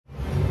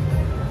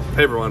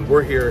Hey everyone,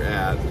 we're here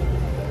at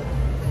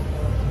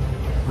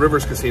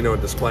Rivers Casino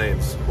in Des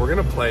Plaines. We're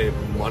gonna play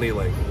Money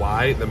Link.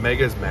 Why? The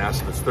mega is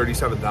massive. It's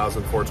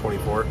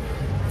 37,424.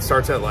 It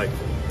starts at like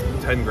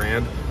 10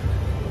 grand.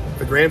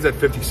 The grand's at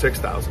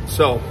 56,000.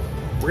 So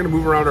we're gonna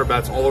move around our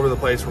bets all over the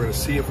place. We're gonna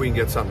see if we can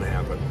get something to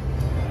happen.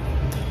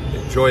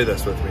 Enjoy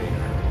this with me.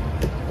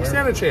 You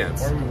stand a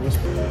chance. Why are we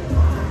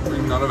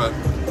whispering? None of it.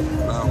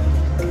 No.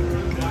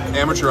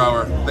 Amateur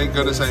hour. Thank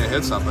goodness I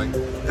hit something.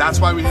 That's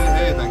why we didn't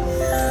hit anything.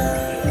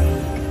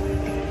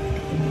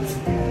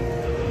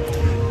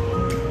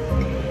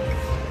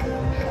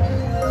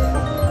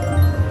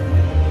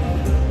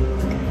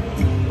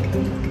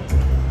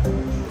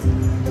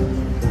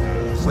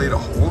 Played a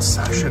whole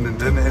session and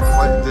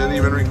didn't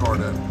even record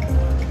it.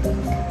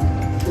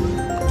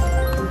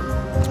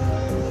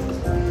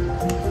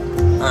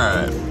 All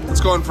right,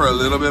 let's go in for a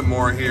little bit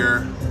more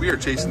here. We are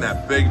chasing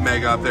that big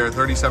mega up there,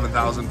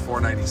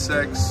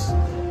 37,496.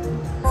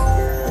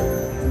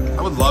 I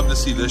would love to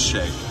see this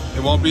shake.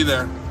 It won't be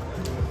there.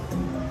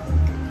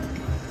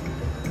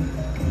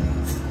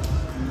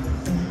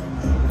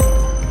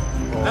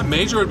 That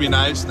major would be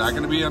nice. Not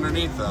going to be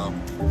underneath though.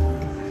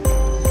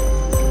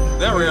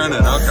 There we're in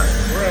it. Okay.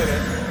 We're in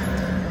it.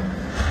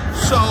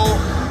 So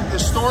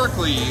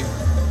historically,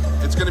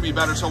 it's going to be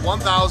better. So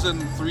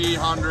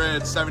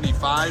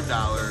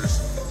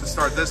 $1,375 to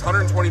start this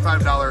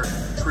 $125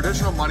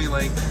 traditional Money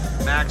Link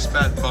max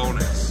bet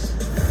bonus.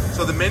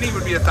 So the mini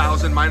would be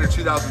 1,000, minor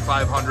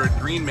 2,500,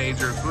 green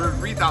major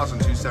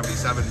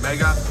 3,277,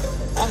 mega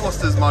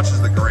almost as much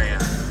as the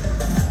grand.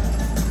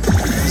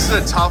 This is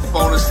a tough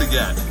bonus to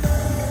get.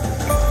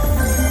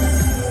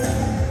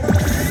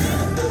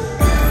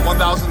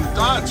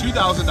 $2,000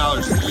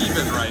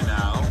 even right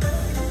now.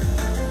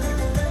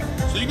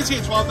 So you can see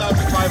a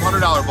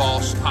 $12,500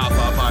 ball pop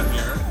up on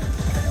here.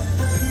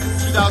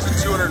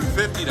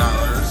 $2,250.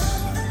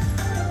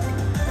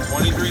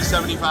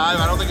 $23.75.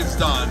 I don't think it's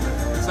done.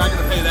 It's not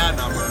going to pay that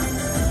number.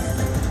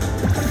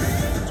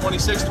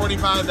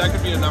 $26.25. That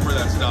could be a number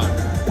that's done.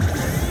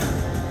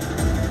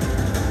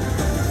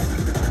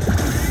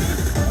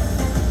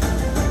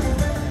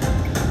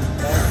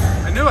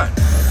 I knew it.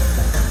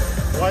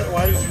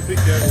 Why did you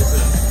think that was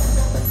it?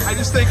 I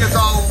just think it's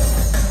all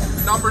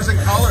numbers and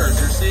colors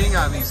you're seeing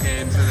on these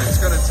games, and it's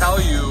going to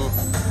tell you,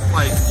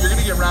 like, you're going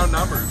to get round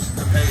numbers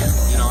to pay.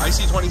 You know, I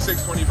see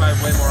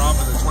 $26.25 way more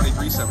often than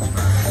 $23.75.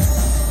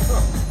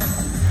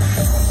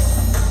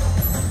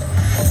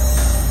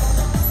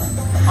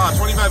 Oh,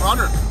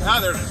 $2,500. Ah,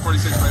 there it is,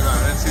 $46.25. I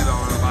didn't see the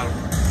one on the bottom.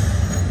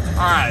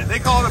 All right, they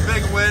call it a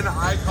big win.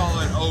 I call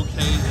it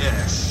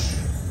okay-ish.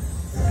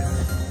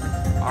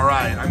 All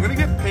right, I'm going to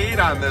get paid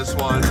on this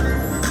one.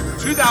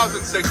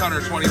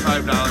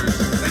 $2,625.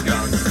 Thank you,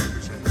 Alex.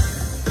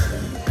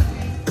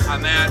 On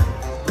that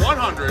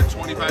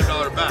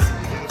 $125 bet.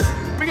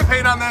 Let me get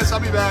paid on this. I'll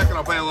be back and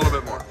I'll play a little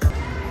bit more.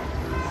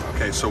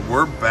 Okay, so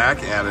we're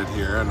back at it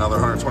here. Another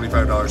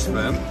 $125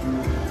 spin.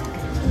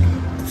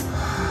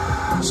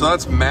 So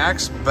that's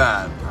max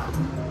bet.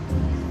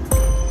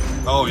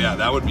 Oh yeah,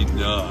 that would be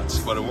nuts,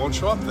 but it won't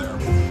show up there.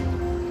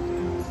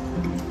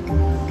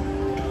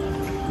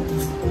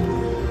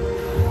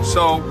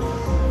 So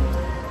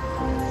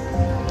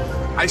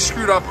I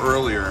screwed up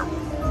earlier.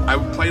 I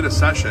played a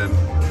session.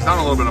 It's not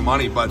a little bit of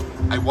money, but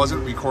I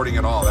wasn't recording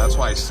at all. That's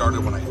why I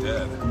started when I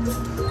did.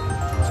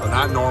 So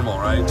not normal,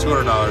 right?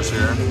 $200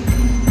 here.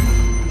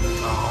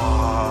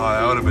 Oh,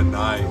 that would have been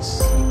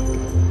nice.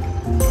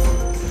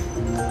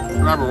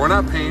 Remember, we're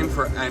not paying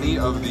for any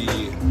of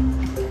the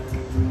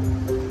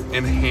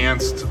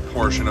enhanced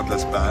portion of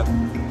this bet.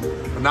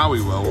 But now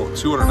we will.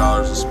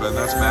 $200 a spin.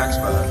 That's max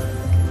bet.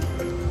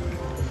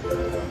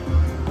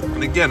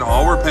 And again,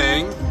 all we're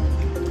paying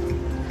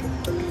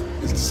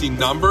is to see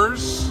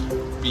numbers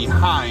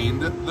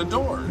behind the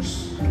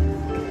doors.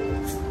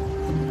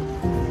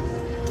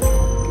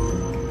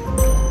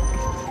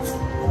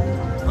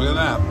 Look at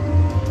that.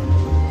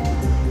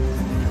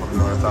 Put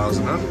another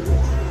 1,000 in.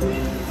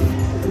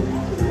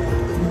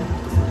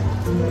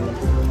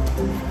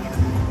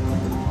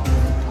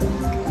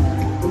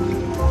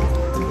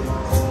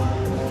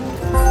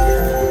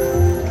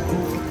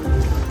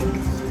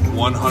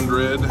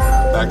 $100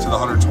 back to the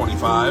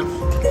 125.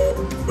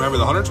 Remember,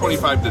 the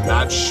 125 did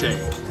not shake.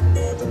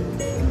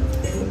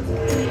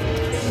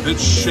 If it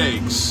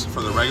shakes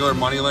for the regular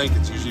Money Link,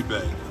 it's usually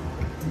big.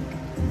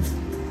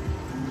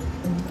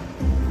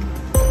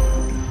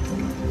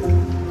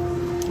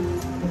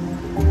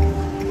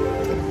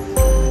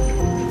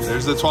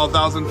 There's the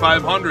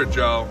 12,500,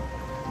 Joe.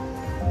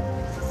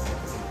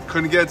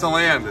 Couldn't get it to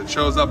land. It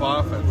shows up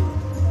often.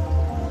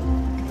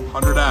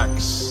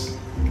 100x.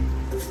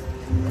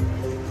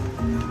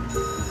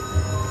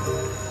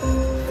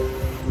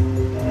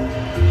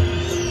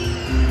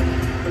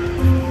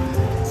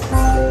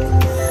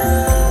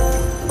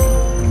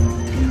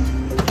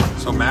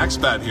 Max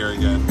bet here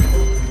again.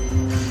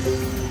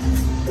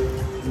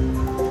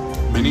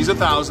 Mini's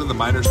 1,000, the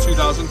minor's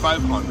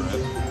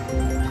 2,500.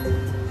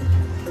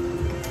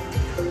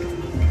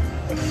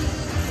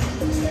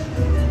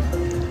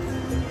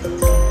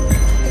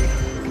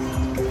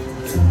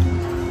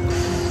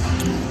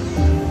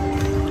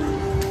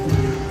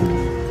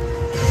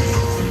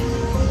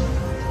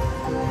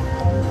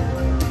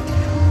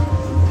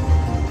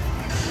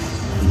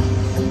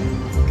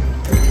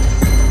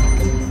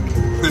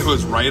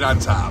 was right on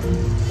top.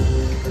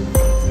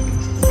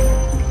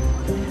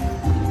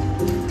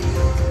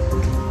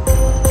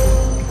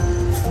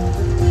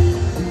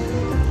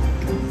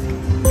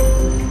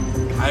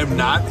 I have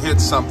not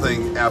hit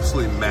something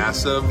absolutely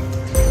massive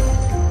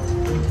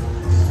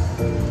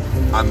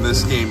on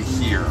this game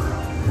here.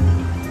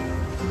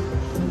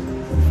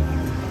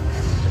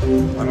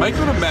 I might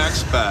go to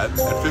max bet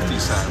at 50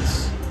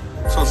 cents.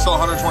 So it's still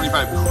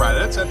 125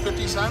 credits at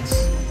 50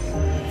 cents.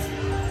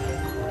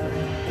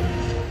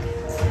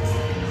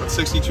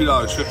 That's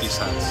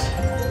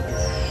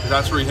 $62.50.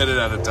 That's where you hit it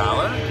at $1.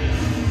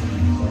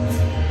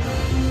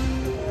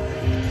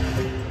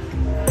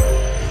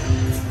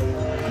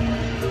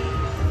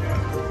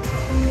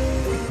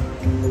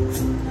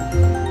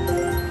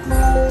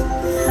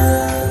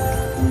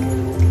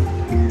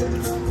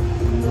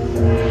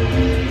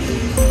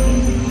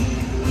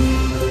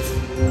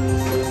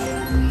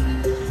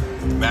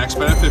 Max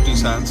bet at 50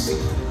 cents.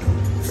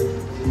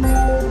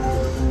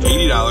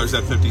 $80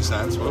 at 50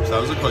 cents. Whoops, that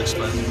was a quick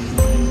spin.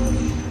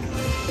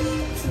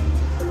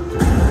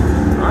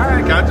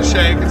 Alright, got the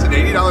shake. It's an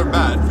 $80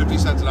 bet, 50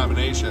 cent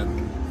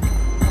denomination.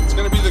 It's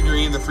going to be the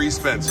green, the free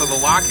spin. So the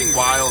locking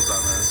wilds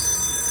on this.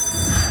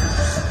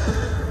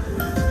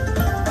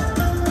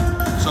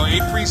 So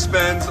 8 free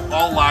spins,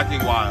 all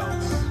locking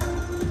wilds.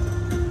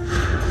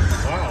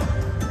 Wow.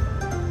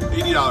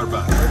 $80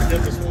 bet. Let's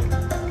get this one.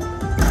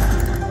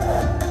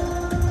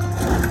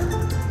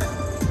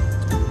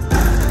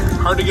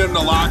 Hard to get them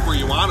to lock where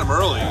you want them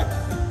early.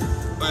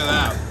 Look at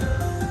that.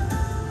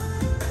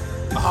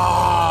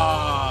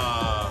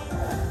 Ah.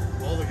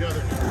 All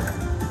together.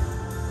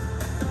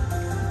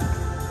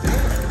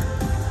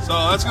 So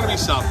that's going to be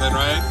something,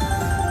 right?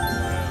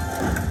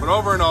 Yeah. But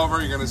over and over,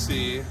 you're going to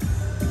see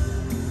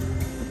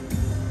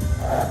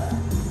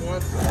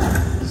What?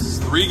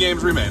 3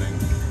 games remaining.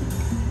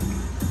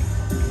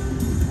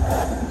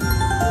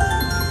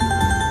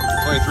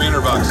 It's only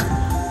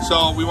 $300.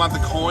 So we want the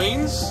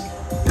coins.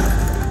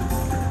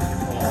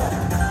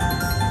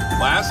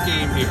 Last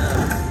game here.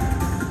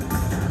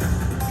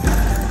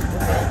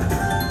 Okay.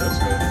 That's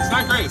good. It's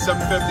not great. It's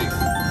 $7.50.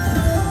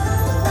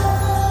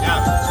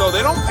 Yeah. So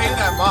they don't pay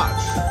that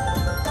much.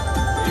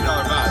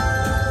 $80 bet.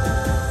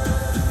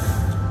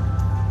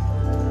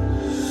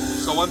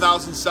 So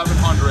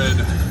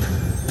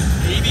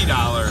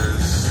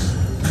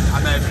 $1,780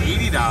 on that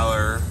 $80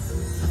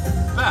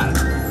 bet.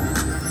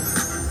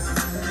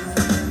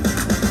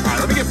 All right,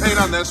 let me get paid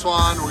on this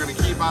one. We're going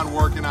to keep on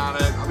working on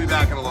it. I'll be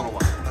back in a little while.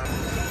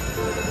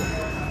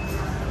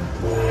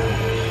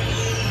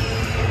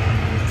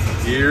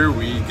 Here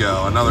we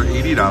go, another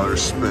 $80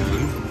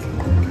 spin.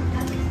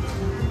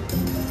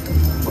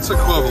 What's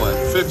equivalent?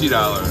 $50.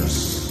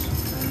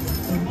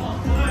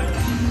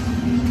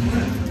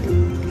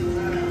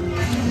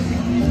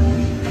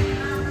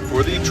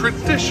 For the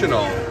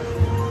traditional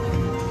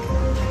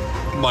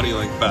money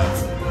link bet.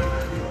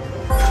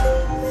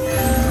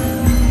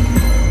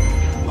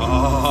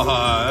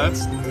 Oh,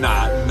 that's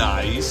not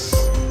nice.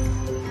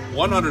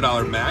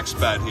 $100 max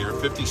bet here,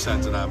 50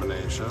 cent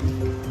denomination.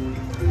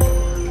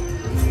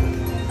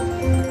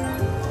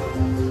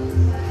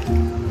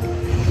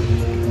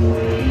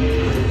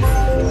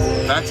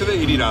 Back to the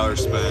 $80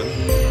 spin.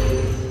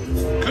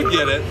 Could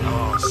get it.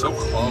 Oh, so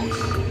close.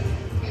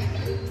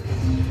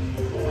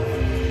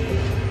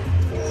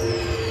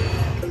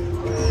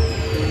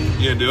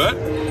 You gonna do it?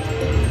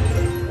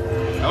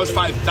 That was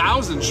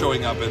 5,000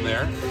 showing up in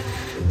there.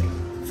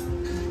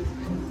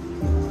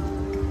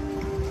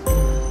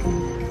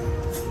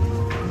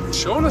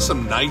 Showing us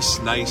some nice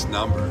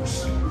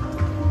nimbers.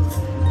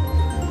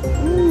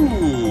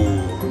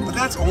 Ooh, but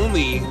that's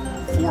only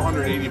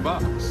 $480.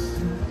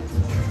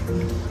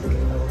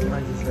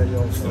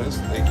 Nice,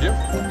 thank you.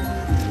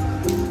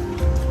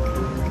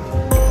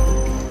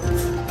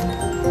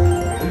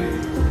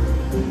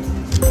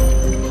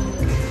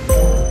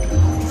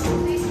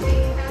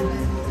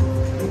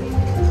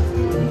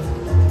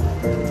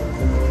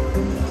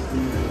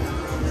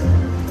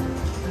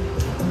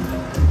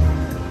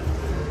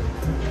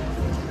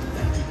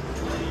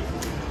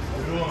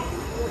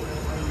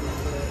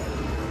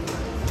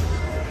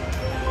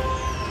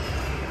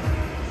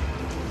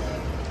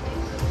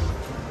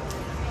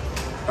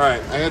 All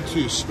right, I had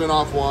to spin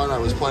off one. I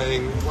was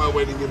playing while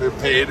waiting to get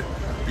paid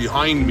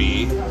behind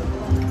me.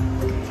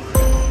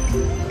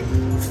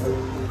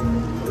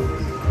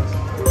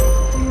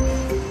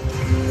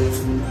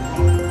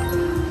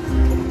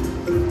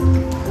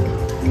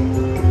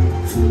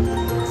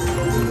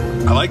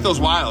 I like those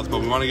wilds, but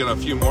we want to get a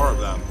few more of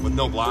them with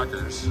no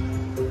blockers.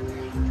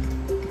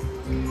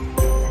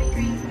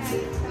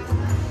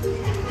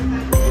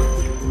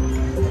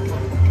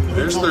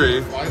 There's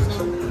 3.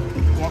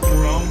 Walking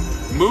around.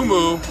 Moo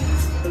Moo.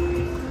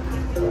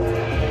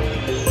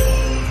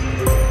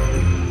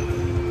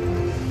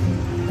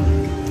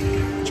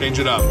 Change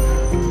it up.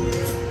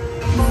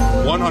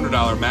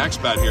 $100 max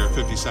bet here at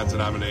 50 cent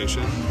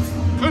denomination.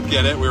 Could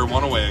get it. We were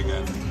 1 away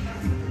again.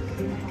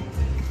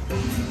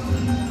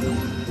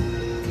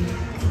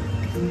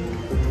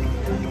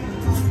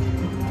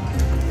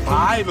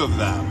 5 of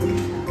them.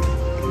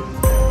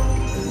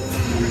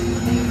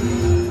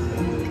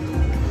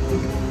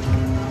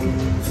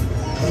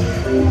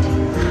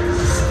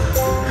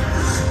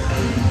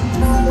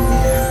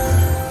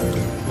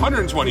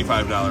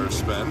 $125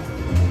 spin.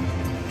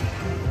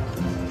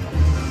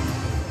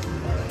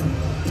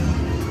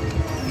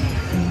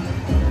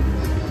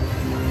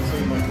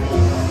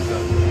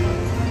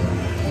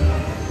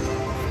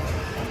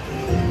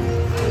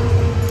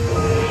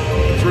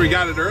 That's where we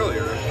got it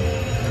earlier.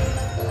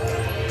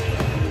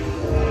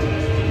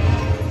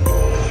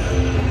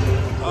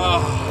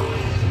 Oh.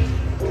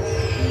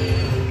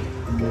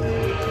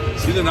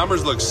 See, the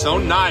numbers look so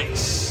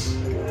nice.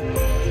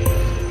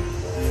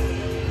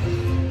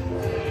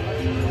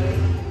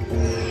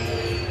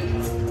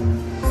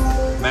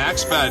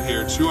 Max bet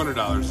here,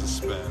 $200 to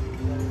spin.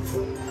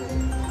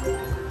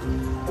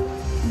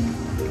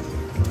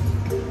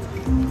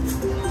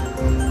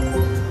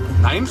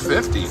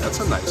 $950, that's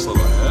a nice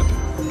little hit.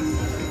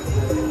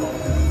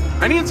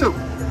 I need to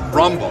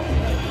rumble.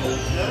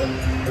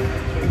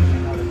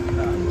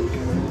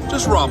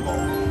 Just rumble.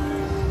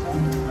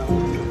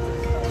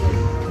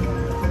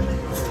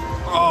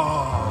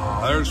 Oh,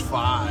 there's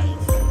 5.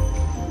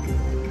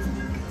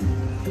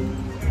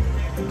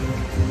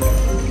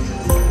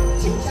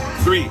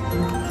 $3.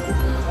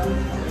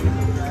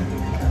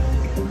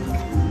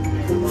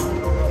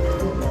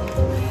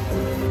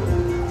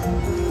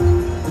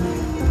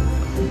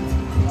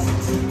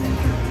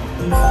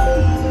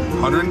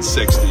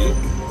 $160.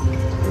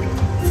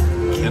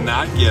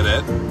 Cannot get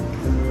it.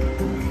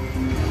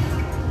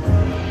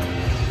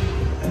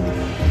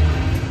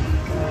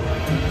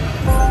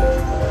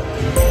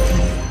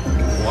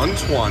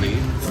 $120.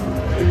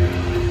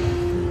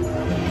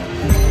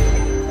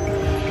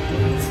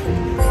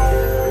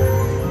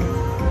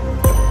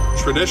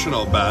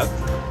 Traditional bet.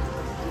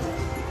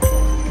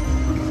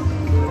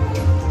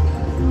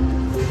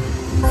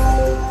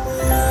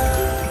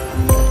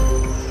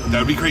 That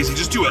would be crazy.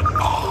 Just do it.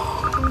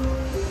 Oh,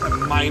 a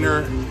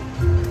minor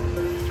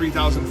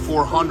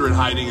 3,400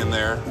 hiding in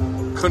there.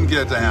 Couldn't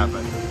get it to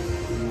happen.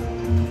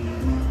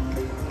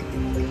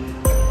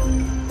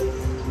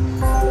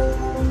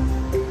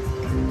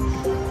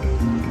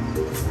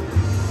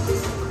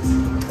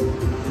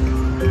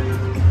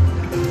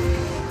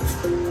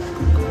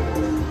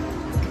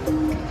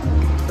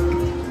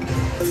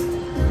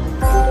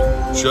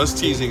 Just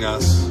teasing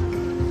us.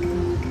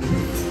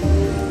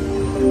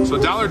 So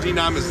dollar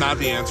denom is not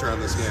the answer on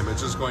this game.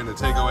 It's just going to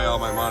take away all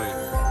my money.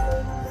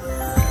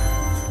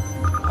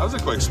 That was a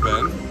quick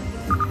spin.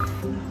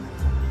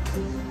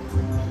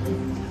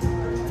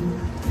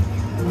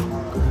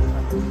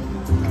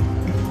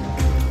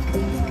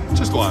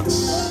 Just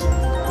once.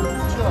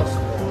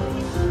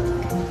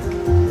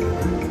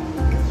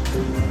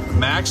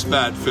 Max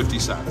bet 50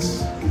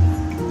 cents.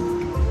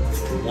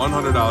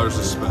 $100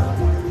 to spin.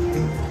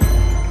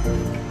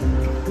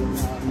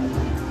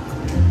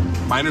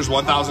 Miner's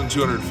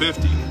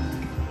 1,250.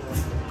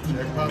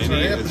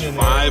 Mini is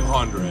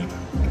 500.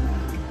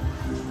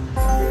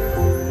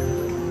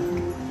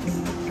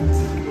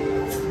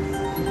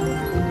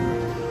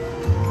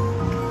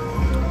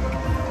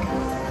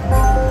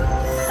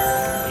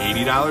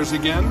 $80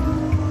 again.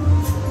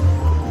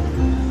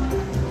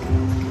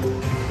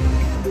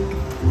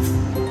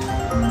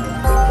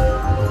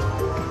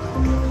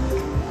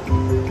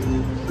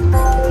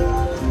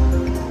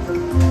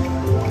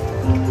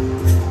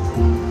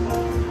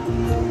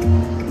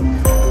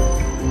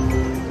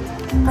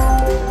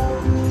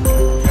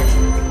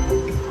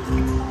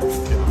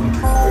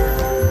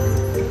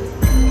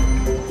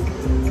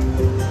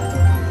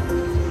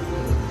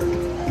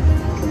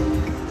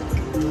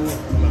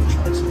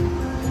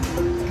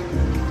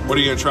 What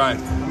are you gonna try?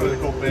 I'm gonna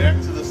go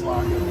back to this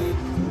locker.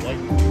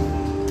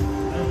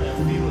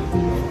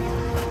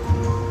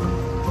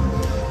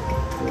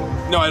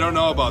 No, I don't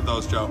know about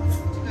those, Joe.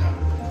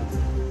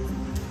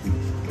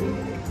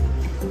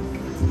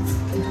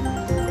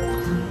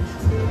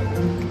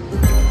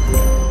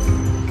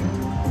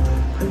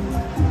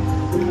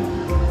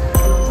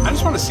 I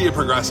just want to see a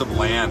progressive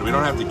land. We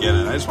don't have to get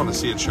it. I just want to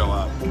see it show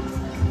up.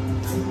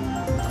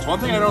 It's one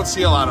thing I don't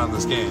see a lot on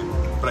this game,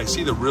 but I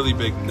see the really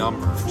big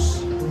numbers.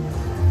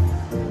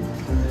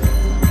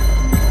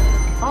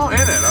 Oh, in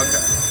it,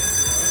 okay.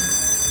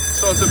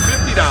 So it's a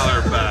 $50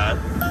 bet.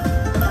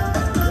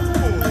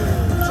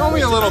 It's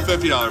only a little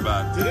 $50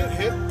 bet. Did it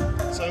hit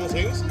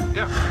simultaneously?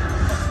 Yeah.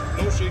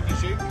 No shaky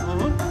shake?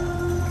 Mm-hmm.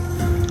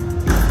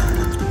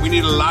 We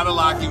need a lot of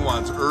locking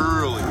ones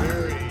early.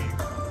 Very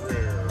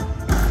rare.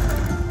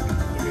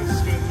 That means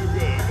it's gonna do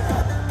good.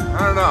 I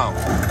don't know.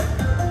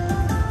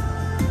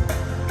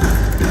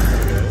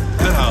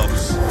 It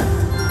helps.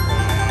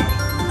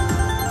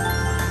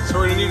 So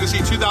we're gonna need to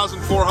see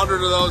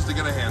 2,400 of those to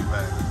get a hand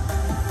pay.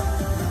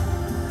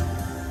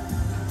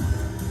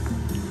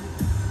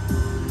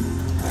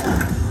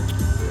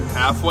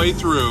 Halfway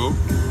through.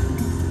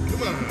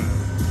 Come on.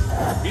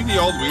 Be the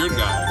old weird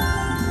guy.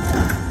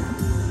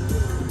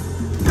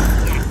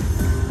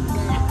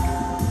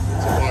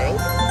 It's wild.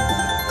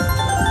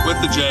 With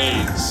the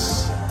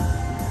J's.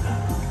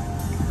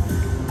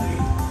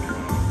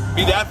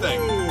 Be that thing.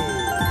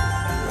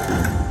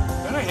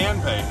 Got a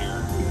hand pay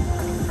here.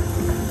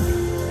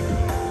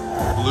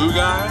 Blue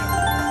guy.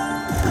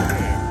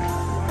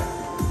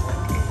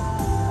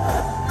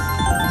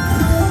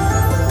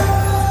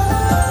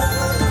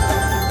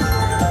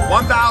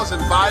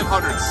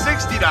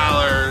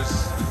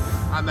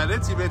 $1,560 on that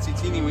itsy bitsy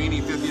teeny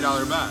weeny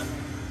 $50 bet.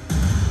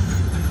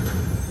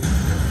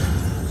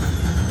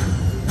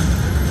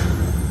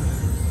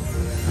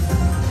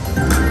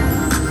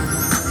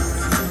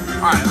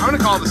 All right, I'm gonna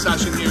call the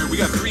session here. We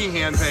got 3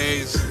 hand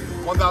pays,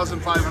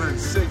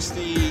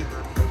 1,560,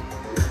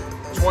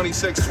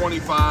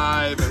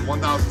 26.25, and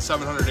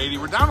 1,780.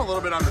 We're down a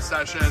little bit on the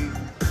session.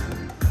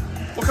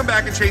 We'll come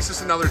back and chase this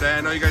another day.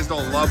 I know you guys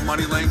don't love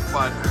MoneyLink,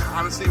 but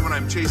honestly, when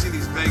I'm chasing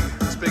this big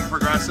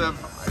progressive,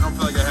 I don't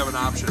feel like I have an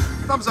option.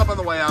 Thumbs up on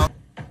the way out.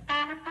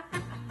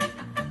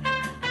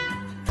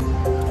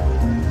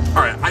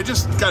 All right, I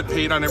just got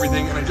paid on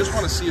everything, and I just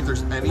want to see if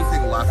there's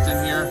anything left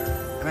in here.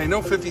 And I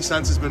know 50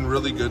 cents has been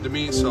really good to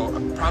me, so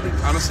I'm probably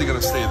honestly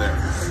gonna stay there.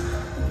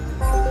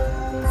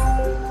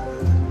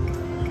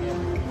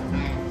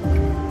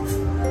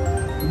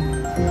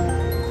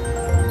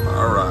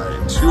 All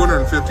right,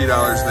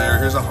 $250 there.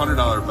 Here's a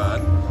 $100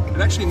 bet.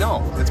 And actually,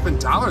 no, it's been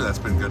dollar that's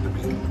been good to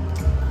me.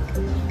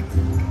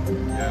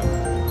 Yeah.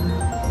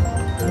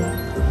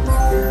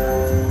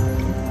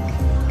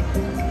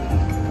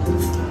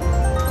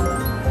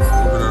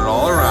 Moving it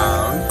all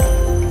around.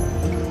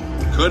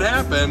 Could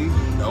happen.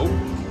 Nope.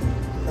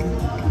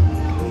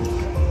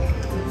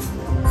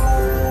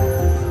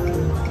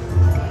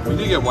 We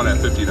did get one at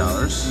 $50.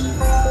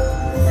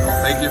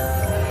 Thank you.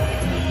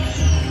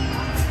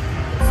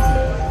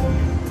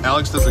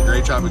 Alex does a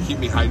great job of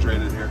keeping me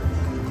hydrated here.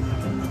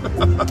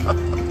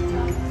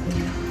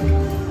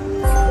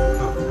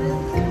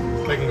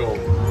 They can go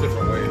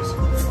different ways.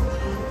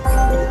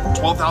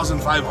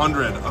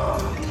 12,500.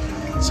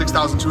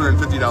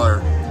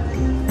 $6,250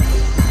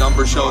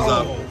 number shows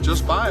up.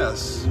 Just by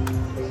us.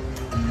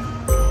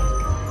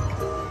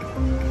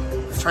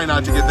 Try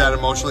not to get that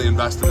emotionally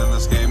invested in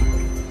this game.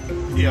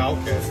 Yeah,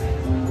 okay.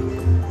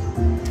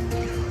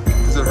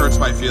 Because it hurts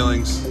my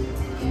feelings.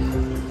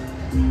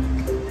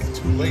 It's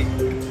too late.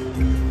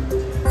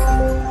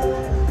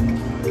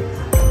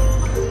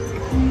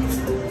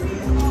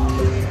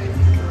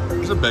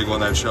 There's a big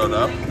one that showed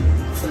up.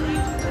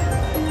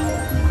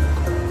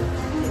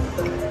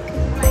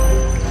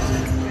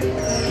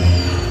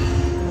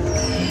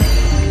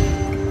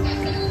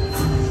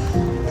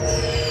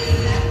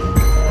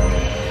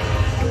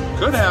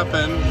 Could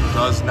happen,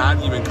 does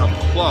not even come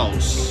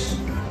close.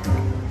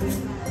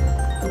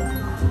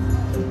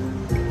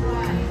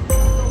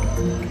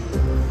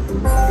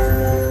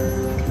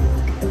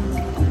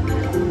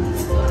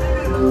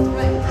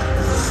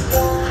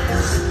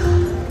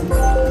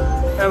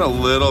 And a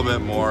little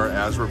bit more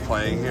as we're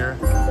playing here.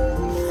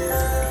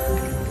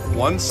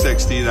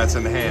 160, that's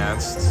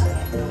enhanced.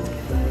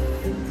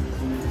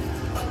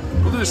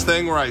 We'll do this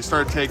thing where I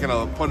start putting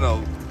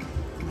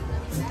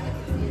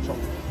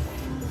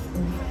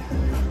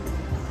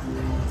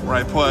where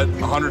I put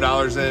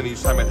 $100 in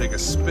each time I take a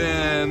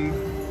spin.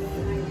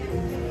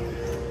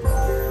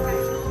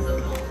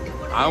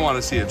 I want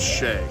to see it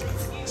shake,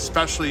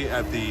 especially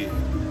at the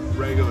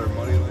regular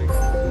MoneyLink.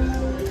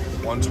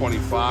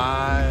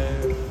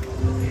 125,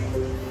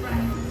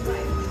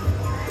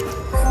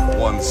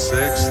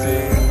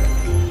 160,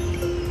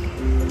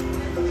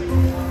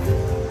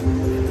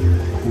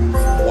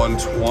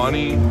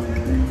 120,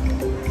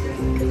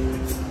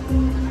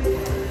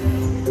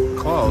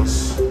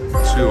 close.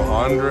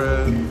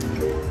 200,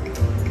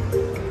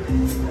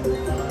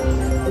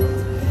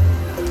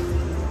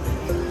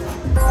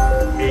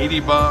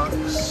 $80,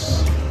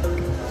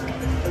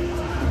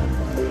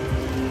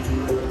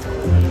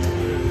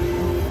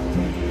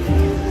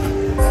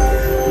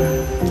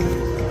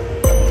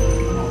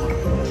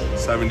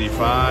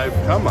 $75.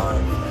 Come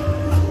on,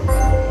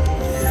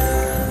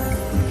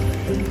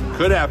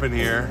 could happen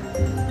here.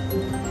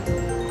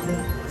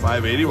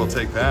 580, we'll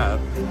take that.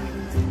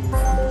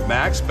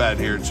 Max bet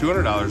here,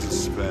 $200 a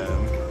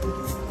spin.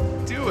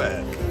 Do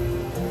it.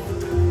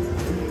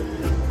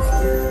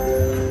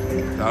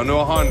 Down to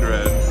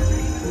 100.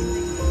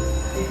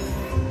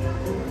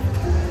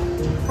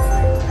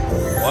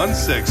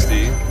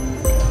 160.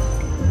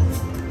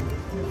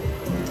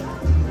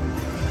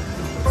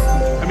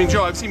 I mean,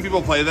 Joe, I've seen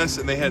people play this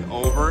and they hit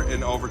over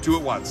and over, do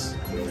it once.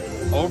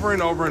 Over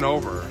and over and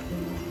over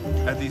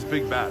at these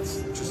big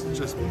bets.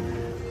 Just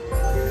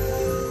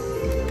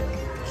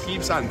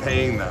keeps on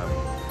paying them.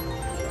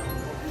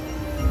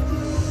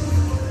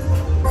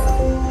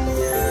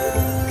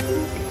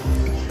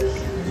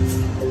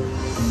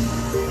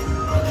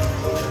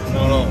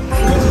 No.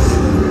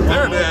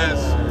 There it is.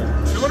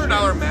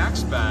 $200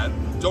 max bet.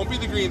 Don't be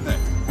the green thing.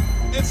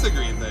 It's the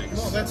green things.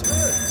 No, that's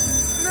good.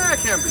 Nah, it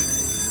can't be.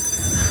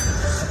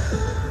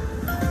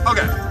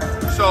 Okay,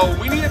 so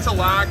we need it to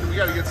lock. We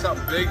got to get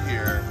something big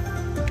here.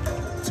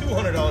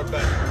 $200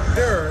 bet.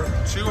 Here.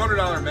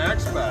 $200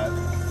 max bet.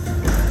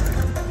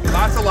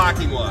 Lots of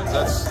locking ones.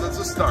 That's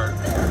a start.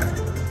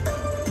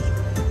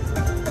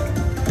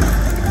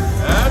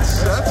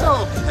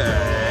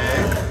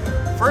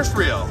 last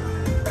reel.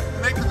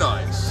 Make the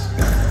noise.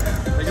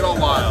 Make it all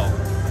wild.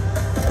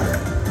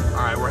 All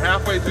right, we're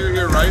halfway through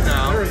here right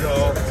now. There we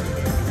go.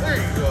 There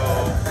you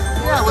go.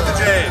 Yeah, with the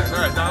J's. All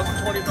right,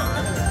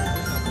 1,025.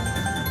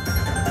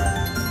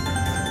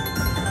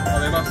 Oh,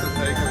 they must have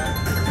taken it.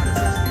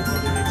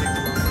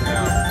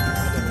 Yeah.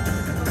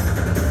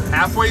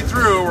 Halfway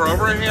through, we're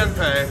over at hand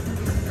pay.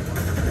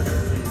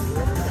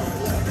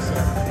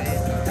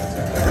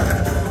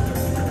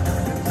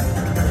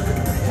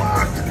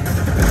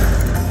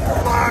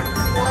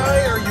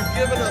 Why are you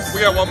giving us?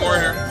 We got one more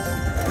here.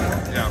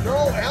 Yeah.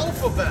 No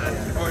alphabet.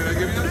 Oh, did I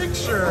give you the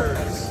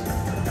Pictures.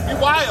 Be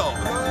wild.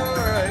 All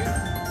right.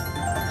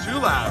 2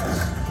 laps.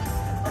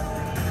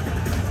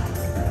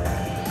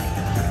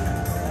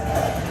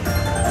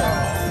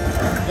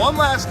 One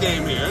last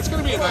game here. It's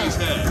going to be a nice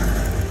hit.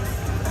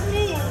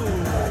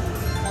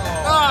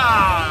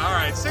 Ah, all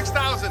right.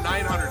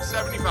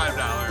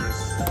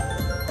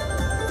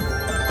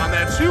 $6,975 on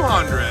that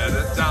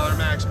 $200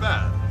 max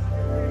bet.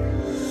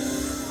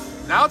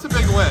 Now it's a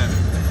big win.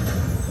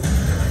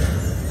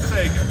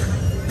 Take it.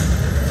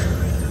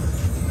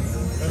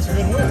 That's a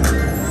good win.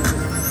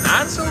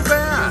 Not so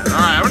bad. All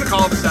right, I'm going to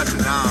call the session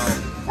now.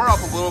 We're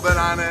up a little bit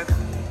on it.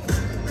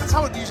 That's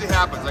how it usually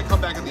happens. I come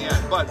back at the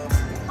end. But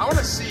I want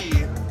to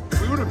see,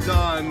 we would have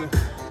done,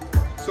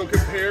 so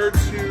compared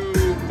to,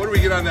 what did we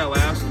get on that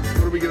last,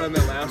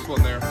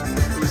 one there?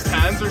 It was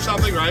 10s or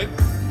something, right?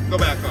 Go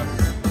back on.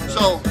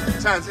 So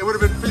 10s, it would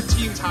have been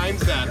 15 times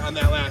that on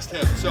that last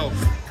hit. So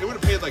it would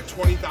have paid like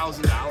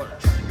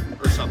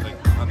 $20,000 or something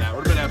on that. It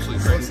would have been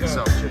absolutely crazy.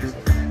 So,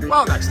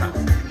 well, next time.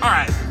 All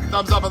right,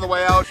 thumbs up on the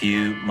way out. A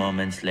few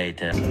moments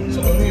later.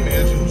 So let me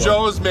imagine.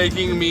 Joe's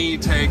making me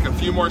take a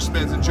few more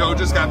spins, and Joe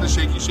just got the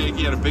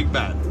shaky at a big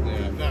bet.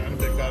 Yeah, not gonna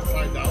take that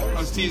 $5. I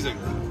was teasing.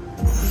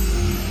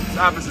 It's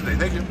opposite day.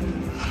 Thank you.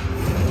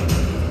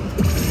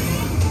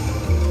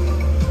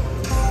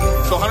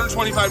 So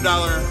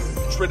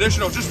 $125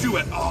 traditional. Just do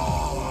it.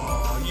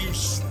 Oh, you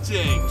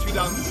stink.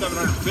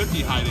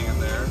 $2,750 hiding in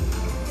there.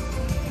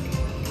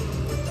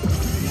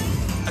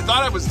 I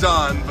thought I was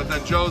done, but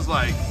then Joe's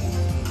like,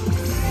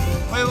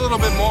 play a little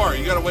bit more.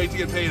 You got to wait to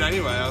get paid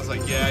anyway. I was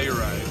like, yeah, you're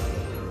right.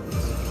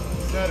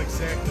 Not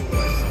exactly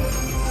what I said.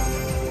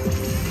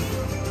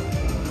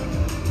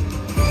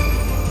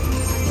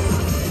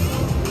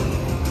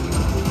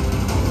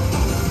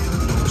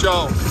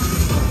 Joe,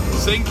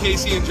 sing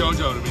Casey and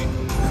JoJo to me.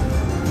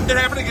 It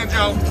happened again,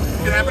 Joe.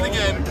 It happened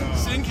again.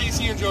 Sing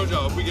Casey and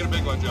JoJo if we get a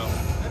big one, Joe.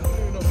 I don't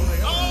even know who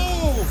they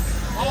are.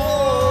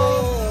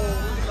 Oh!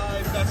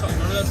 That song.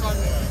 Remember that song?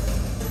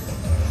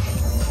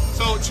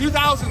 So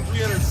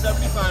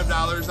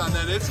 $2,375 on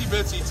that itsy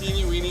bitsy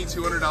teeny weeny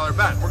 $200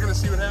 bet. We're gonna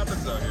see what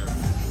happens though here.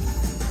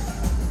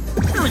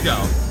 Here we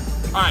go.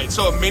 All right,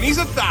 so a mini's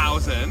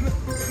 1,000.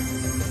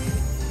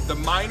 The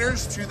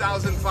minor's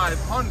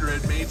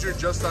 2,500. Major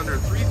just under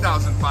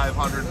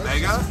 3,500.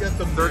 Mega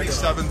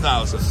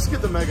 37,000. Let's just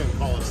get the mega and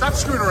call it. Stop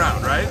screwing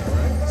around, right?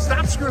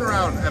 Stop screwing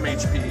around,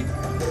 MHP.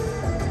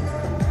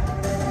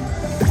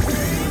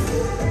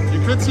 You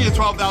could see a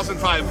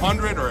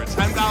 12,500 or a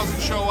 10,000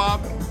 show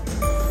up,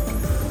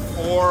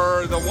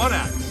 or the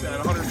 1X at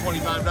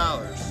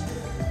 $125.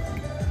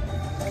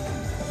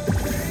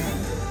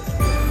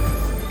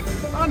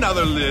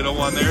 Another little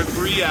one there,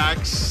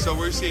 3X. So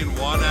we're seeing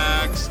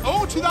 1X.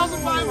 Oh,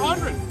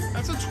 2,500.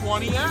 That's a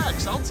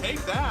 20X. I'll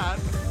take that.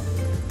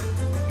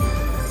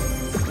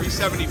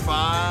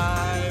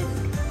 375.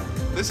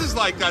 This is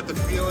like got the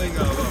feeling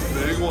of a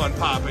big one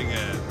popping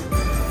in.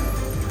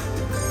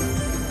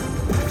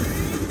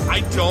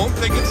 I don't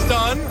think it's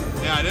done.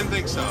 Yeah, I didn't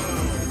think so.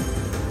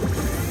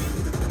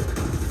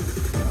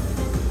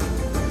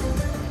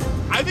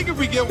 I think if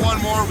we get one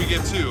more, we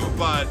get 2,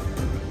 but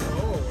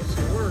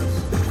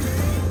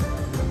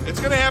it's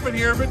going to happen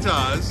here if it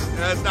does. And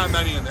that's not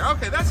many in there.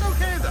 Okay, that's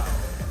okay, though.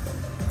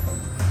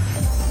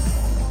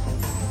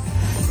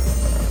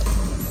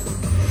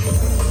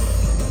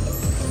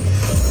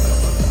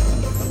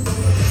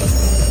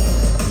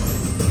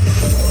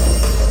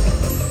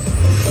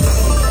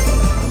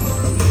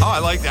 Oh, I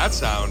like that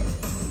sound.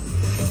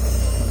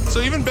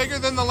 So even bigger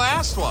than the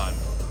last one.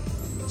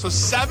 So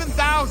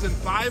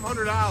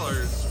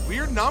 $7,500.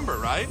 Weird number,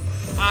 right?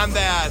 On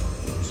that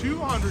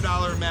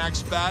 $200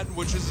 max bet,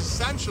 which is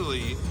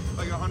essentially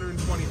like a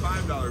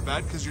 $125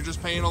 bet because you're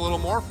just paying a little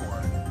more for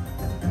it.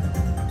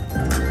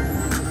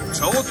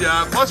 Told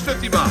ya, plus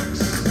 50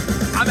 bucks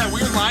on that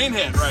weird line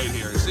hit right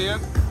here. See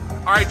it?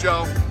 All right,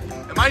 Joe.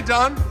 Am I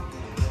done?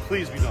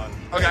 Please be done.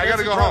 Okay, I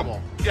gotta go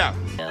home. Yeah.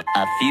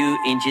 A few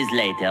inches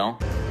later.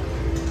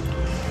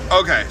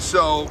 Okay,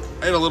 so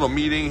I had a little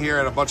meeting here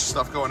and a bunch of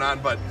stuff going on,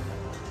 but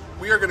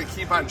we are gonna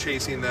keep on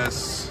chasing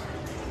this.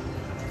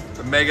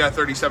 The Mega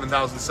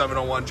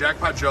 37,701.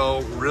 Jackpot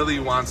Joe really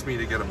wants me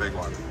to get a big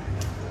one.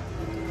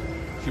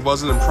 He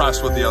wasn't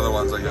impressed with the other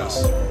ones, I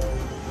guess.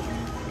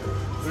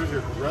 There's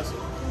your progressive.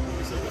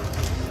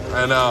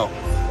 I know.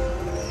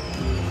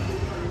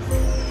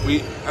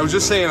 I was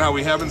just saying how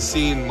we haven't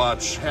seen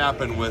much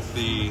happen with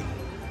the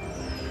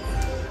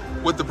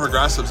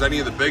progressives, any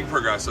of the big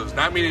progressives.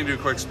 Not meaning to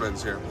do quick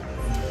spins here.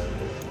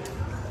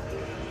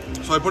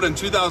 So I put in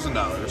 $2,000.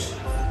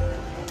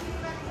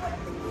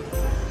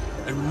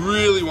 I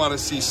really want to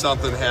see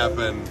something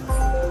happen.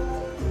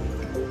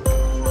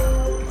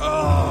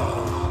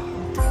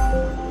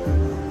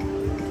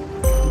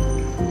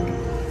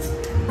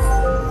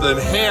 The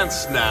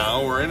enhanced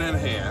now, we're in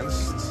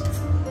enhanced.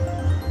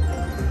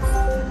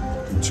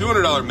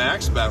 $200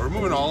 max bet. We're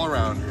moving all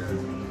around here.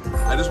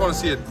 I just want to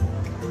see it.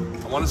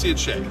 I want to see it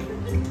shake. So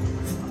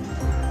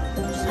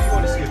you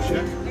want to see a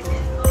check?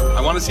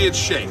 I want to see it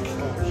shake.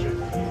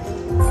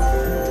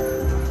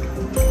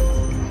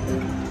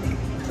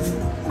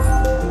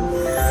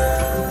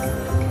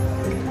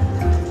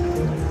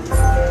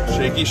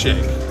 Shaky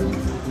shake.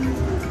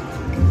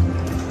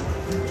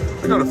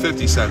 We go to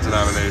 50-cent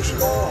denomination.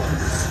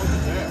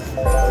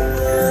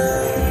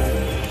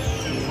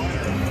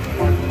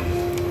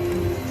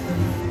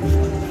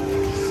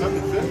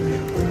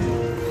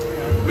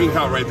 We can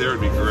count right there,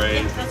 would be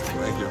great.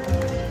 Thank you.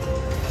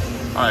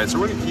 All right, so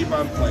we're gonna keep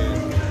on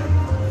playing.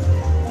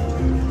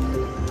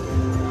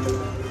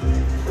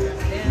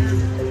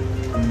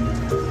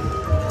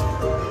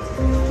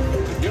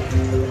 Thank you.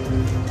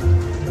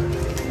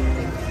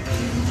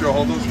 Joe,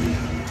 hold those.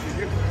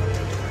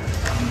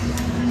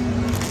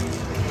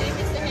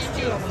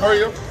 How are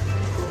you?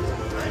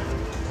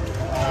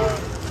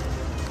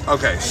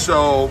 Okay,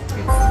 so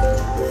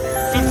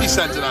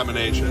 50-cent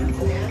denomination.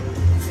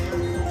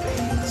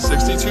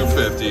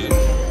 62.50.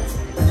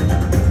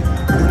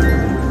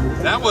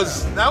 That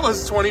was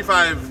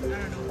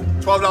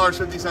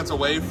 $12.50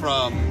 away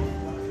from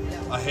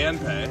a hand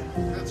pay.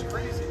 That's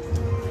crazy.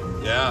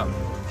 Yeah.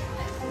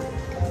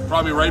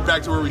 Probably right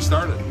back to where we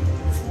started.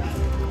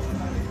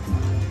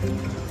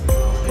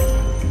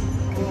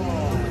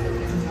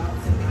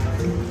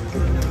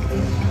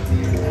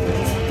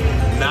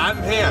 Not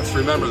enhanced,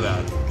 remember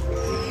that.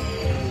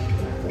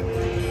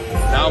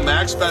 Now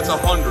max bet's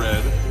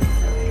 100.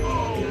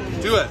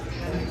 Do it.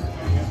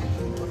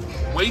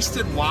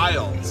 Wasted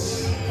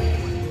Wilds.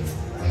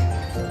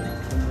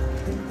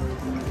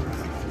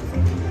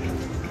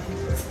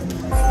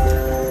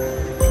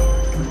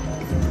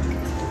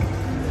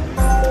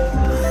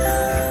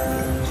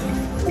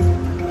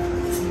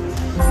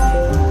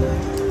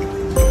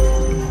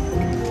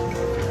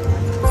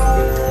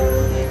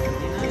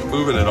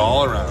 Moving it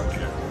all around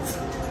here.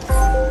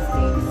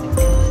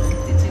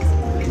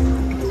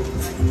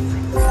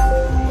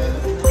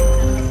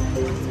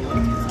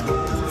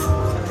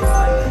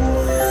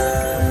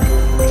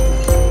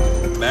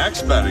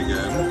 Max bet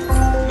again.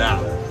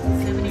 Now.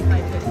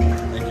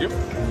 75.50. Thank you.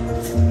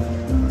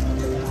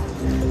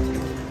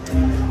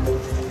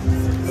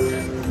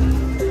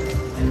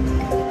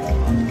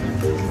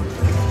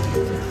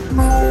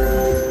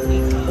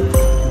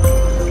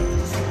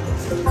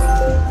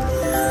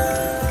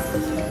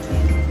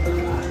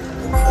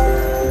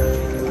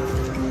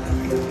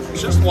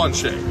 It's just one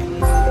shake.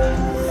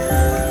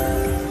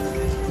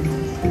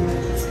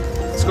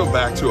 Let's go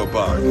back to a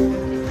buck.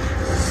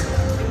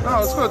 Oh,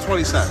 let's go to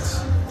 20 cents.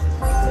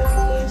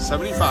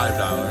 $75.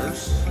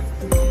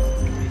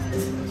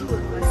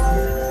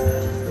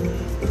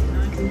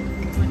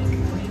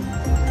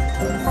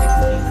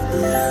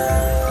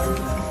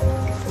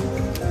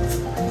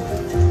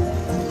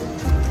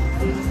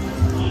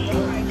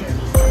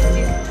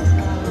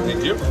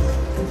 Thank you.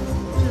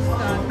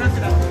 Cross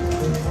it up.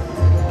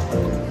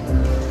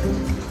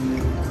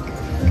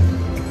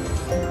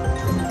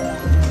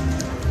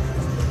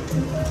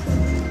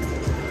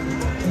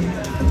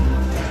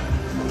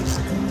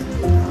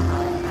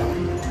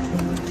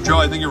 Joe,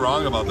 I think you're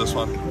wrong about this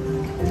one. You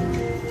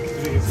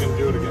think it's going to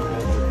do it again,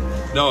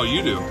 won't it? No,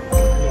 you do.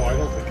 No, I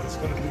don't think it's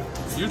going to do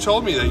it. You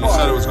told me that you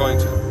said it was going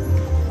to. You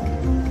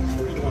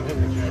don't want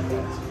him to jack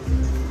off.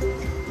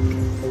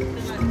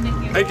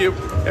 Thank you.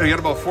 Yeah, we got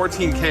about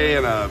 14K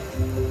in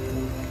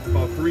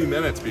about 3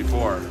 minutes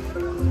before.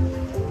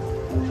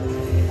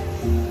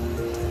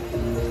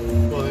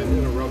 Well, an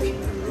interruption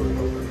can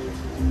really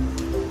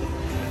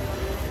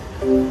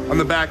help. On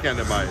the back end,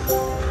 it might.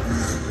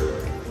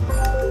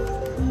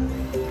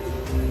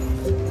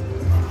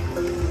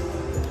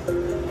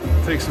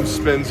 Take some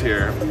spins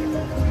here.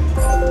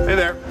 Hey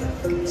there.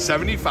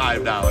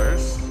 $75.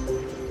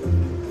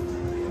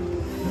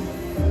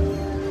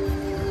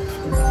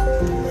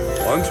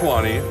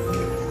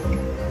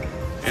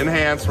 $120.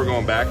 Enhanced, we're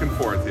going back and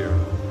forth here.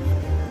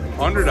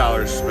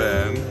 $100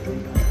 spin.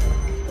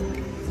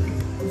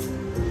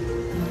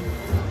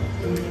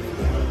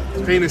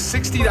 Paying a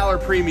 $60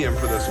 premium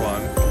for this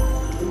one.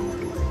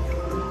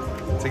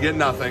 To get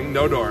nothing,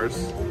 no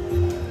doors.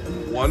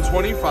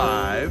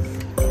 $125.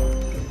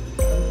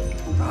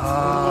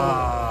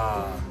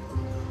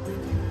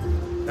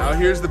 Now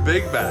here's the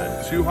big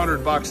bet,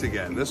 $200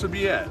 again. This would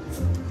be it.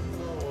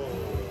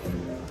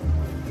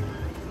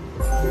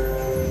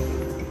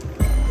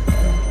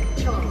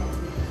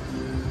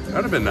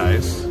 That'd have been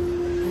nice.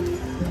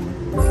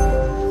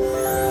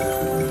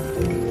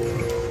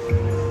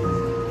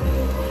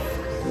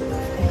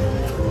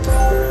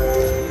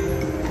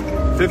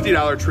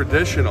 $50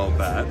 traditional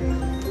bet.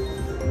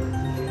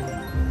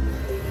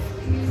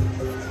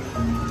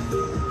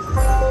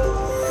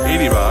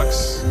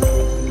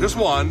 $80. Just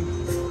one.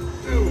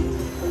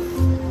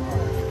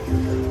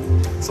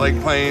 It's like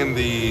playing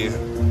the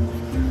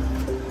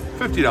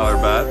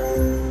 $50 bet.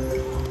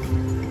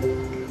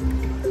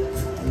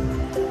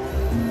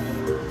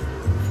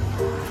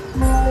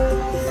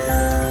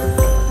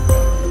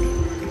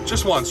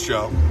 Just once,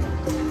 Joe.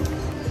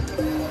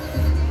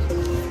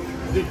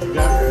 I think you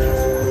got it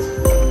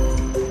just once.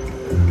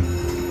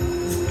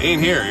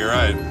 Ain't here, you're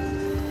right.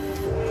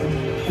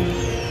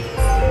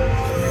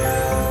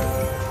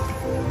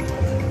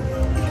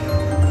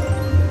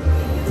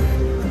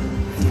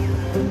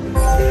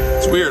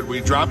 It's weird,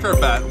 we dropped our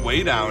bet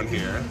way down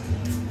here.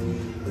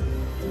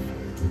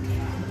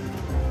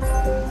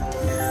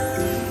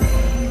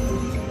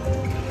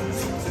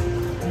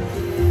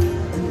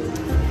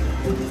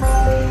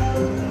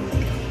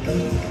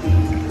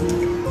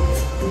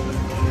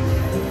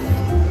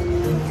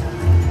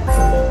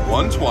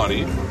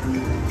 $120.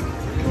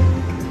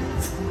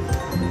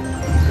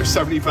 There's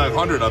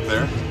 7,500 up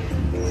there.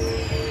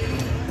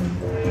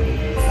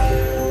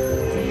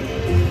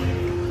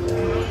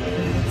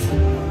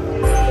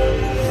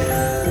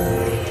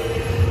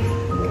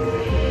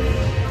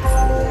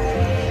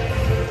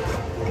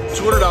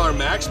 $200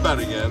 max bet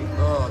again.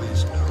 Oh,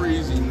 these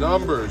crazy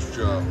numbers,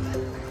 Joe.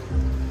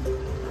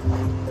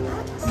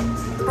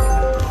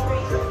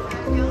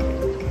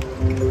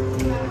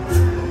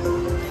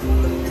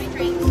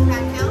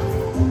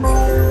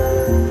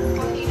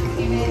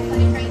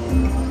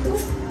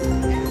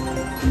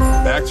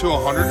 Back to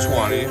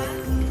 120.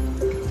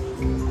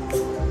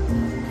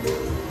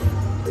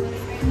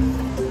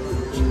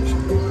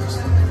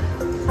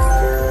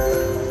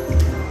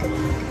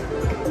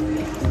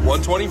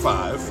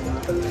 $125.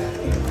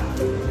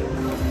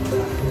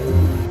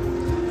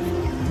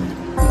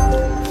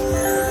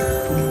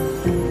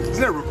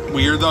 Isn't it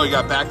weird though? You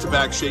got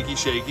back-to-back shaky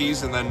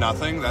shakies and then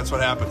nothing. That's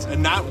what happens.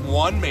 And not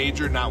one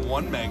major, not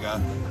one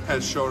mega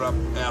has showed up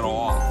at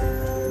all.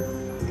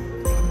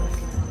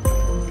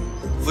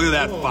 Look at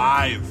that,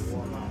 5.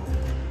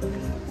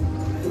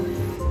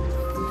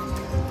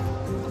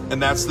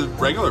 And that's the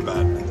regular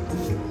bet.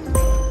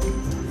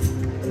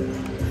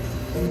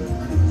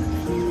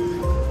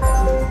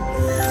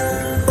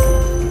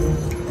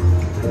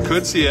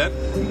 Could see it,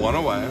 one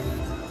away.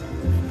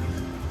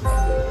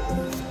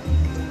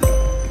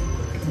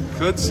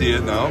 Could see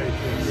it, no.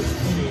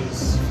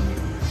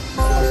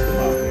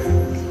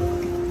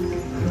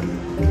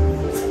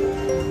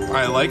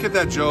 I like it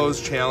that Joe's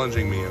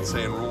challenging me and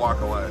saying we'll walk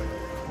away.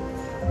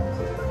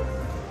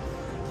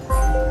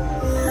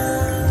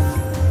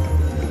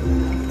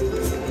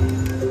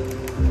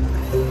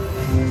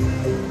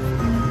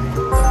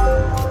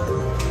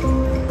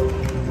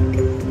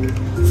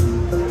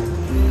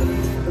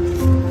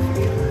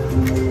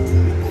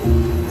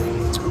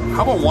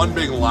 How about one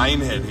big line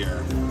hit here?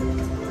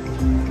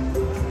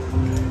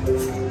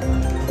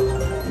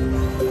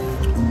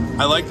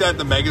 I like that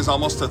the Mega's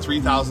almost to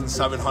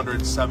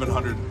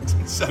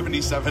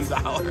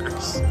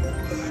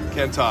 $3,777.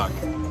 Can't talk.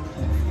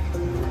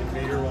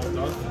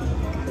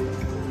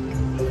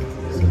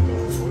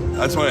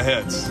 That's when it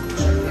hits.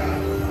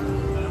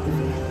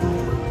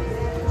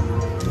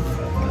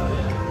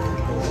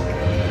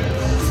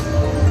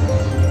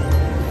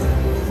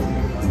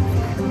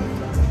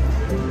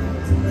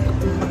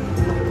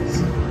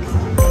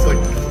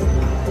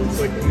 It's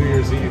like New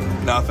Year's Eve.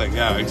 Nothing,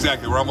 yeah,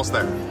 exactly. We're almost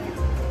there.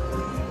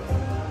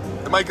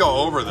 It might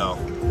go over though.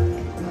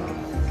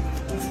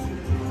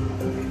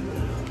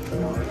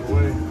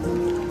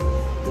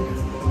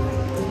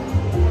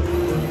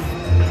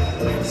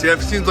 See,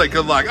 it seems like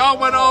good luck. Oh, it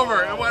went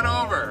over. It went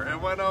over.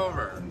 It went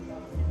over.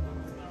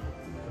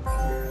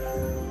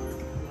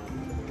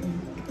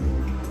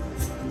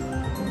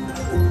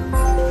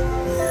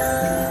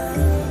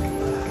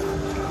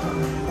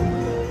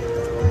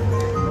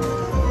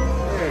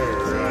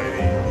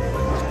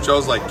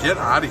 Joe's like, get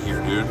out of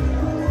here, dude.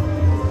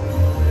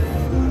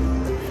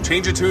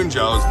 Change a tune,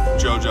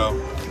 Jojo.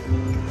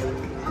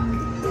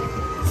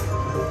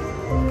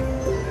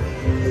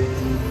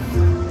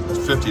 It's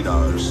 $50.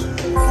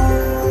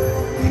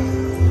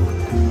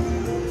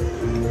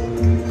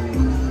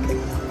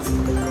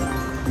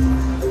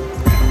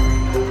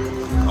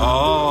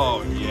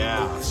 Oh,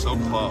 yeah, so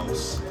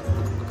close.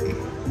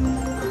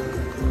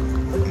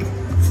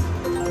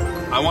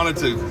 I wanted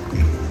to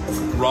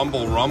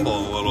rumble a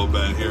little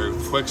bit here,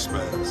 quick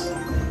spins.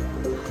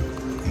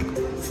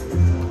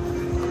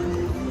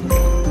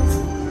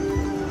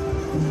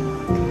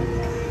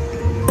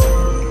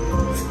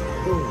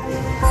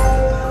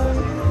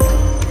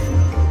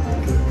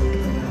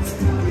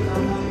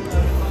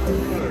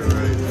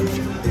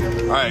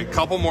 All right,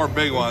 couple more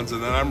big ones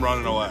and then I'm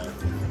running away.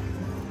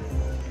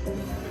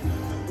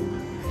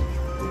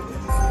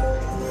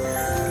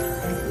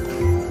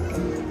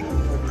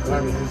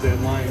 Time to use that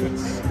line,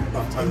 it's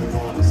about time to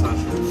call it a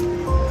session.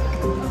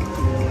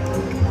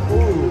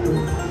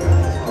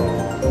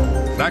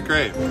 Ooh. Not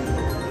great.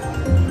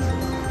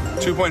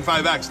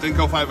 2.5x, didn't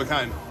go 5 of a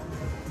kind.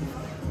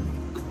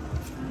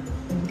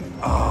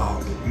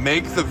 Oh,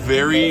 make the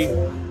very...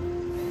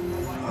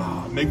 Oh,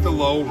 Make the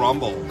low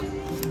rumble.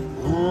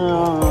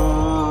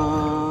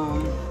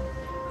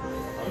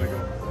 How'd it go?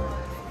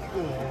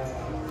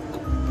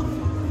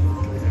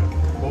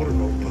 Yeah,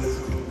 motorboat.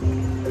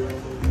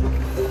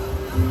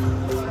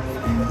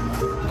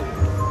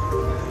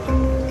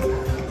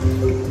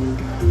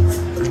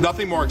 There's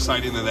nothing more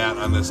exciting than that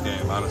on this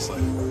game, honestly.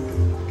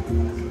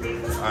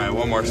 All right,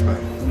 one more spin.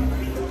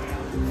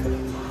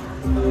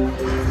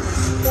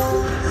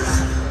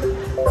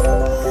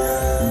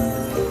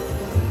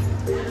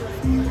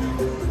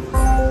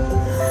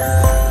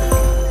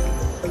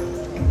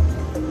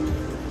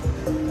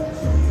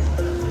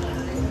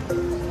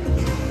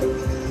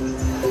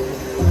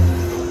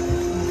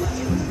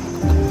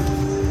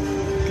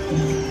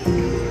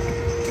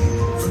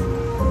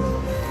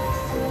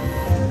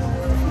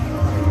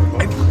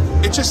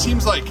 It just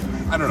seems like,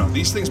 I don't know,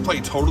 these things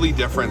play totally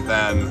different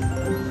than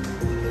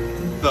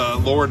the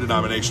lower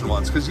denomination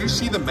ones, because you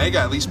see the mega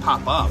at least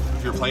pop up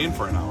if you're playing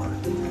for an hour.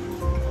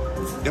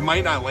 It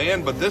might not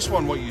land, but this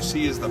one, what you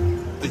see is the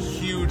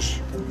huge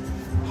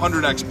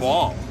 100x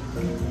ball.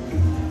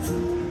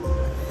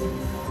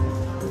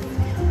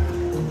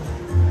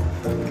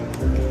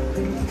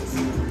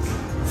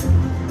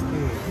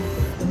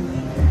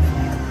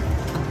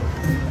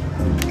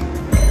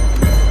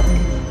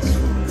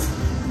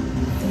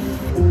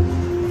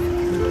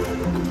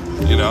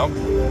 You know,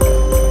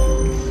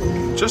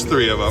 just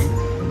 3 of them.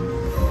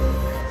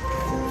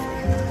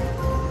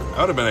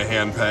 That would have been a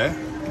hand pay.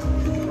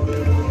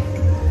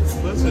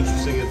 That's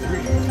interesting. At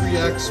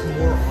 3x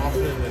more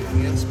often than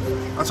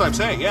enhancement. That's what I'm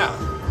saying, yeah.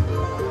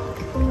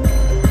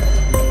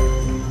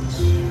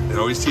 It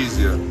always teases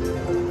you.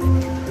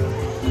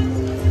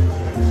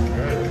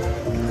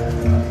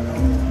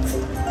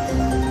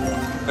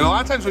 And a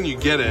lot of times when you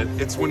get it,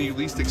 it's when you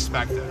least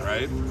expect it,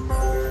 right?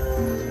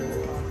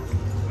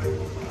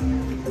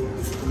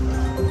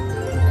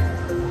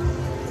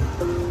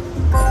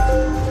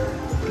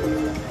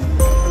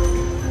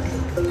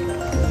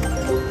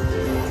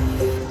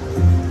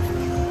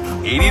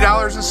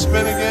 $80 a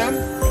spin again?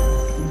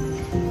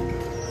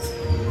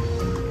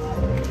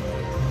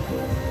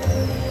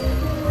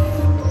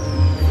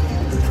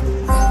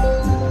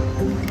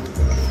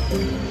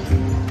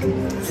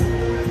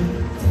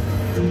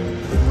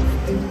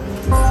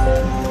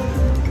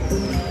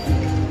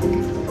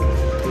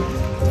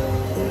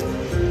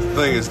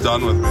 Thing is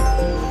done with me.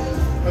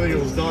 I think it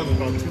was done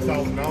about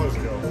 $2,000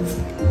 ago.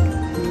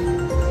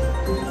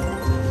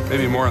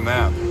 Maybe more than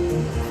that.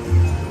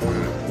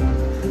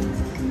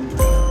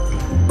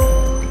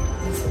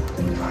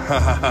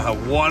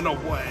 One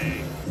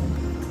away.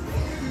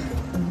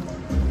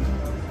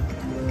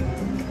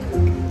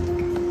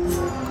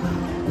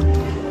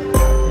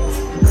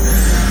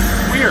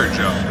 Weird,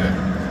 Joe.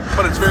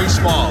 But it's very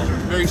small.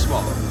 Very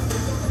small.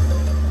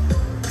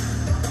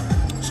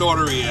 So what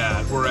are we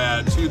at? We're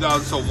at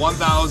 2,000, so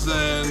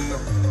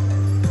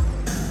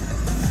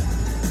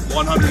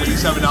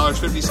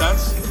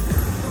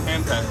 $1,187.50.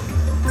 Hand pay.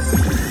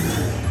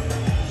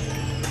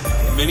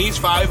 Minis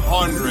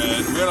 500. We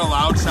had a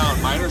loud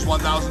sound. Miners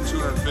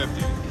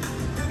 1,250.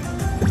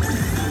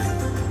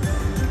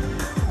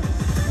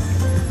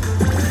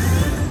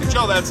 Hey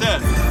Joe, that's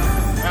it.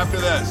 After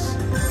this,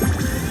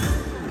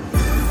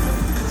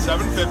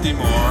 750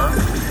 more.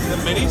 The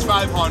minis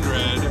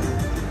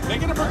 500.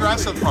 Make it a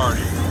progressive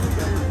party.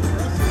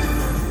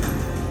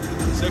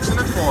 6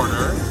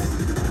 1/4.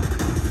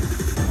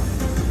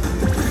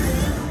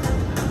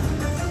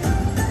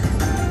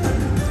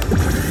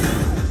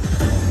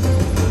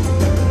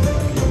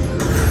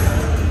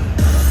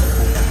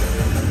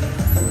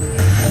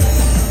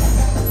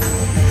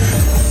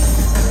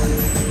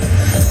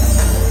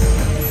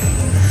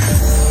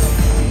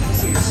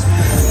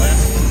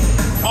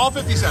 All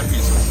 50-cent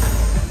pieces.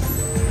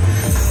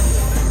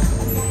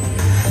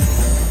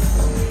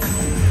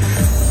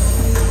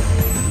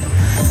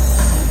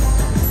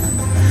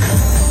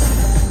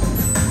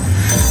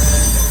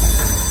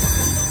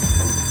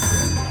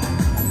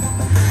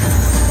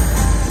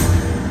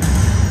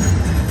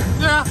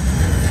 Yeah.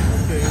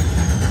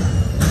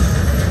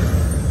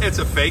 It's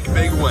a fake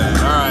big win. All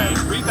right,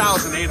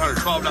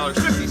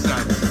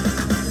 $3,812.50.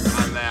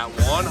 That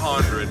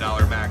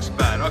 $100 max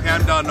bet. Okay,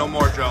 I'm done. No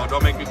more, Joe.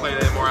 Don't make me play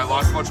it anymore. I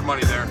lost a bunch of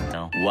money there.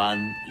 No.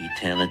 1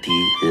 eternity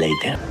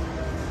later.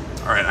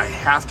 All right, I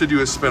have to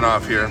do a spin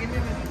off here.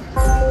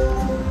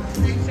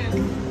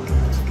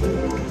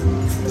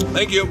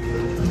 Thank you.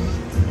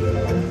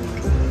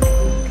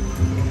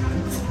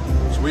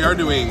 So we are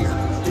doing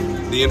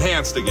the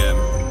enhanced again.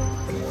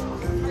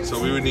 So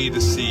we would need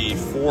to see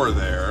 4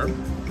 there.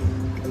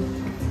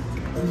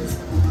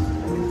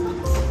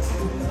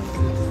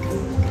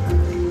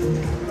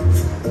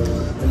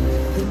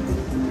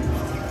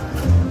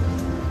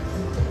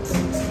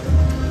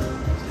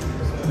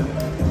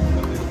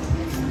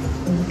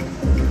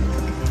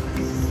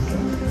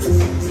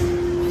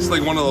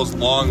 Like one of those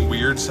long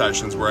weird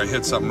sessions where I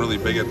hit something really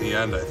big at the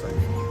end, I think.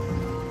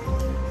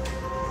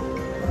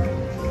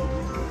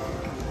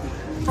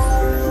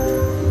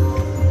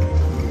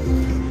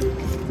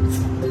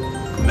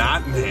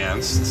 Not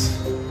enhanced.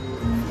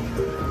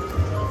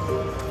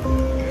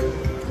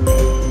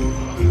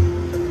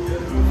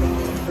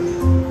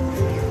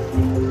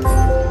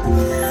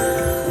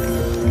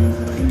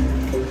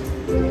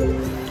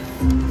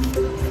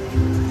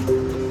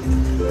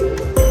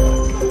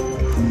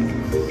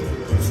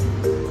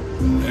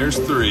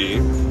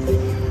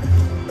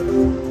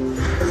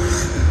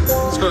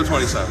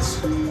 20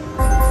 cents.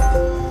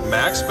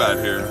 Max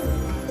bet here.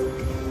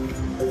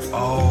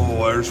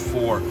 Oh, there's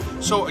 4.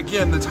 So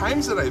again, the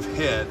times that I've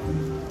hit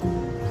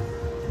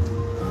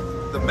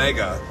the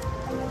mega,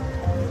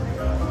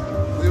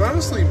 they've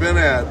honestly been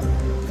at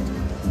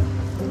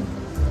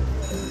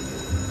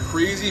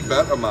crazy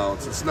bet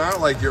amounts. It's not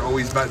like you're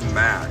always betting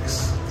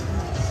max.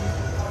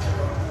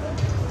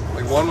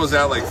 Like one was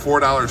at like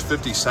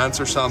 $4.50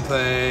 or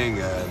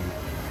something, and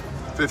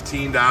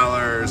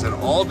 $15, and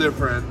all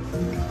different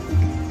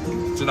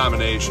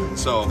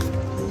denominations. So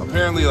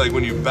apparently, like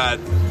when you bet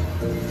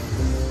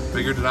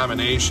bigger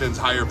denominations,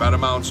 higher bet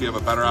amounts, you have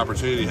a better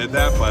opportunity to hit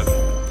that, but I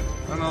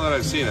don't know that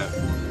I've seen it.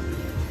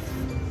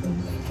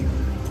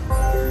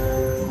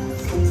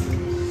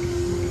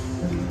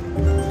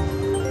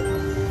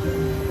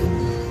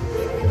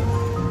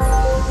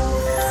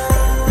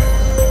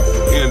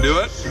 You gonna do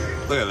it?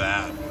 Look at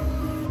that.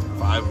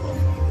 5 of them.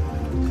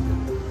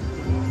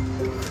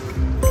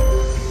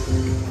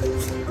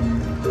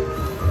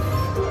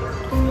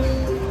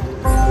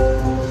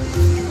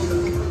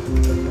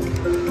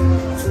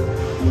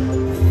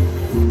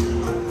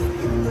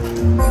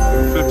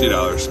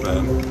 $50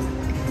 spend.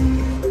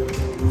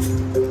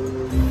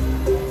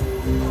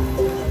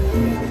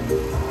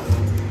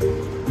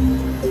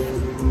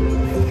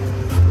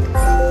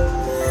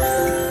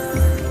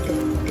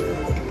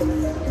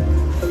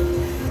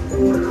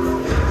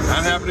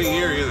 Not happening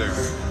here either.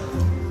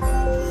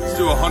 Let's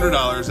do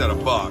 $100 at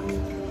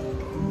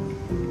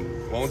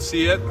 $1. Won't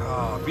see it?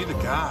 Oh, be the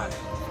guy.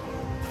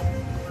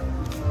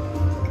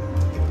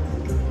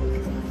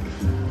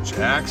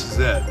 Jacks is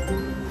it.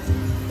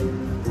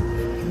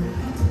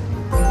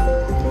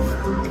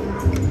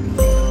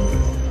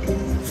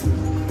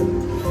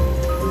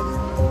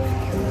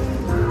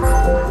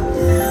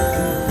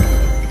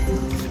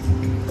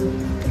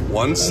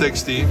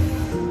 $160.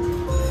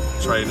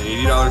 Try an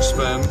 $80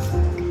 spend.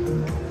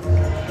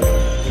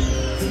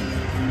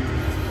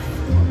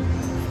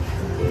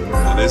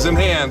 It is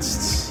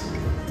enhanced.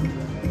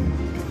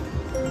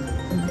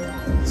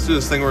 Let's do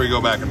this thing where we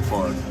go back and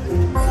forth.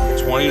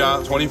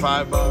 $20,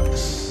 25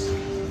 bucks.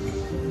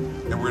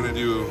 And we're gonna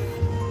do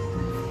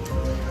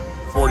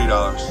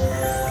 $40.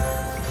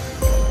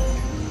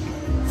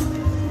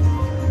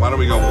 Why don't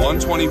we go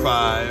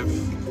 125?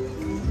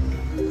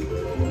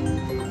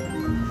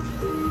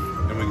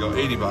 Go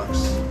 80 bucks.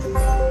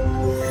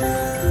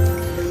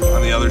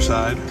 On the other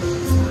side,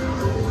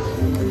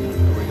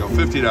 we go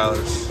 $50.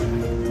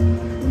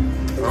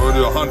 Or we'll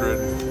do 100.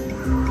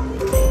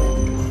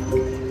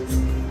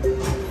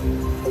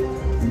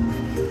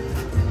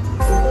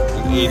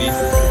 And 80.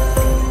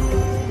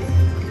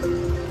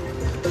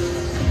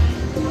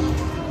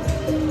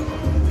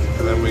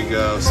 And then we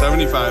go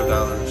 $75.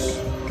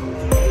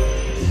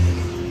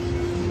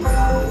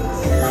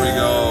 Then we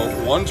go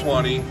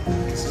 120.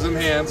 This is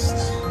enhanced.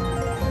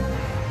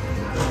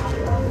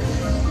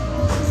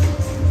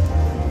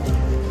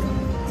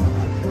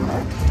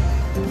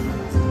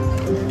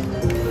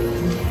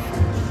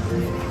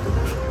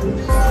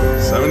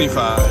 $75.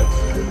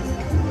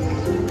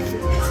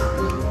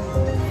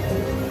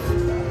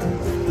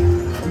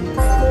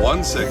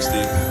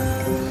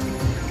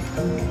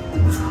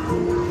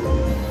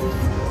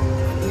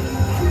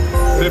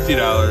 $160.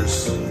 $50.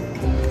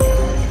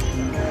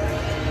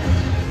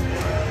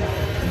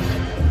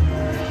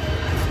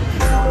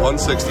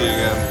 $160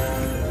 again.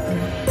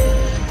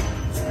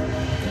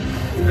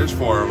 There's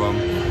 4 of them.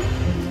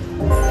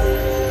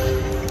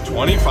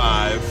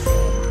 25.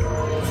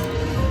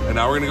 And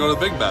now we're gonna go to the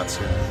big bets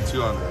here.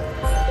 200.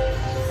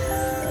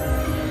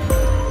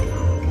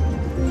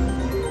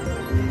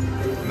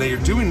 And then you're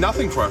doing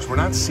nothing for us. We're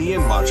not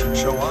seeing much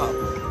show up.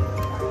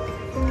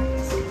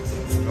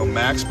 Go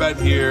max bet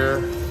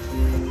here.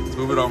 Let's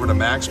move it over to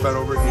max bet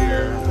over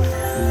here.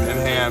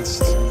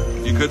 Enhanced.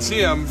 You could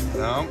see them.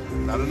 No,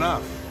 not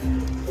enough.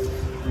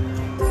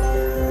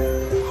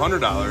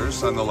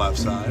 $100 on the left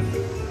side.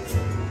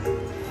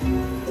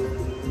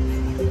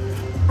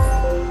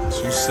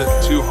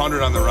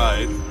 200 on the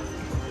right.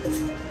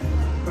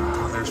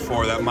 There's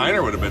 4. That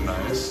minor would have been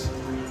nice.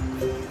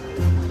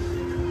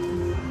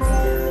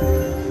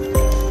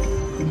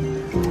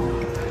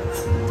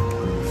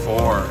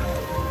 $4.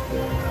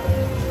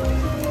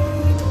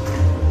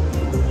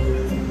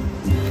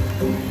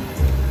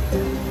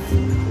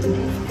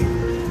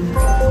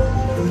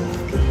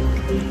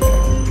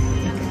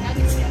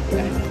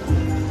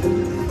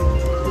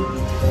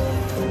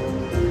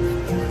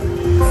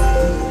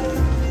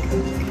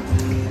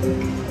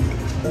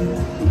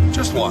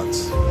 Just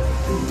once.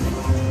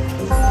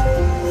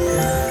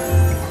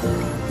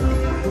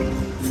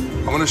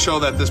 I'm going to show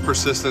that this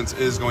persistence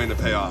is going to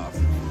pay off.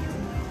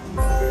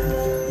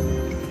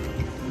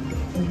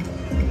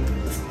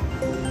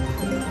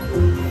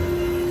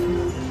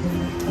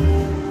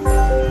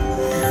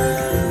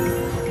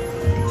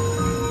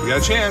 We got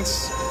a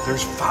chance.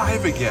 There's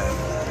 5 again.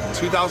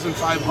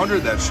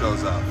 2,500 that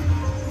shows up.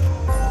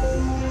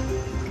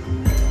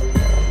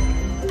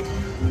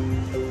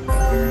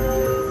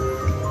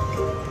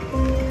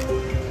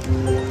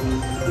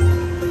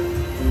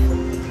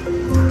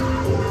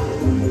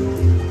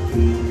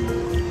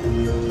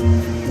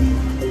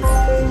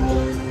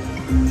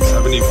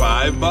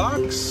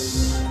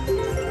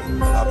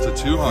 to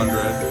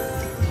 200.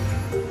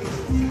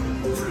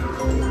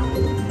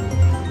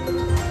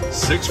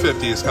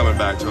 650 is coming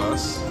back to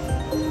us.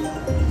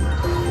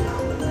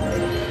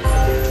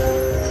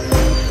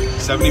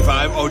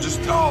 75. Oh, just,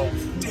 oh,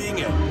 dang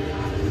it.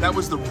 That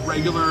was the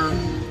regular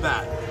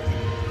bet.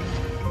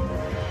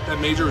 That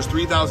major was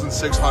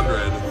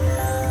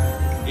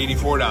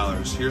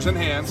 $3,684. Here's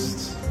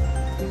enhanced.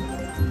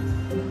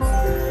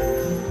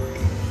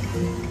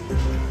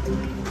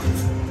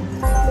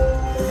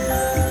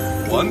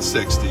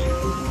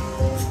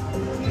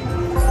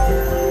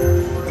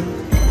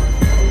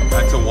 $160.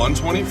 Back to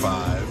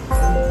 $125.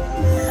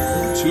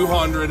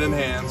 200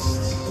 enhanced.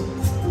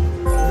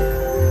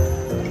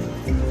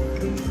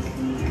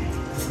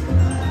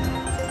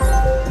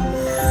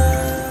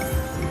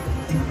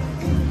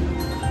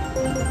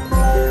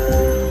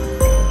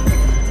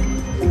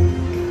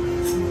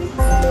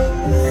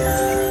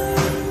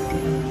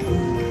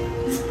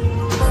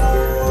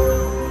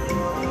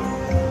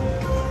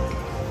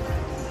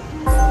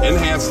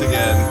 Enhanced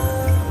again.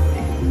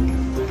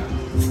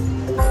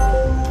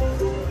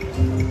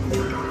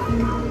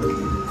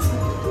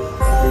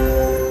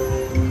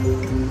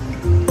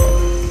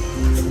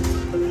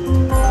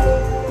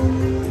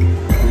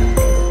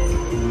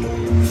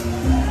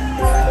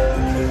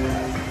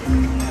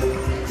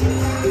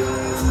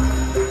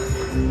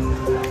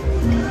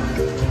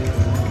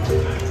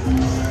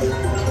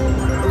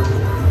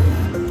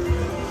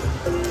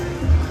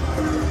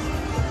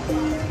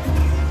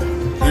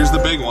 Here's the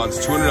big ones,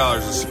 $200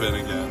 a spin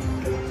again.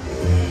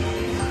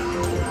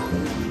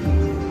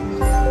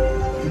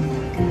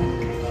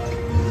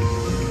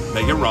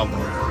 Make it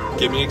rumble.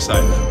 Get me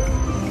excited.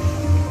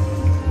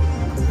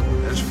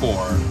 There's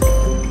 4.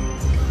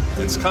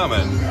 It's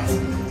coming.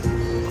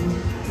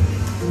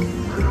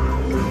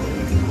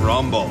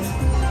 Rumble.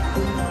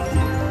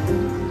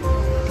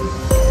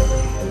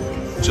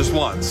 Just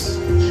once.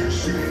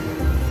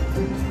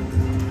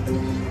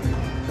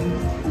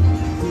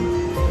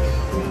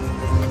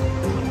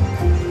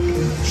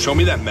 Show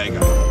me that mega.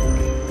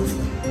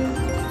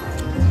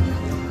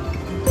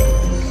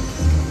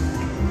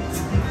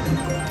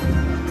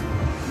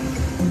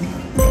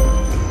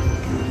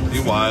 Be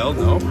wild,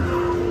 no.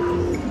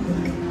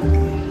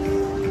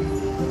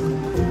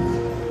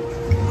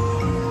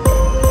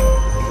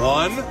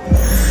 One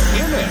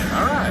in it.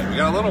 All right, we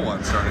got a little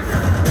one starting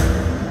here.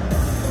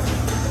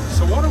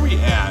 So what are we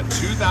at?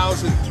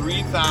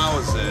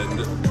 $375.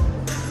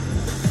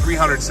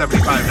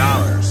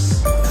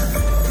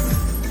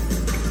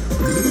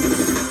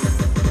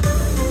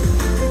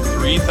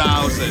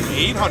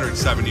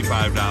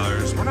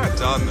 $3,875. We're not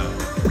done though.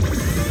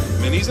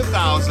 Mini's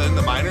 1,000.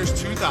 The minor's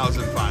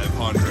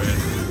 2,500.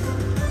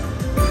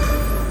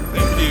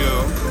 Thank you.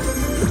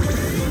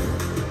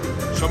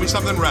 Show me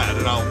something red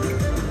and I'll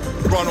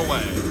run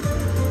away.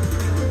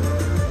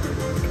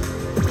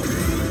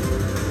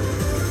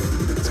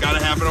 It's got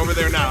to happen over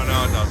there now.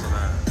 No, it doesn't.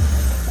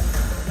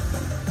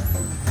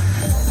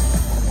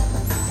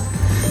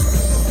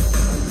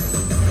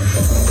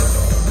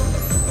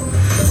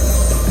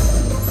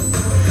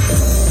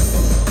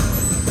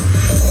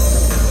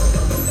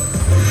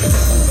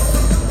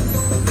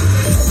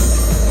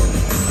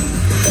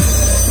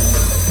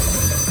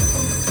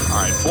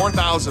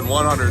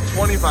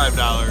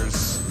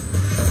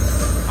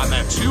 $4,125 on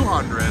that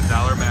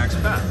 $200 max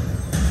bet.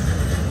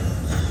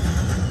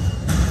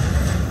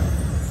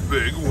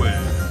 Big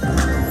win.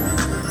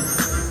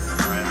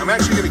 All right, I'm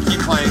actually going to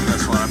keep playing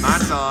this one. I'm not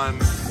done.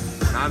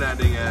 Not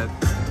ending it.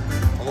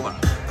 Hold on.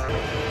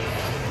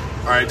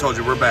 All right, I told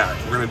you, we're back.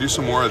 We're going to do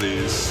some more of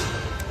these.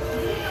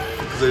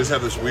 Because I just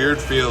have this weird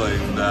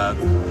feeling that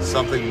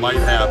something might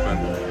happen.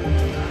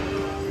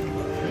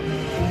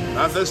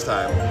 Not this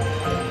time.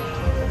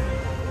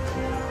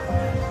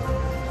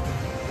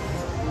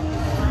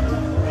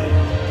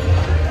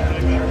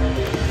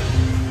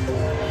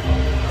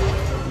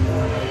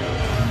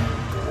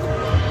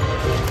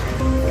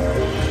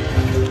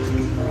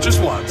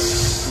 Just once.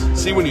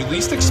 See, when you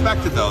least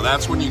expect it, though,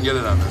 that's when you get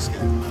it on this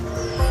game.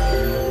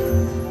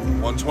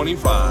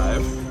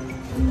 125.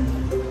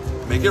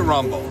 Make it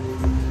rumble.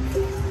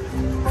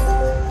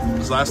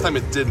 Because last time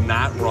it did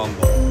not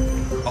rumble.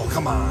 Oh,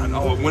 come on.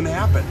 Oh, it wouldn't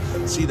happen.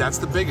 See, that's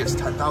the biggest.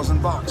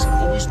 $10,000. It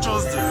always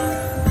does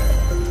that.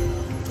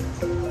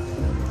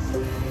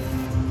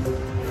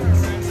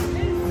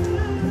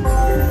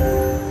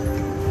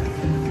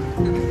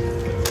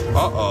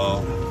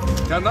 Uh-oh.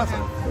 Got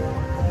nothing.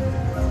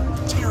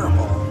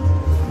 Terrible.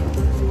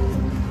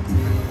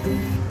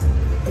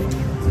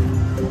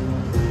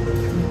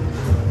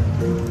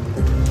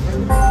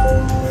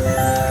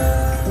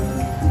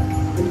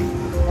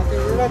 Okay,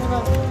 we're ready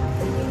now.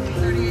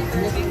 38,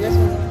 30. Yes,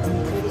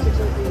 ma'am. 36,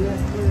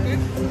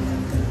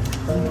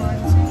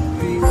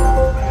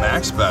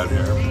 Max bet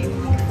here.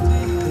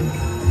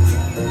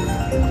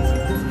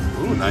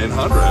 Ooh,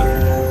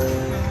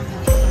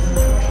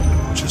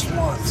 900. Just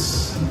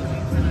once.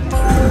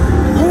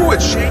 Ooh,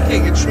 it's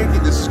shaking. It's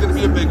shaking. This is going to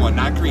be a big one.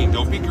 Not green.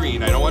 Don't be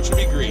green. I don't want you to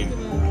be green.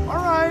 All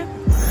right.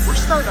 We're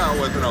starting out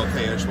with an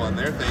okay-ish one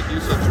there. Thank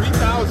you. So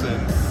 3,000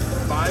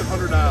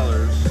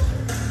 $3,500.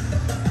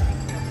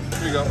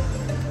 Here you go.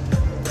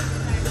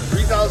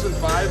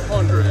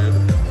 3,500.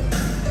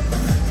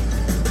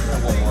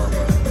 Got one more,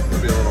 but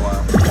it'll be a little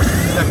while.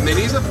 That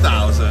mini's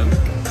 1,000.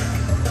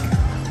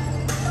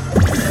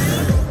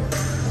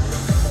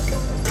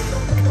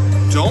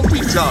 Don't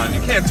be done.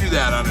 You can't do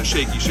that on a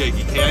shaky,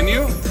 can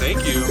you?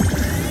 Thank you.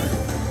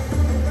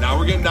 Now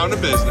we're getting down to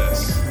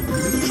business.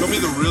 Show me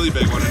the really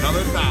big one,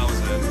 another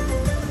 1,000.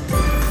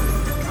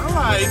 All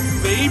right,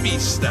 baby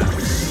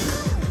steps.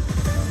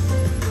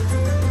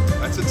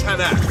 That's a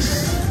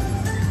 10x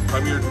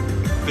from your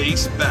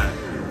base bet.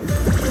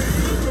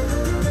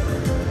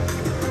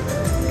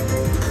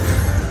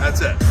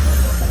 That's it.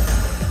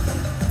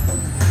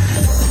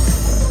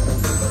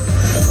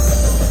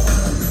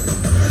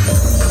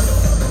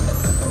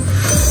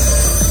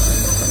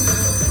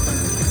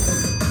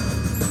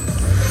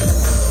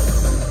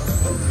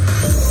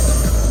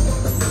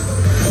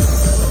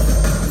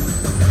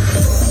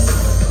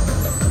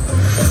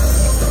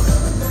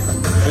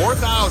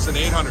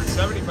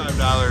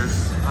 $4,875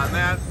 on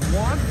that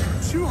one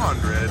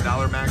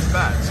 $200 max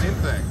bet. Same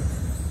thing.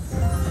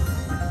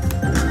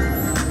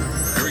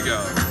 Here we go.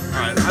 All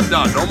right, I'm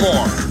done. No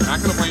more.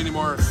 Not gonna play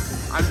anymore.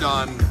 I'm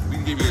done. We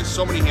can give you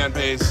so many hand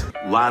pays.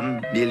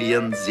 1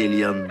 million,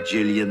 zillion,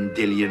 jillion,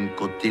 dillion,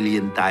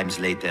 cotillion times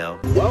later.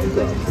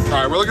 Welcome. All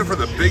right, we're looking for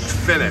the big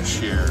finish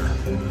here.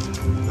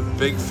 The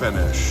big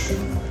finish.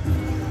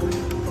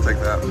 Take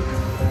that.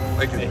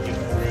 Thank you.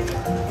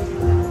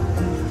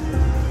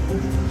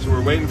 So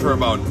we're waiting for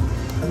about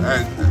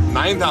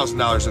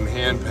 $9,000 in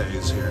hand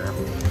pays here.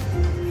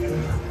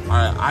 All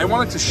right, I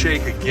want it to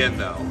shake again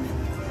though,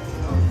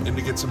 and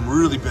to get some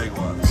really big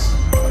ones.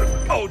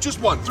 Oh, just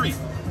one, 3.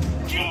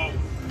 Oh,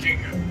 dang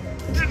it.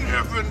 Didn't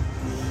happen.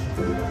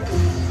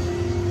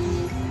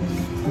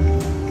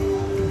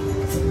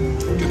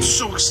 Get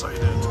so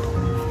excited.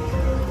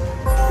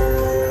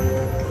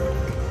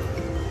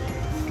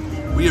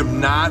 We have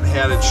not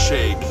had it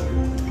shake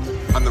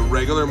on the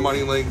regular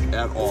money link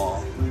at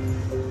all.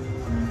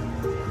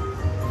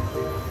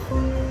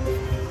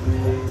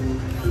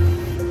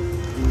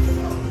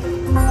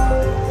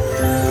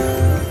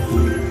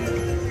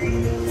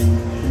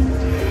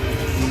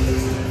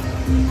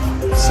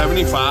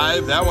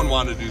 $75, that one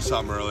wanted to do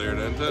something earlier,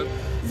 didn't it?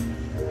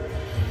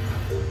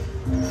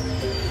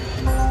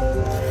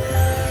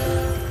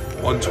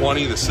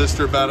 $120, the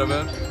sister bet of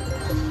it.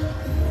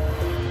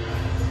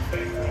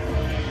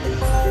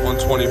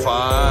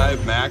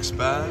 $125, max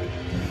bet.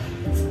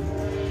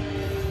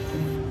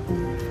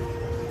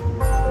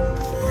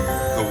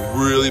 The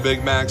really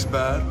big max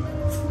bet.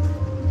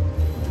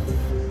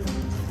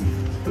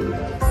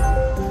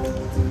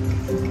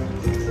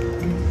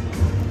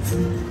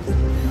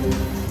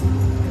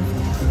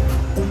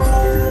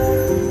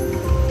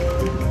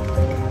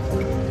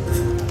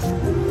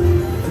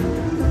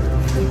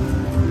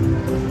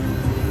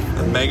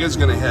 Mega's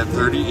gonna hit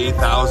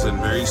 38,000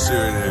 very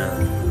soon here,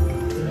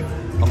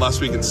 unless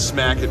we can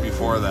smack it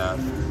before that.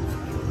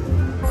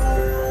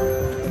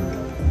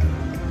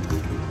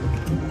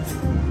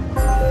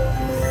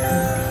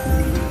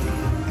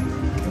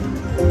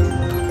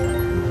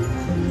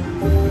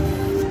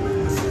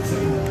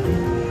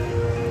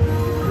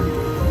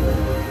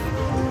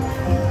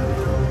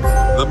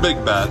 The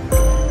big bet.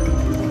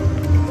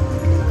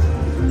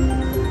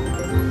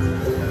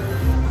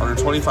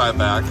 125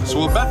 back, so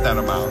we'll bet that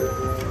amount.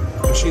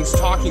 Machine's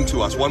talking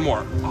to us. One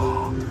more.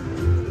 Oh,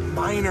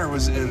 minor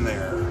was in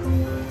there.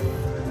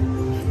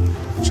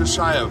 Just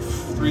shy of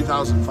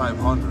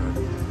 3,500.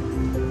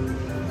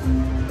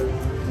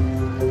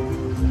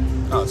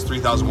 Oh, it's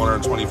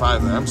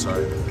 3,125 there. I'm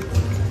sorry.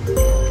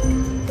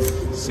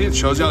 See, it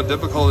shows you how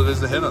difficult it is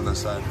to hit on this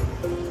side.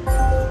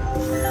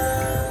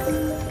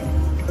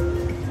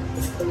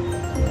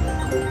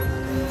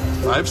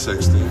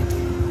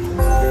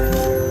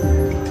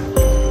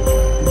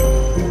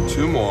 $560.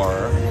 2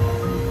 more.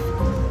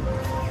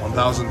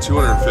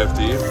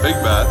 1,250, big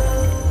bet.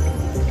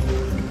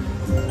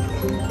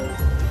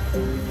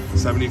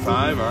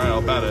 75, all right, I'll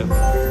bet it.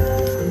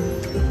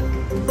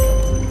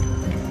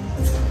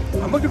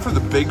 I'm looking for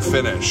the big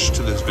finish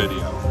to this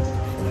video.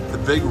 The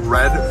big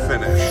red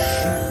finish.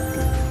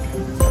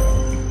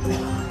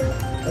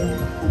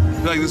 I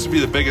feel like this would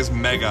be the biggest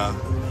mega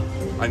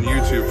on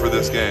YouTube for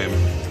this game.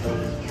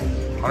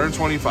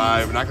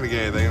 125, not gonna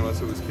get anything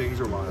unless it was kings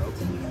or wilds.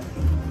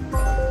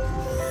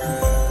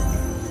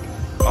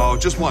 Oh,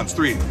 just once,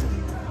 3.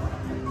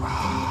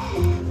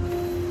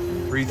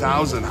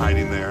 3,000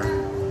 hiding there.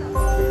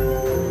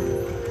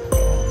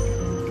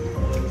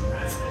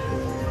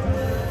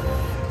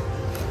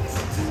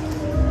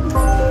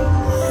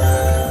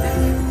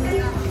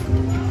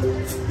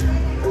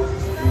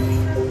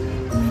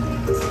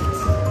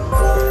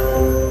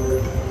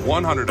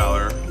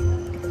 $100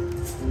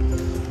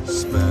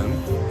 spin.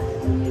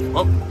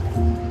 Oh,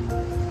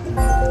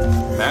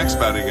 max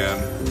bet again.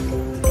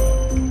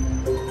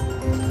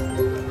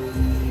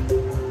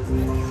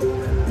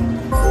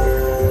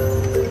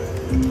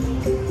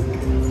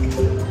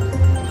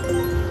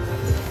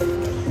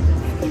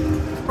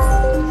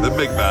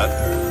 big bet.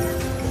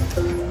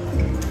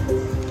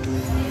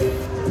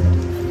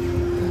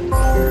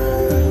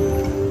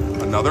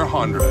 Another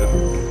 100.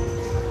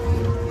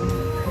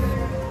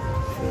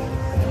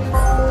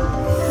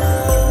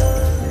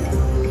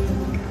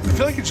 I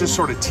feel like it's just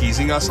sort of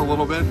teasing us a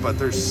little bit, but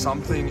there's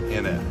something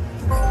in it.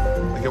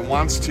 Like it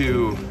wants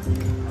to.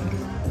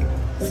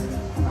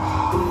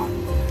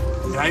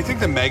 And I think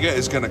the mega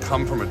is going to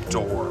come from a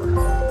door.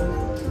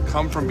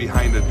 Come from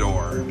behind a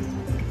door.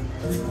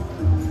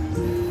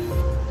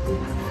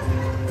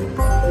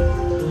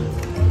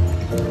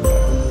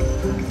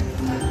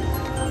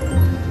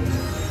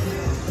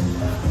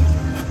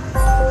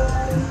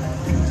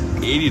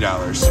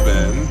 $80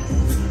 spin.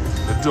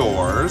 The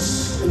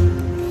doors.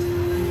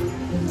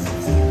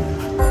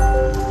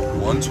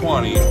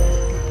 120.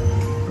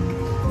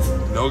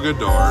 No good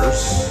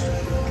doors.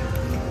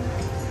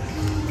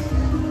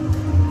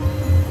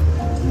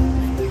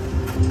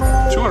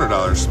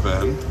 $200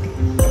 spin.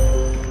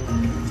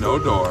 No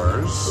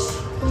doors.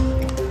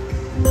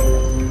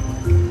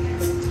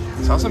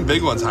 Saw some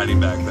big ones hiding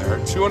back there.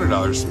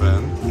 $200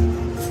 spin.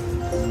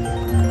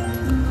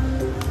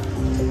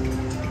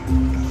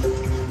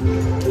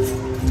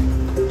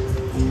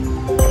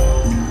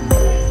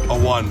 A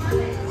 1.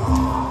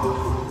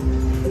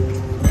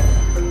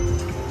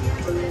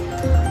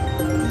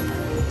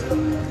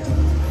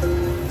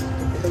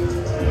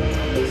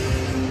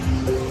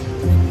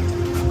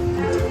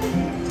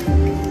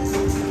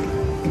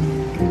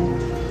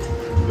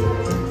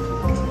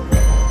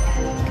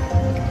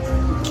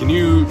 Can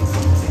you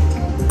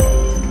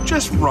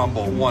just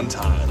rumble one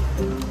time?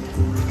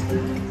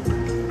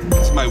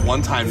 This is my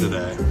one time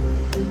today.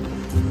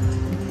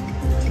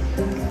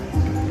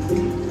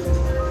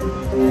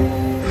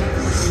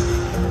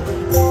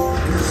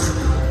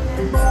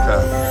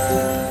 Okay.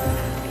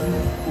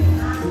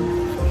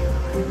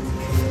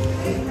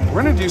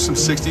 We're gonna do some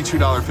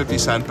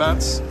 $62.50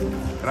 bets,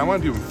 and I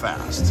want to do them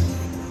fast.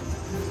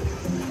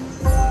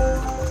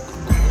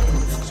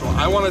 So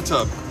I wanted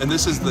to, and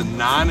this is the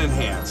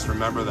non-enhanced,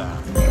 remember that.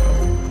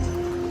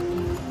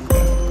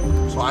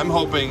 So I'm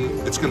hoping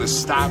it's gonna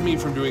stop me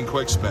from doing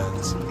quick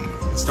spins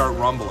and start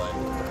rumbling.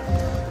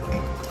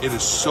 It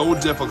is so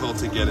difficult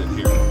to get it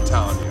here, I'm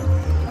telling you.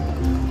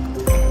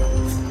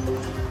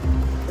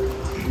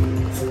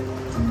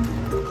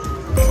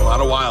 There's a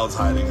lot of wilds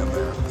hiding in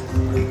there.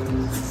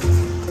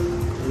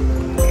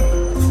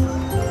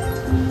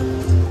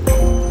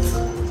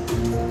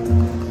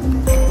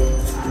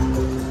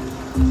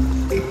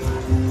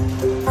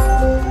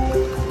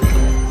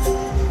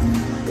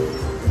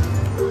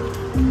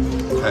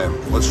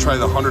 Let's try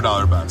the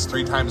 $100 bets.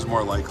 3 times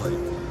more likely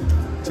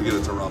to get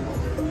it to rumble.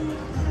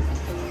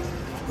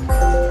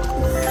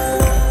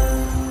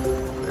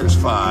 There's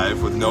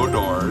 5 with no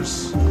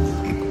doors.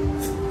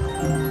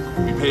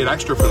 We paid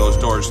extra for those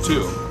doors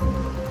too.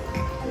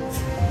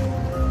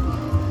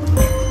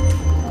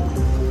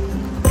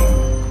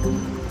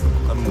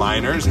 The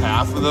minors,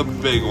 half of the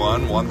big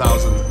one,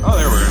 1,000. Oh,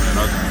 there we're in.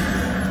 Okay.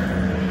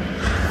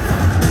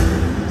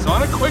 So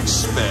on a quick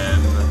spin,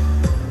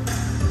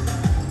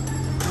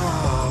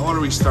 what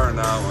are we starting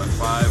out with?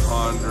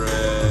 500.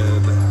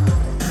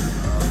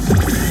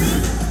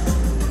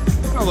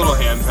 A little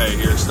hand pay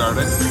here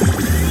starting.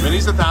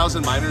 Minis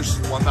 1,000, minors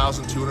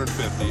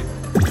 1,250.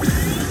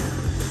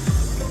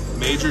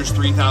 Majors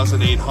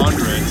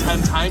 3,800.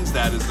 10 times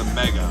that is the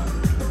mega.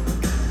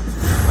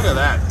 Look at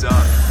that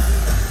done.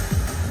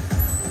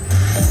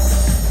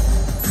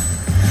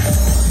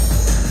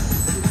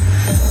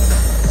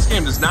 This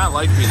game does not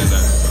like me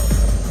today.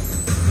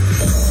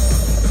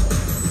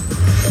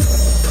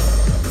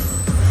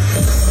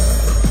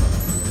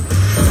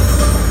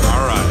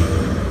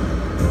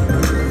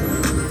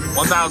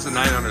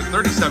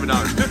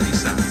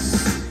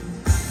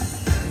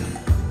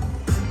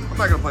 $1,937.50. I'm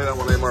not gonna play that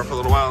one anymore for a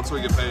little while until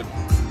we get paid.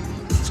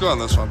 Let's go on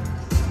this one.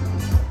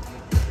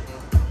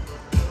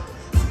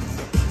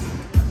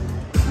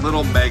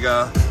 Little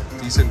mega,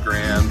 decent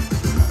grand.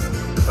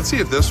 Let's see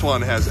if this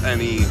one has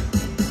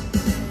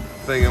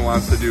anything it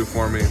wants to do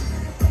for me.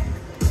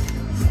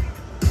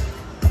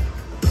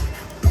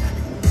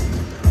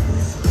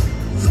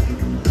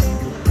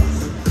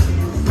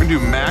 We're gonna do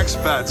max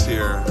bets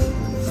here.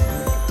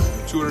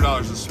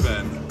 $200 a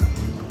spin.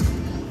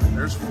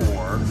 There's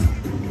 4.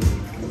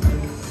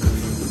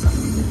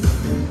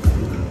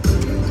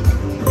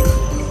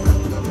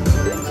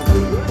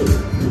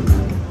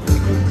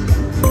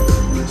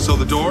 So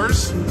the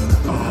doors?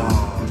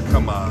 Oh,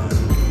 come on.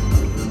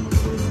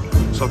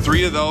 So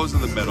 3 of those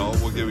in the middle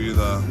will give you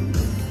the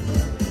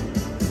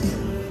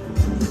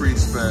free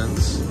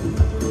spins.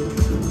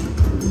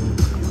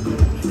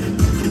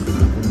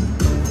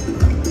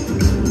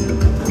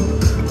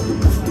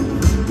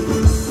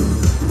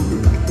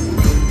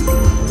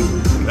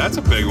 That's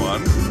a big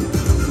one.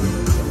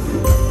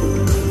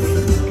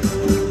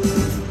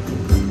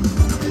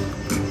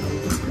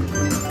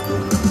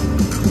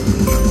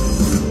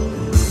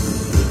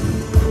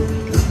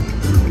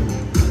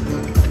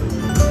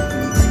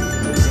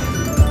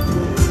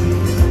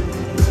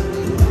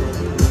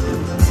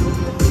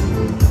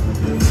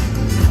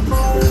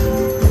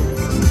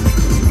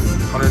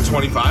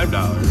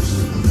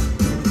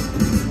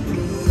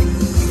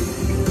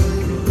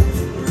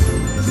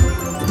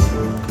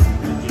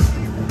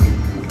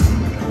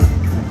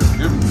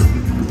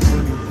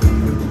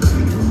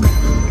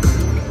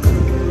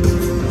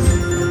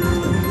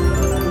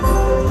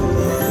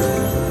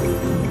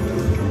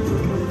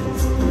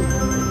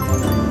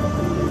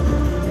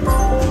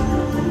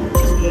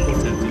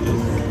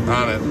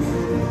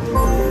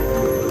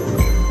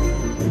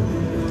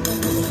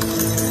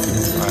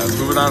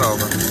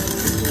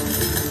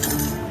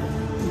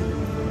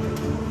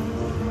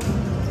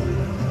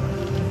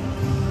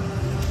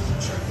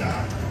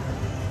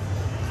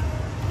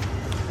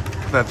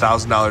 That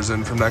 $1,000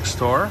 in from next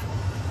door.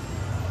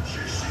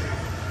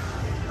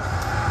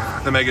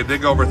 The Mega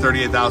did go over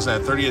 38,000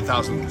 at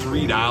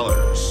 $38,003.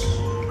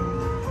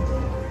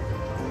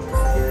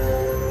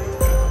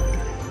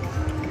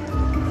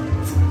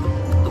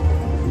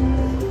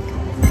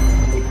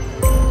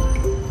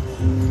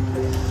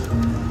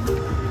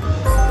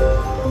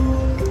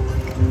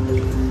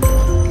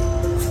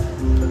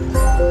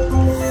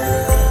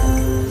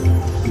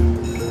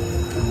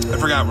 I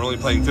forgot we're only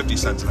playing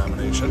 50-cent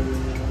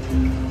denomination.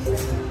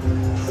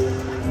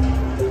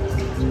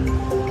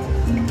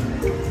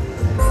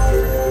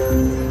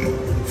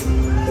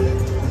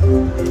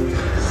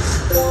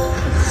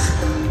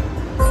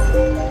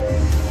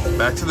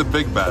 Back to the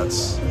big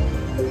bets.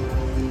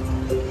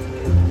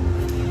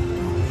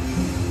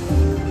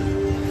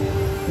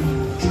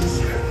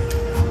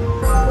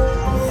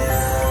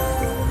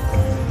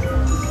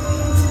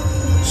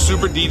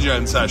 Super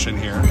degen session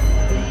here.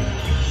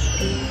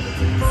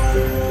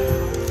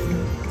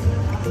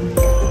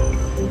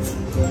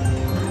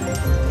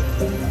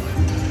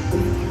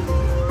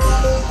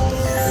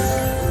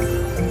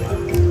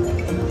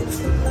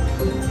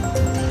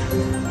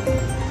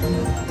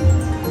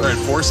 All right,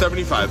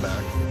 475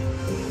 back.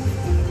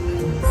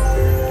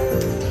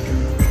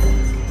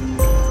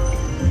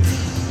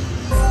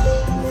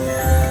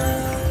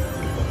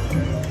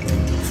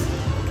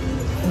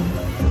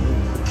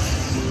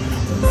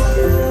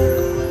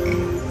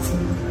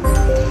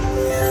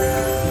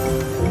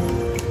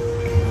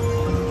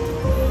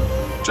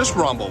 Just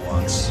rumble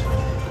once.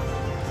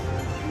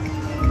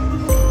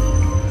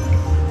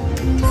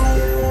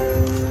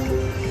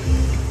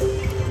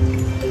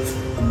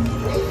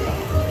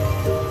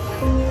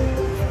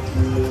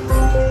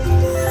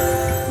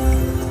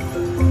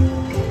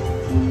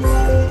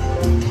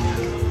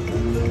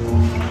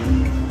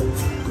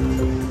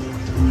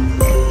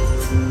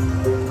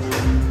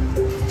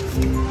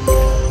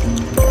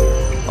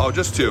 Oh,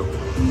 just two.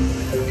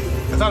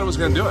 I thought it was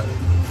going to do it.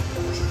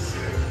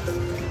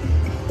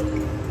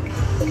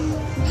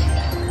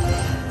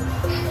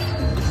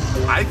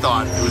 I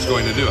thought it was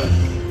going to do it.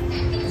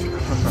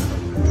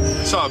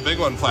 Saw a big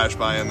one flash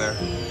by in there.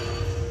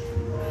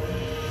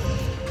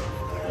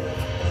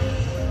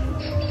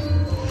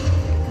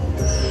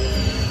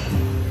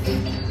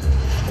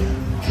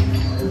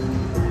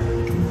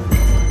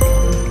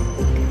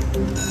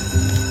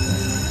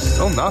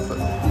 Still nothing.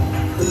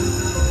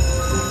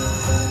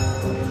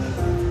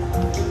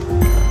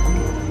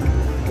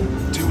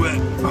 Do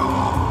it. Oh.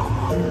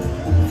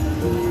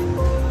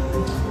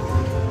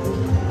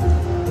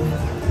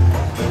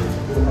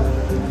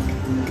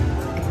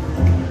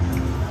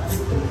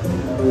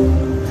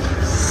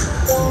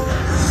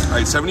 All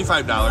right,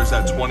 $75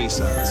 at 20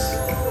 cents.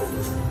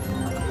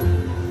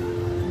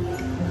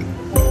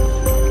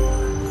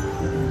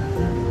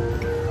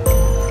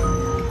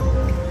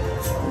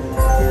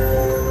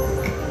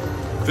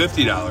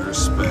 $50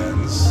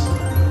 spins.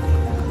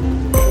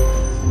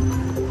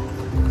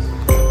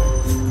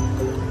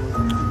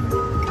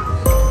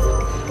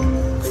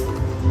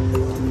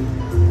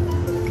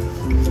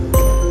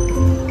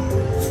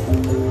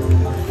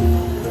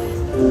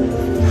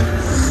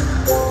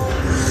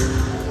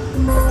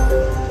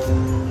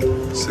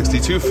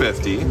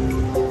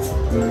 $62.50.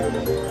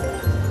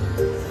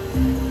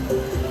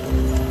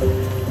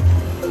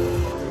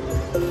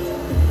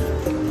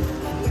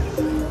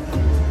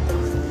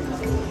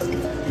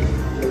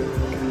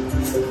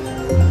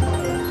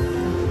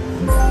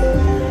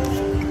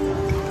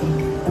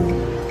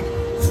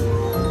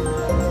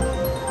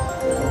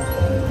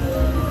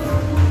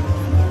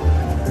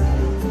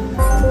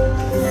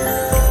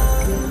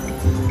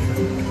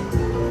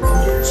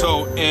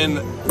 So in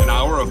an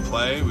hour of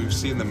play, we've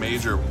seen the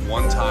major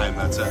one time,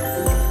 that's it.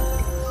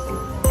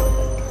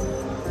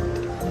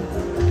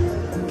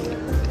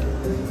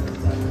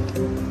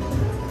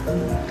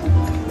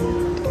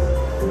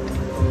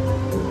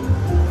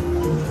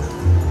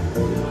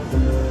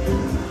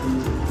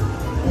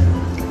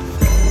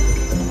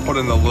 Put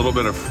in a little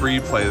bit of free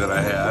play that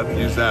I had,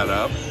 use that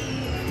up.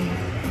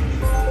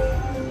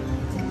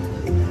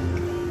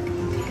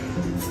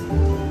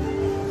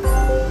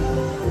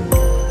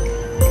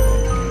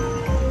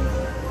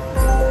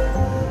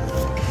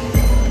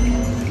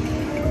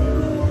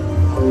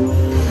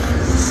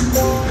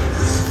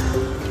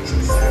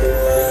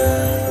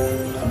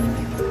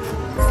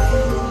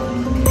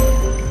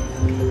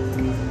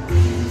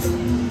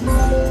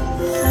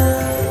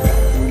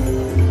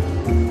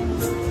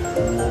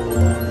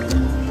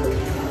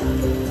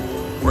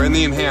 We're in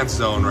the enhanced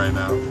zone right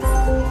now.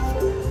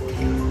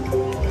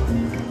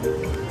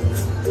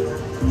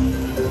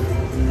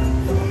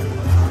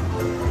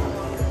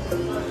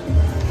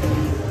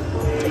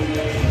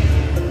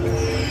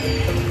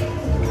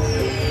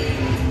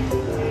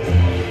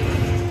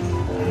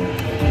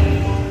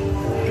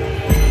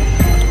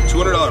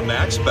 $200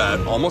 max bet,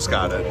 almost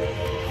got it.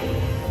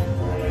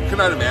 Could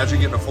not imagine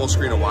getting a full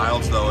screen of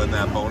wilds though in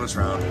that bonus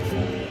round.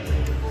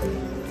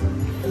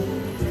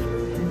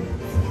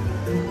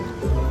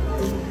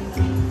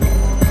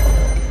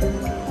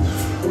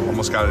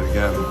 Almost got it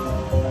again.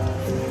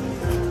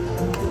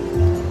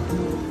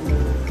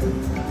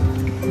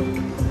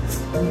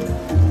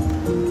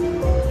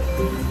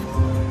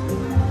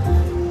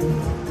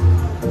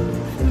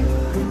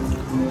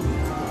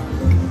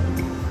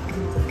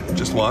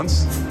 Just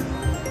once?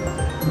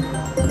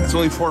 It's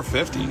only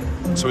 450.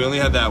 So we only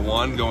had that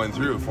one going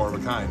through, 4 of a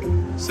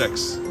kind.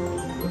 6.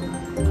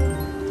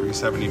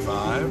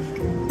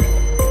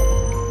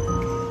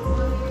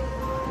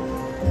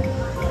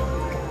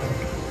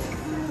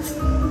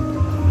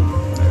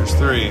 375. There's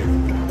 3.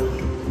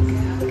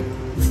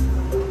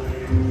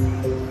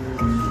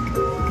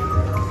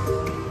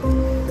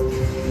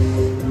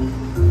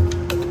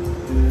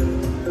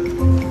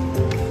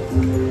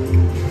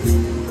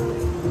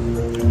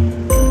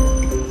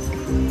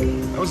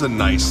 That was a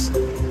nice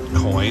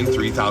coin,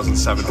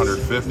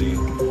 3,750.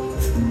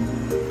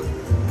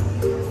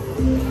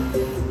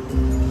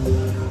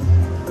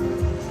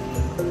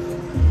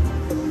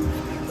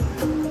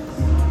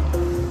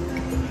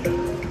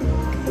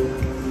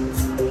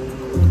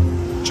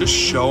 Just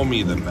show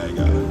me the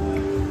mega.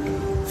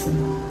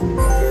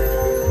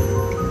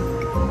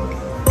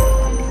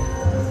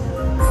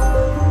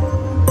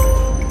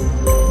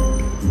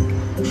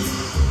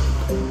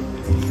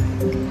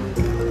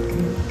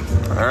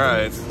 All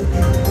right.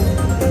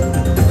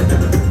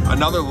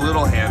 Another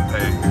little hand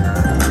pay here.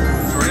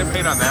 So we're getting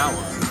paid on that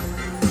one.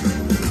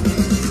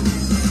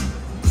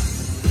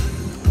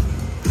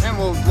 And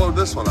we'll load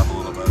this one up a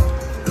little bit.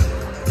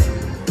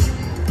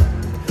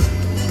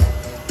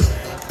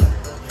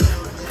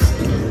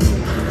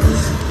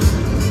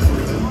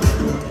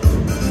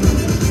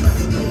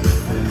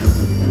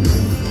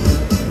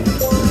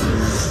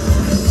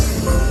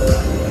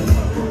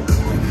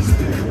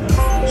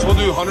 So we'll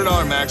do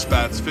 $100 max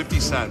bets, 50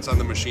 cents on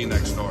the machine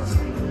next door.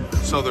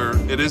 So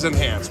it is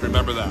enhanced,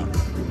 remember that.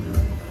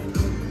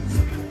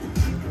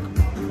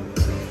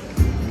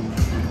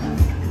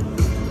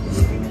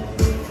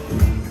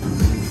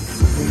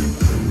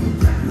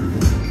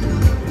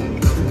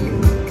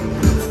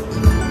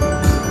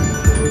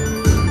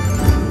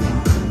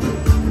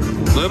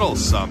 Little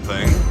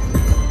something.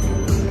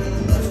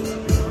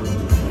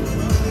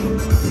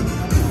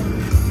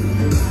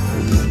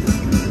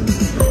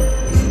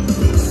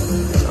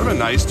 Kind of a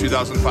nice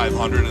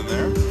 2,500 in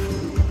there.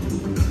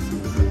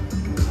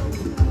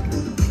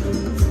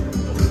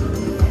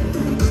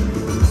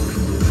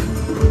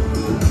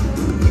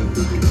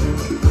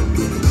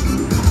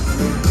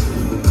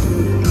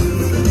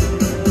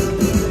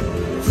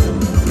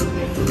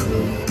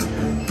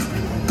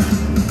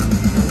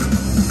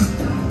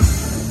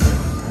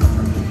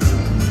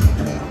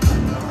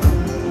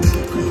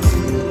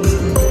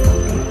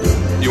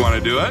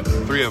 Do it?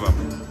 3 of them.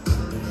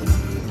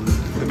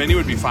 The menu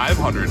would be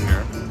 500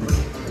 here.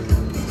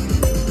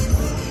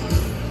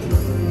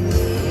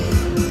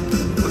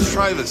 Let's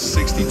try the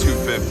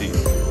 6,250.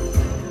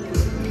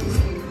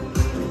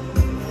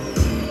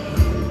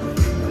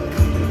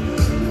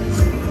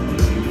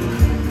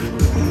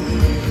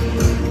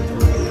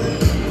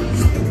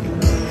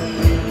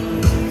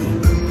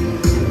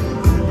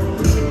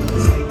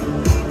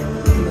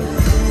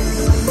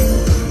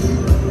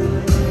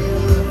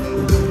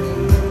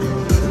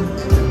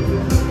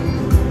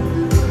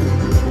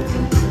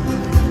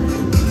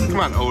 Come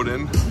on,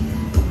 Odin.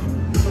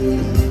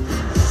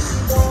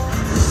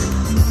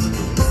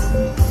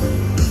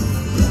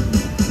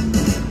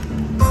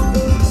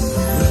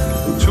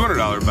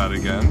 $200 bet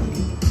again.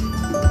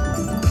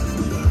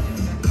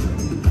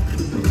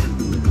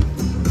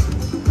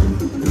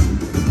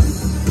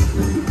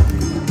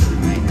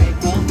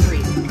 Alright, roll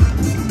 3.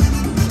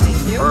 Thank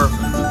you. Perfect.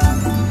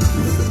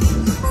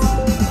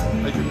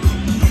 Thank you.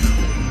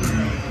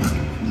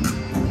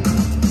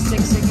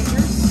 6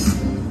 signatures.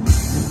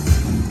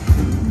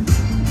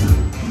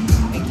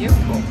 Thank you.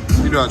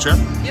 You do on chair?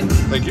 Yep.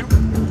 Thank you. 2,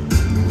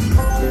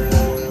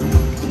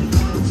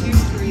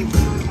 3,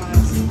 4,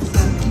 5, 6,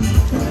 7, 8,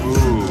 9,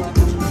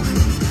 10, 11,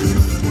 12,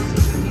 13,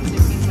 14, 15,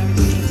 16,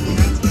 17, 18,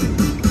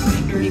 19,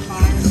 20,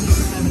 35, 6,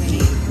 7,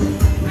 8,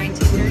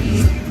 19,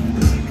 38.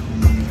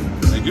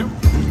 Thank you.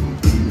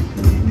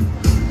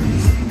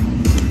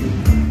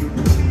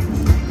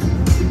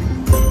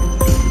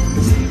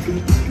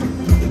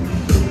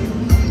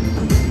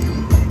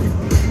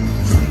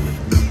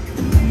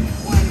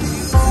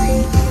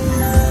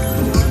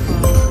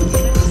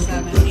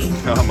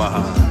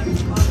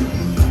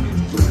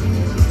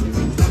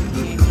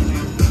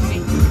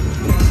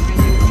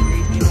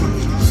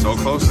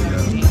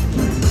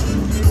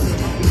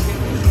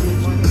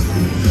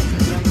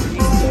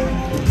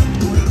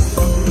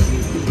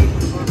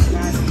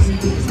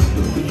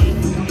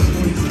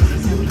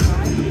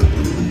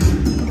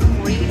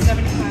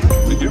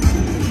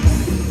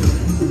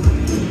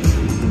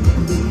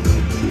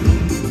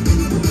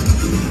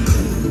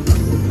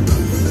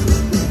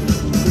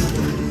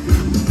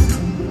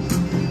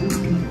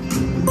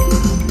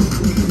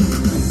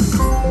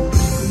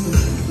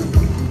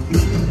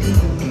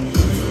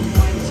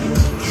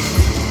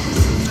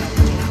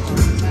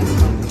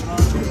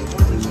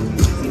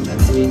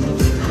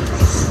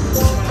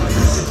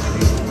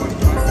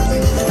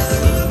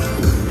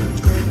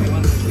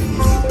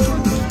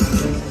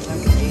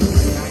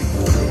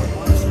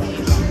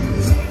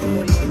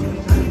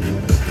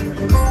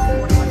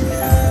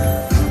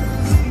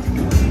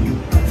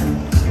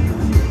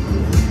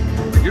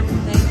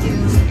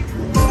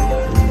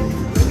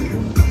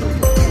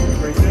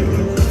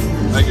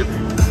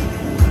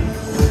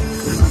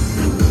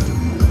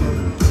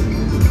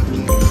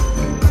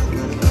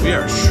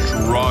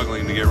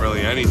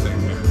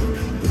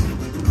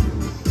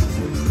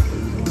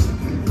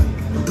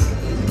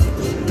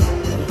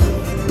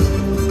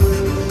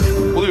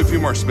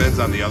 more spins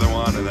on the other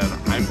one, and then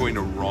I'm going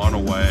to run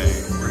away.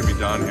 We're gonna be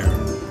done here.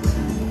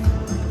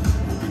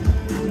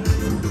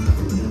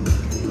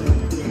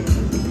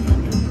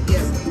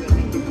 Yes, I'm good.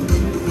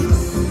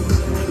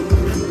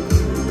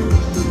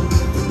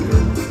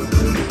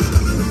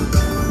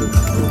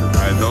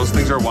 All right, those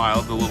things are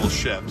wild, the little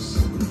ships.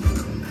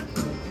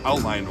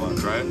 Outlined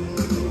ones, right?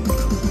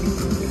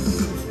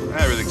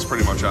 Everything's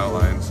pretty much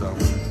outlined, so.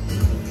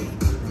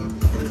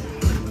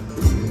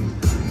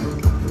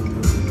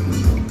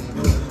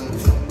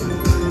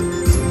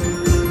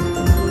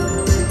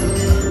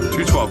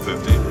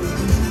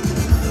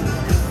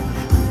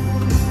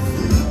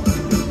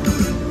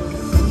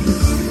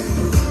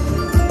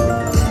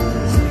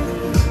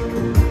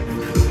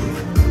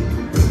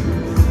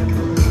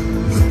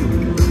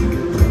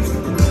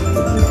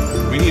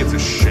 We need to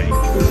shake.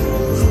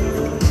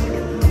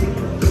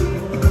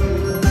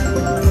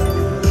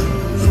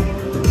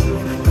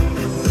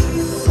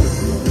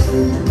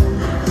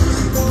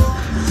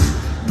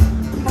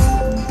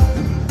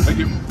 Thank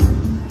you.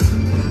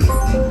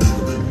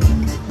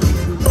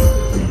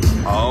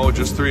 Oh,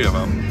 just 3 of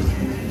them.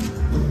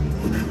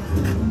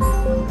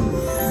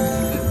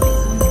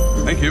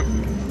 Thank you.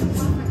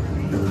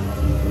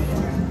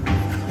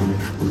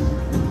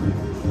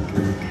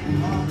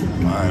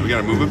 All right, we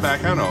gotta move it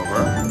back on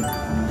over.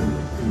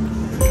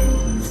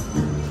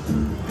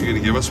 You gonna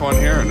give us one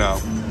here or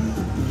no?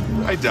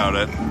 I doubt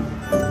it.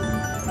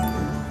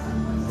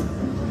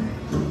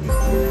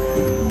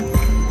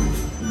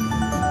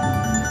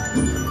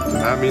 Did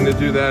not mean to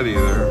do that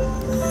either.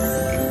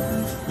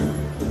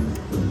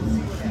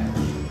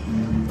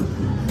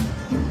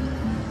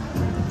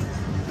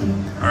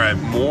 All right,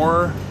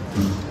 more.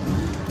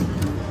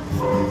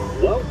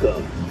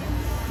 Welcome.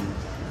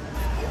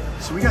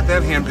 So we got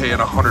that hand pay at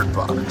 $100.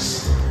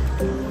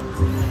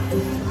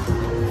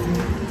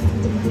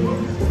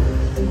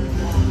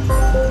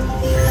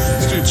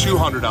 Let's do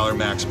 $200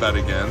 max bet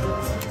again.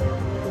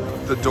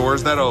 The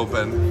doors that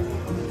open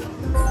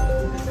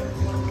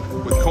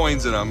with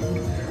coins in them.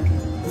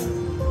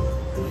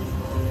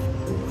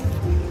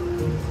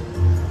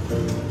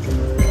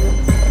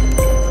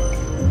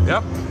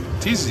 Yep,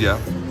 teases you.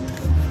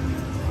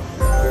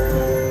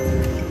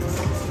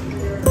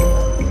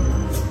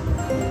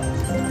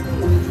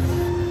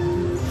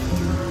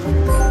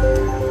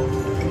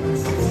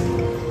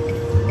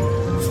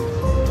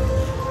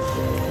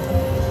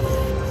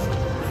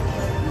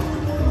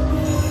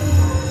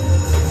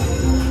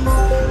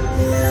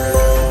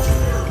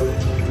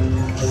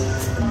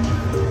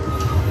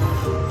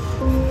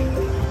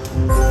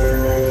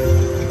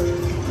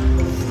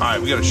 All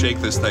right, we gotta shake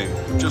this thing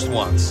just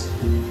once.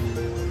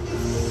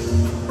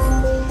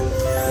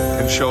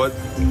 And show it.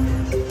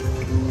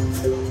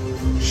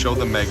 Show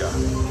the mega.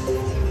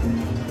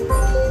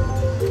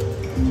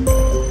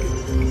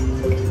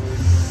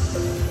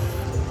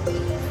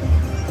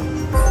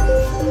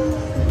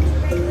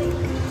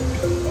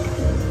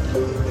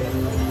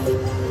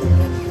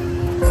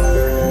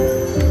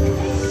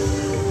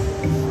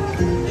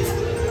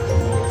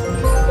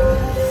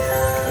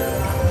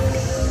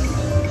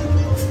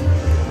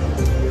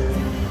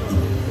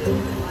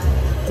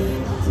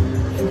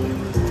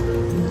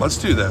 Let's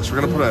do this.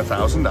 We're gonna put in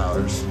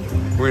 $1,000.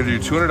 We're gonna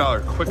do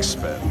 $200 quick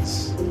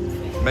spins.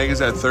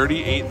 Mega's at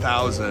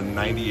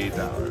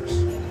 $38,098.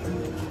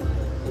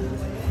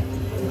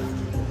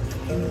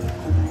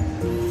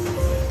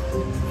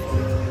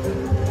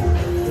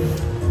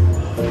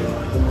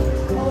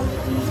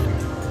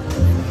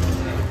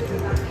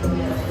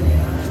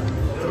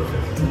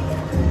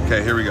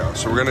 Okay, here we go.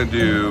 So we're gonna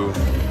do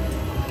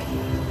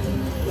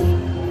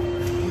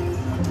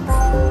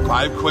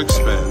 5 quick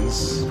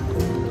spins.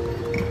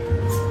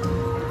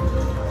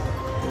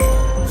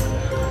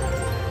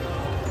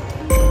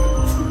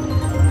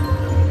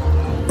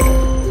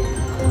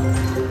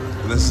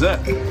 This is it.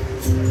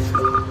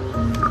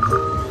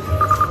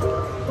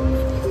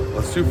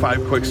 Let's do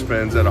 5 quick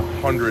spins at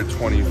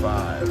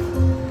 125.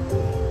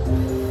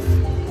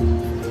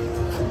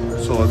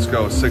 So let's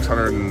go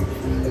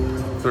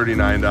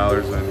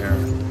 $639 in here.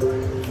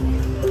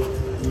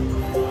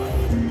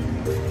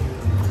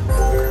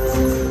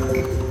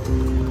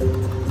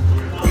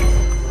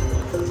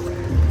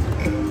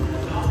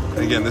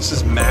 And again, this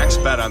is max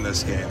bet on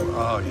this game.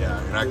 Oh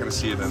yeah, you're not gonna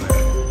see it in there.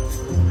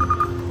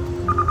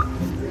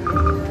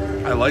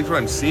 I like what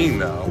I'm seeing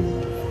though,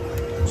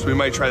 so we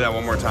might try that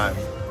one more time.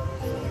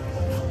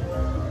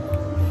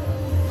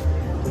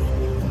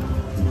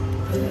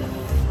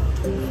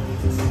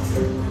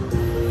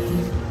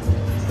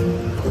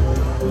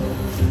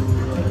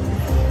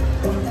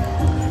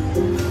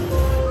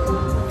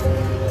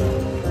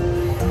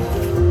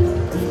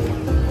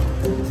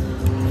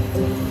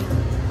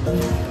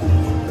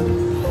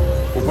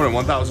 We'll put in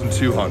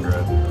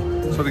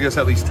 1,200, so I guess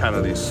at least 10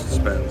 of these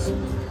spins.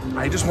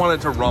 I just want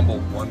it to rumble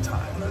one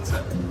time. That's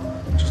it.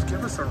 Just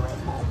give us a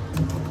rumble.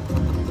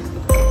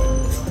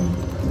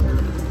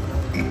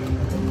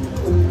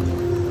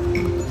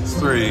 It's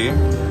 3.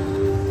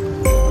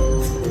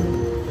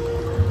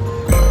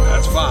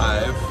 That's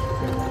 5.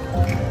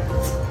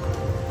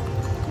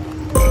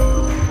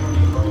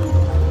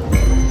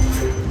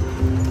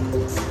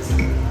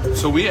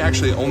 So we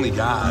actually only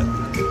got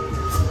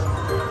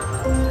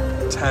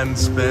 10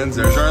 spins.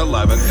 There's our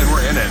 11th, and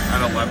we're in it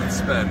on 11th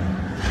spin.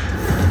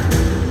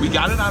 We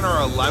got it on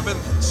our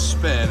 11th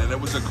spin, and it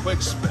was a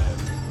quick spin.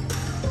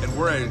 And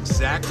we're at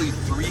exactly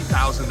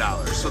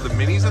 $3,000. So the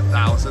mini's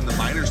 1,000, the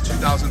minor's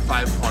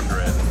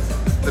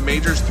 2,500, the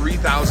major's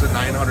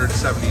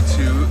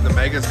 3,972, the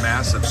mega's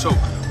massive. So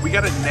we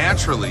got it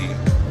naturally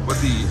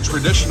with the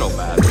traditional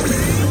bet.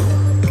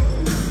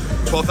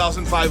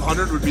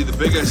 12,500 would be the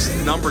biggest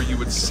number you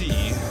would see.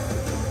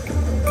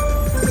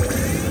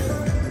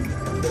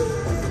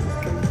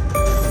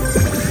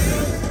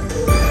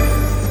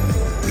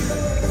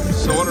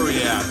 So what are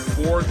we at?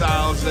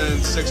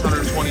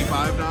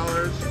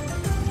 $4,625?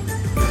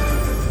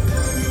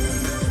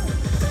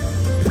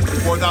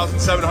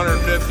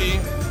 4,750?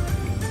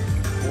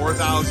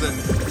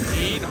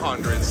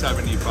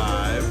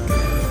 4,875?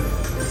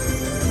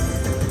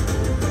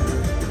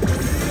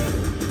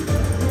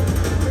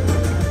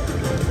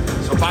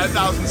 So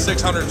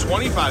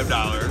 $5,625.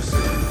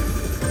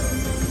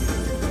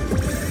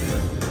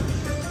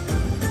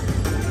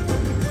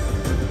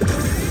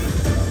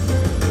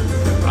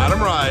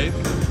 Bottom right.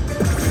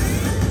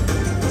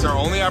 It's our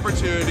only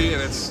opportunity,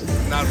 and it's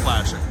not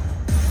flashing.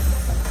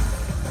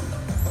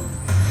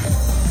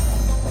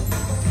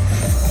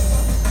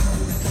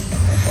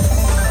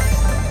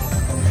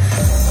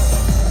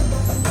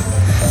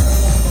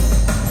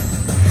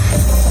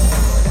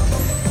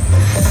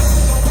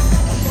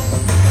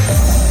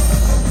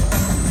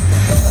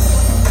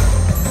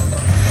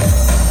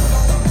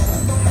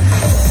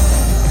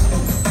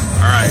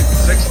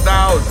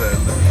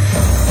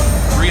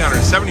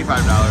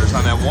 $375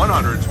 on that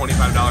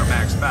 $125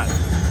 max bet.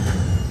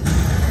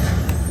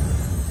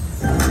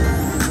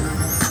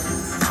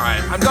 All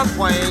right, I'm done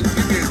playing.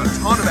 Give me a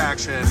ton of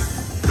action.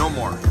 No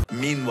more.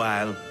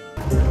 Meanwhile.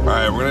 All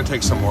right, we're gonna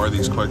take some more of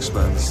these quick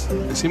spins.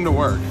 They seem to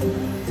work.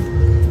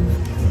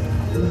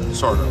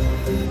 Sort of.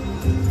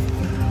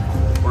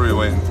 What are we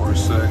waiting for?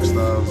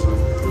 $6,000,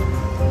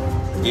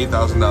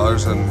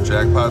 $8,000 in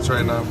jackpots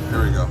right now.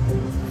 Here we go.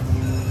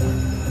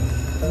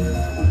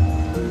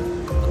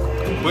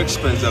 Quick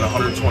spins at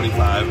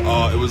 125.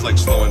 Oh, it was like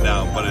slowing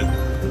down, but it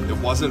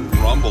wasn't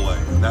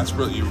rumbling. That's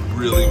what you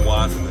really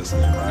want in this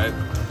thing, right?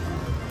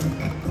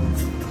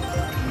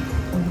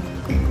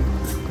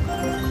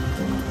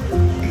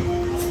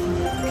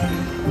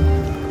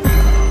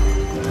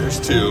 There's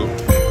two.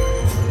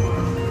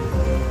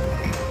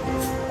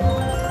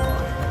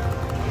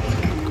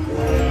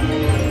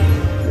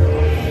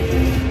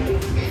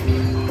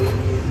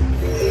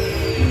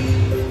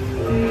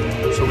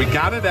 So we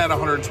got it at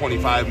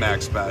 125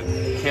 max bet.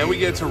 Can we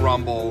get to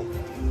rumble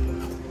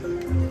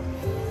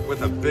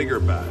with a bigger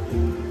bet?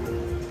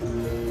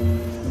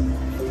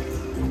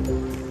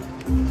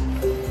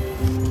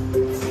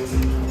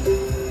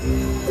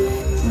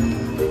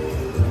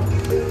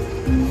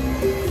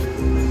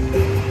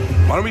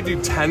 Why don't we do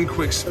 10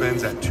 quick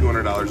spins at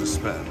 $200 a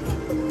spin?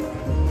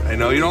 I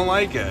know you don't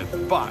like it,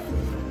 but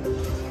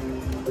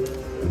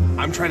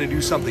I'm trying to do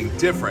something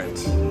different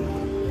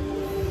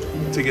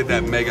to get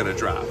that mega to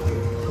drop.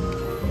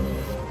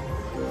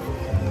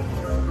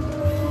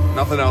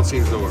 Nothing else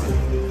seems to work.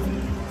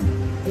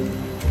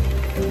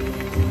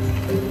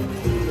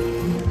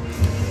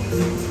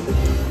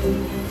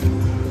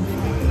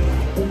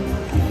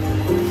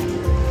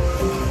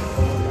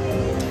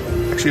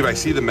 Actually, if I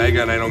see the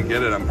mega and I don't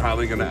get it, I'm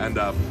probably going to end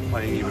up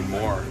playing even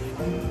more.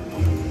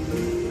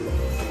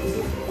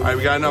 All right,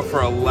 we got enough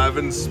for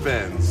 11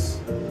 spins.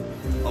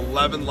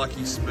 11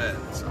 lucky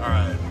spins. All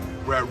right,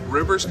 we're at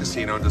Rivers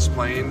Casino, Des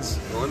Plaines,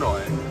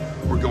 Illinois.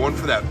 We're going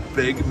for that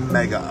big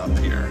mega up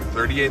here,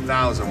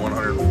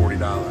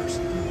 $38,140.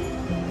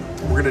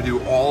 We're gonna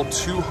do all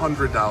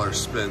 $200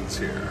 spins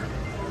here.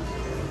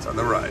 It's on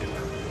the right.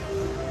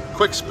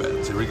 Quick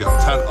spins, here we go,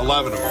 10,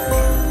 11 of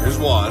them. Here's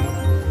 1,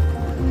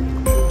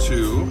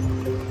 2,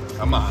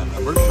 come on,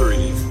 number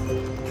 3,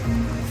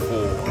 4,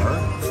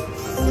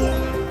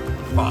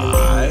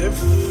 5,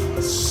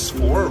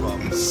 4 of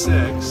them,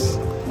 6,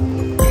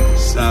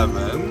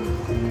 7,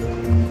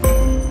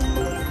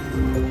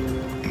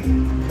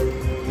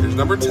 here's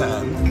number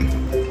 10,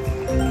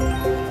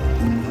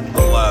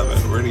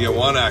 11, we're gonna get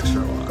one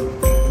extra one.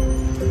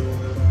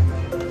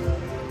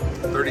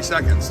 30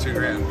 seconds, 2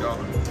 grand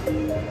going.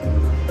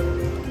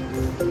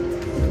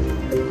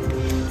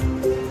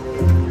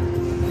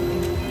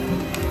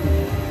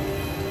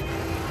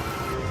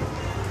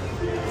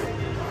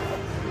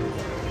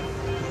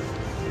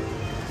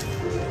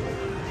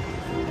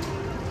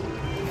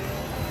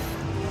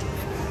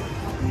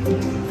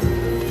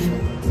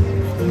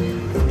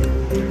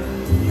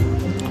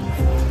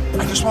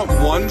 I just want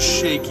one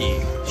shake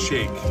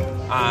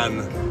on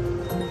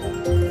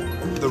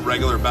the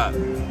regular bet,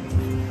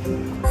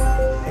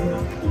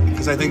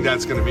 because I think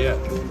that's going to be it.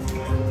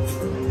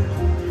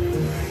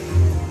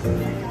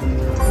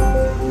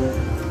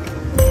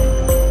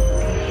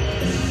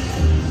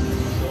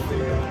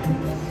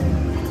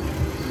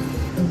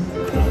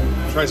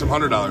 Try some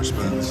 $100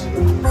 spins.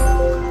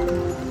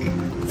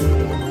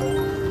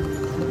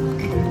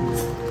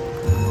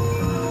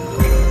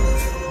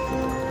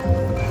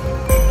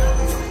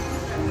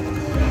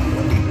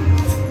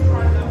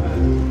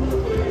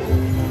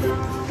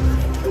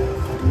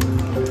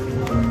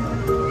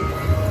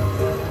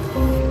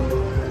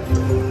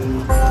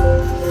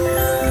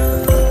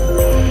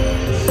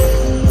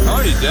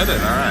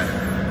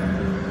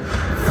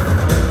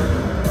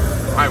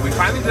 right, we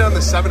finally did on the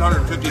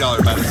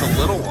 $750 bet. It's a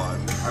little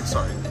one. I'm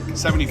sorry,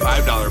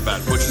 $75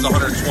 bet, which is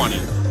 120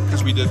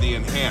 because we did the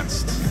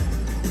enhanced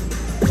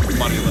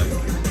money leg.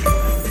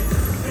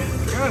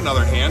 We got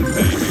another hand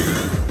pay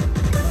here.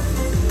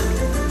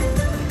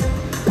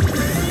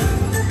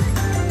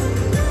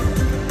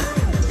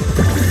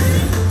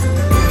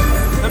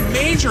 The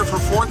major for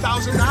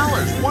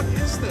 $4,000. What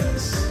is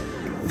this?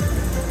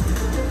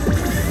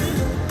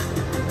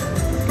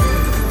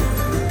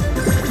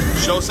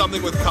 Show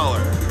something with color.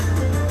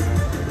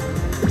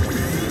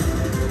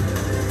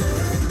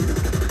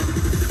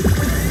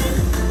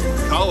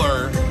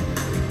 Color.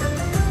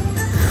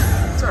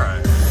 It's all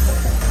right.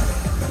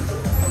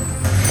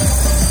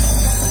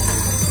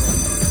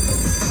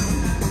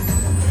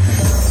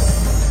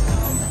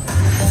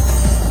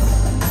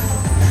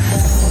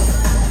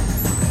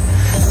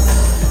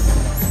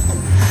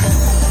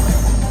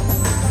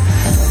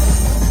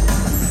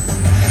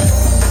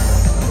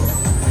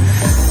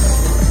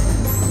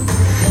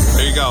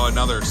 There you go,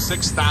 another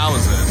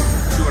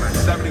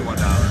 $6,271.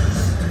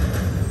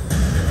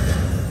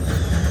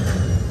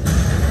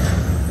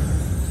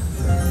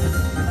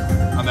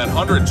 On that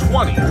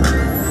 $120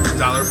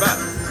 bet.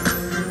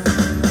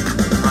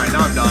 All right,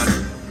 now I'm done.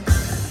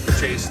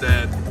 Chased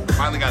it.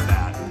 Finally got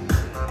that.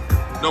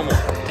 No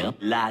more.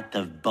 Lot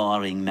of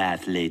boring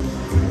math later.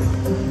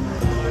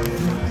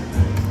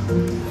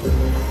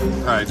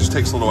 All right, it just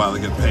takes a little while to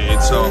get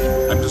paid, so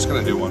I'm just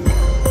gonna do one more.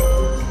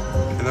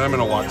 And then I'm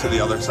gonna walk to the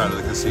other side of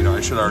the casino.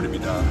 I should already be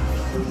done.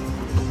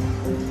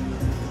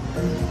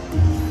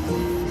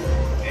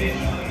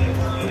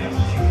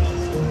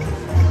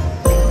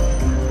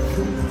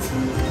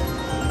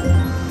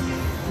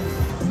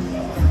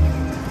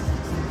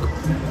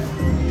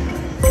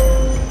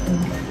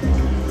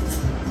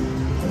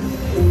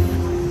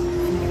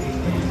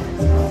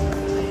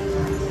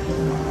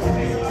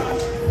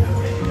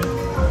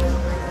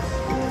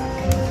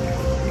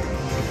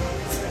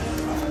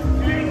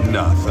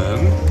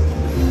 Nothing.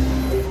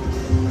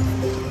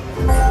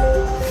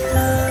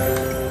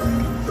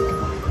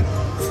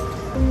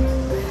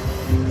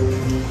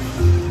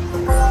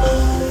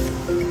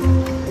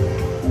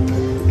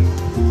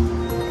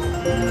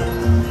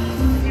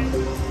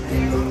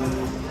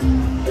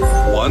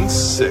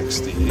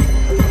 $160.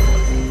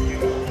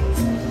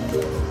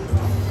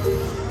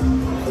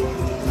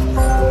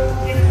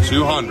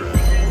 $200.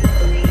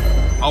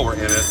 Oh, we're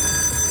in it.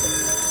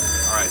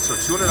 All right, so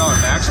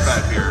 $200 max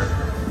bet here.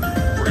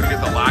 We're gonna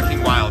get the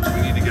locking wilds.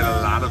 We need to get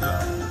a lot of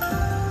them.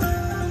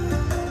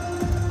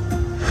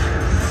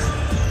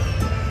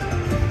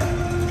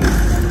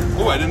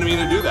 Oh, I didn't mean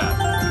to do that.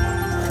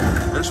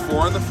 There's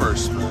 4 in the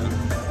first spin.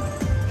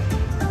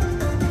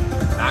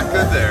 Not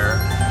good there.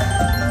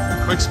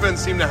 Quick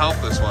spins seem to help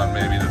this one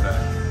maybe today.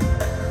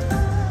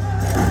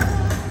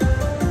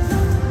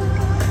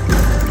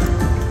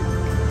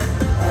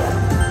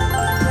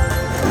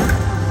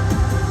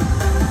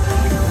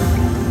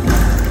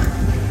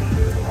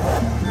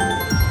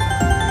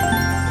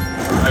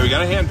 We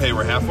got a hand pay,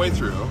 we're halfway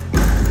through.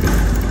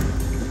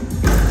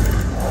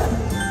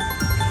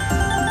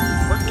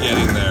 We're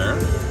getting there.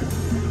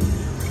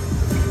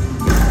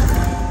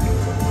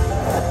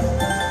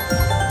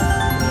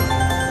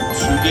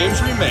 Two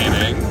games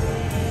remaining.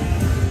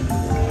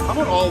 How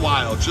about all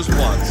wild, just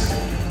once?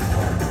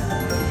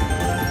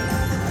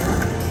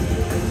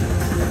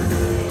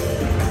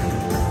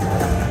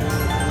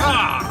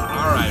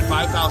 Ah, all right,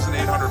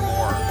 5,800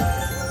 more.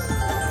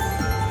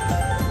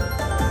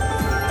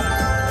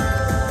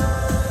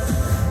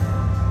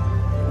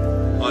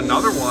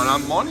 Another one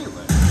on money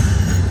leg.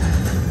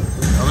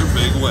 Another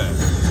big win.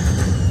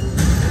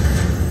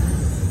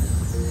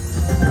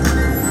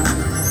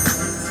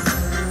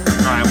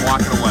 All right, I'm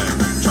walking away.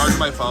 Charging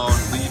my phone,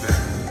 leaving.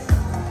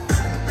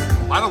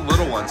 A lot of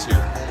little ones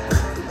here.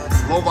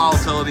 Low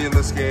volatility in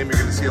this game. You're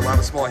going to see a lot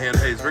of small hand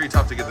pays. Very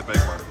tough to get the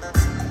big one.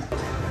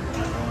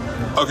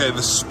 Okay,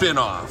 the spin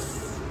off.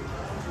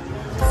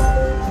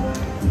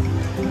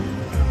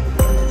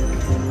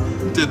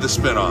 Did the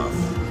spin off.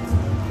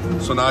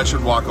 So now I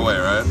should walk away,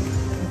 right?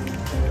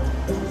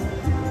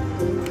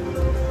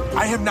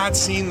 I have not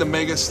seen the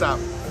mega stop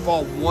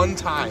fall one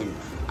time.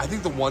 I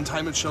think the one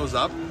time it shows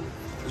up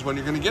is when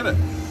you're gonna get it. I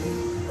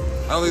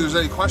don't think there's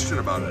any question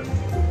about it.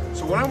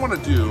 So what I wanna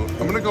do,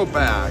 I'm gonna go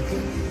back.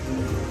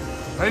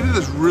 I did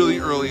this really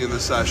early in the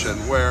session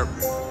where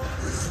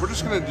we're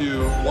just gonna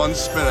do one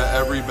spin of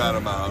every bet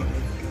amount.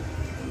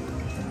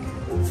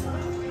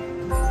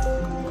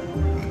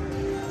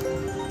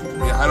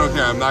 I don't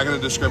care, I'm not gonna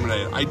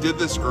discriminate. I did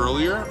this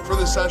earlier for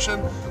the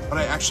session, but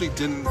I actually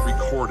didn't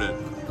record it,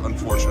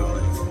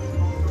 unfortunately.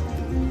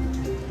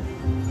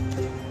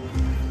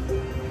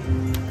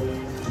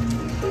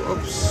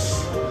 Oops.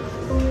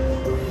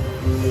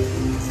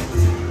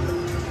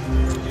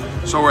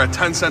 So we're at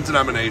 10-cent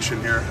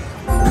denomination here.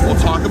 We'll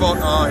talk about,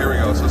 oh, here we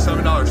go. So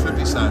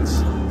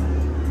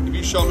 $7.50. If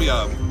you show me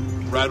a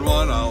red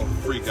one, I'll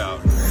freak out.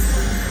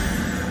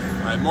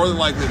 All right, more than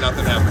likely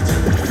nothing happens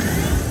here.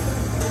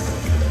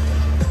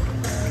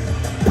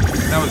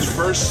 That was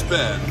first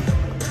spin.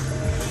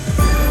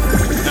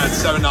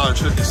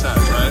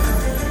 $7.50, right?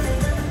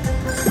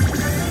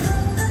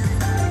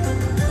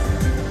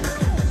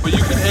 But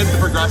you can hit the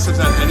progressives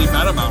at any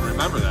bet amount,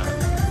 remember that.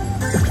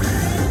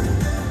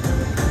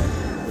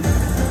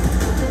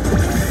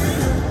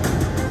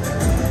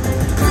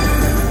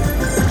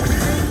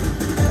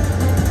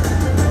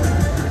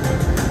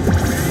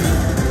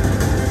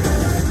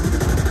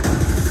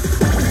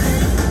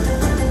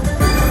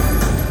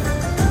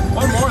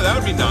 One more, that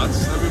would be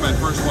nuts. That would be my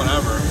first one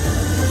ever.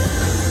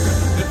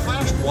 It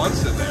flashed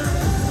once in there.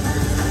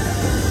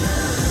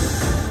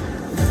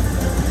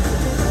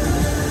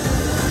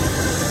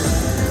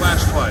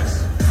 Flashed twice.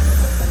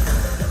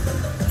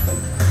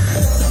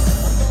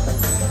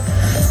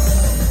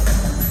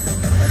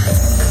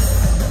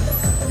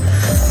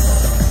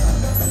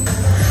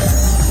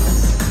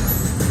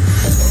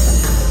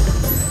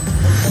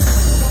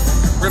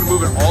 We're gonna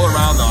move it all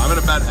around though. I'm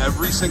gonna bet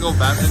every single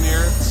bet in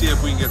here, see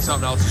if we can get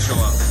something else to show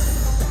up.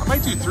 I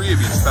might do 3 of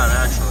each bet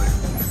actually.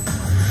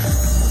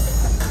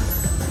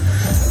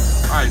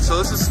 All right, so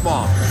this is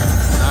small,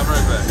 not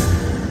very big.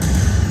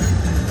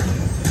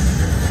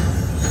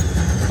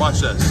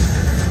 Watch this.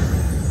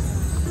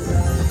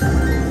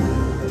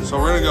 So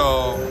we're gonna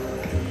go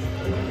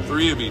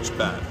 3 of each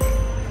bet.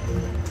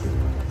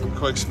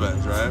 Quick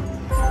spins, right?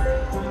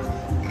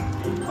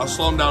 I'll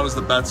slow them down as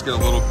the bets get a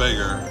little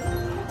bigger.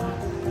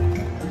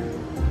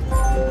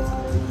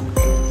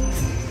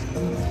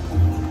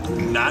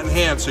 Not in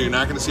hand, so you're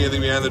not gonna see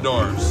anything behind the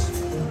doors.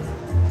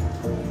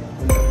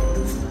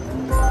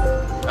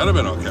 That'd have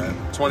been okay.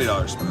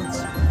 $20 spins.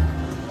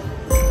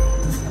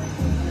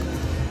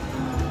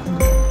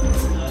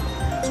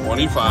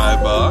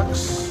 25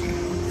 bucks.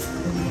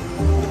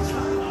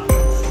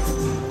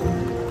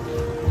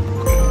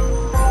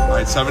 All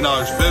right,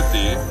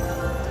 $7.50.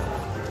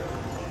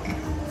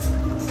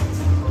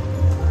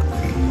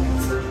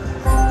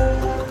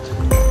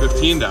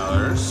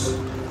 $15.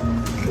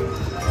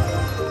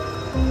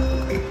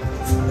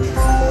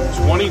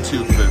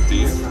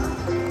 $22.50.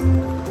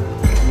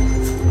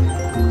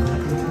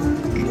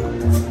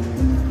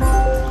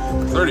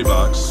 $30.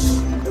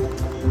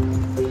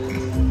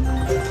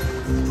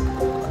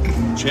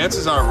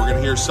 Chances are we're going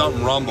to hear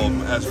something rumble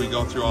as we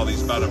go through all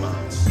these bet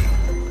amounts.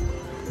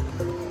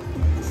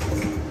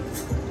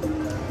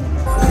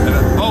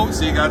 Oh,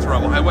 see, you got to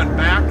rumble. I went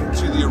back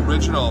to the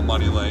original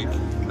money link,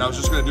 and I was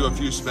just going to do a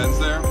few spins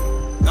there.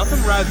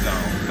 Nothing red,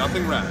 though.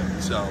 Nothing red,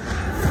 so.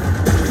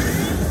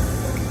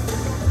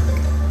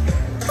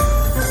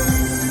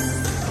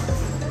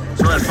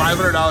 So we're at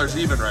 $500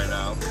 even right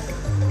now.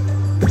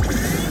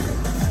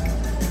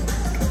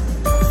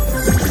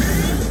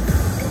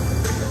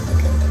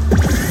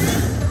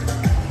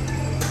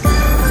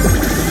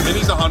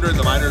 Mini's 100,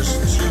 the minor's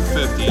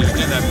 250.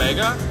 Again, that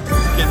mega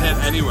can hit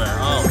anywhere.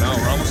 Oh no,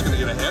 we're almost gonna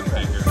get a hand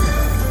pay here. We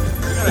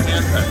got a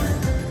hand pay.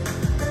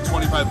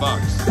 25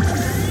 bucks.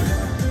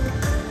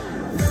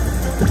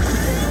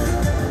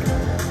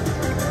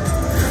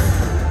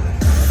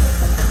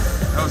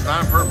 That was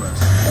not on purpose.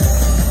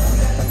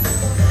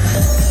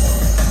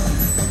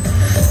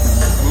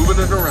 Moving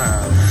it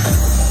around.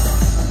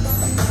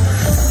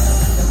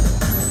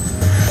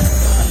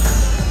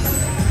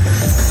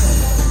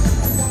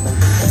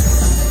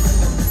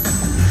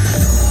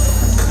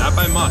 Not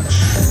by much.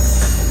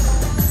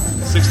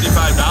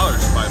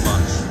 $65 by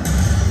much.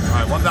 All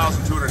right,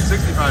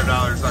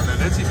 $1,265 on that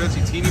itsy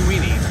bitsy teeny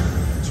weeny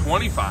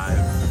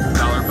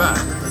 $25 bet.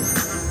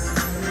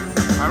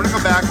 I'm gonna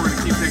go back. We're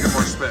gonna keep taking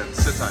more spins.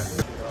 Sit tight.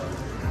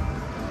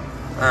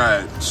 All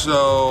right,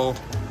 so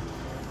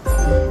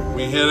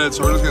we hit it.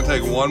 So we're just gonna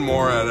take one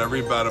more at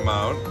every bet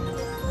amount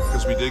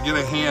because we did get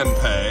a hand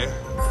pay.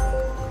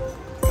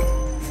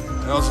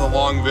 That was a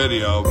long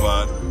video,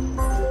 but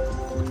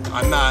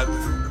I'm not.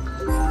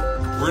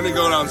 We're gonna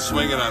go down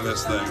swinging on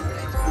this thing.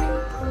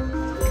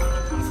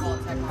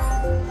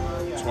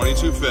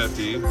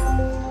 $22.50,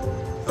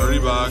 30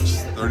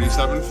 bucks,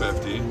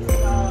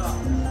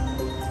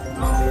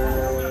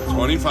 $37.50,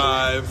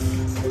 25.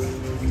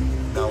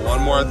 Now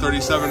one more at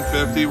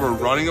 $37.50. We're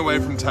running away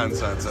from 10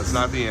 cents. That's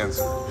not the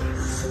answer.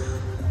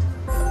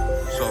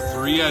 So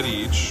 3 at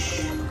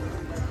each.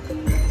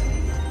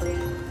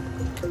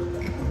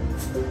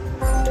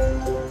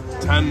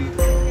 10.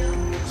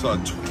 So a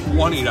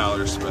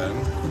 $20 spin.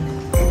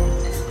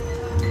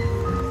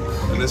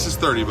 And this is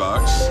 30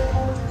 bucks.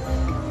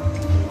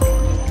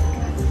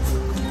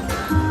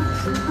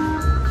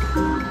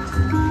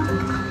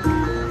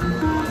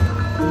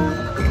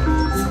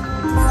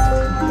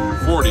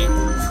 $40.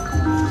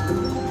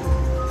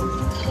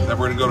 Then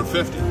we're gonna go to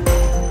 50.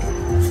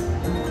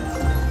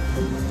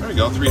 There we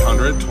go,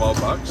 300, 12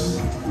 bucks.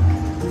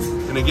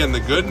 And again,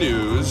 the good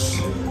news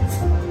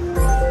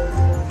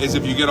is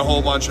if you get a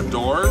whole bunch of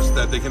doors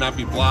that they cannot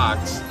be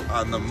blocked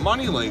on the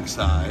money link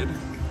side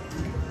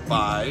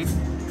by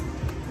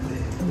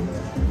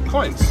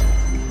coins.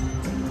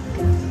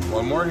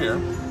 One more here.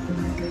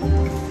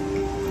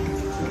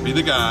 Be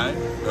the guy.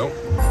 Nope.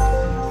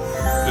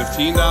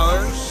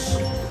 $15.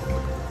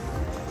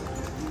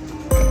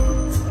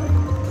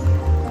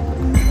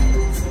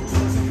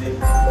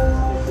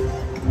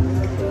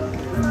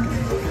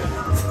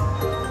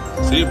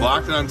 See,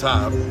 blocked it on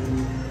top.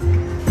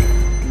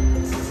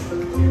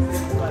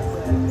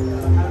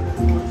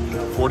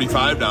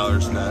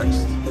 $45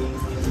 next.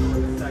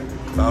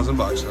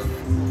 $1,000 then.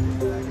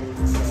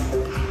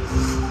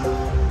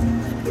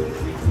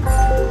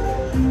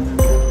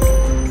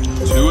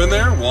 Two in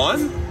there?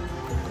 One?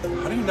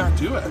 How do you not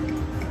do it?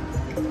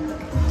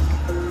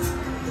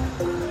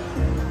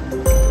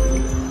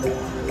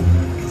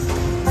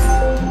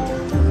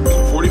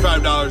 So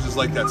 $45 is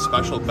like that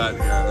special bet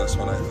here on this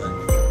one, I think.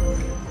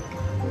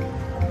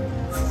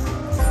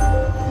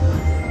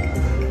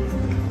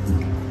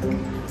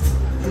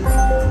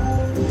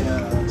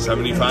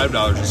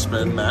 $75 to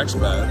spin, max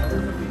bet.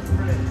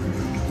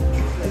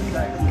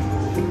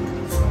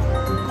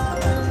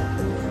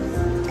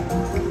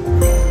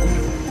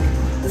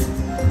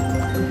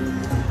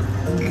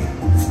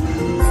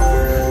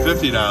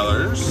 $50.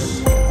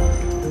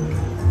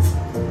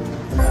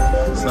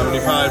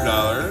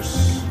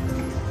 $75.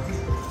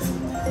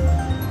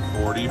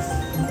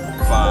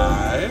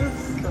 45.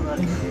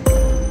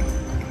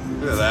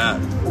 Look at that.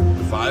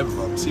 5 of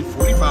them. See,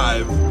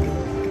 45.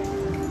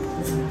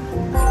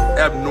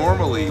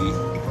 Abnormally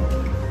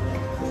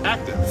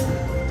active.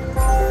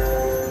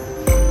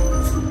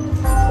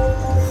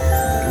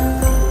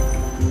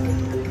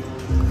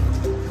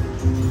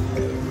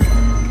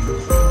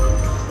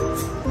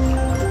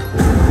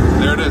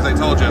 There it is, I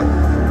told you.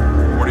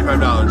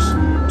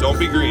 $45. Don't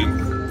be green.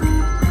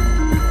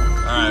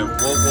 Alright,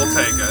 we'll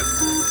take it.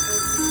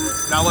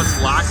 Now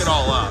let's lock it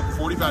all up.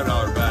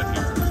 $45 bet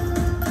here.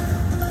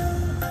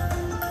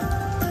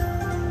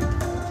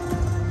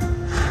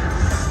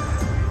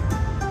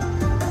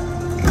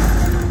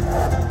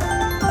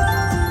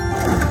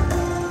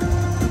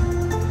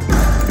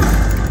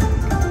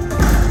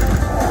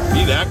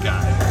 That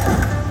guy.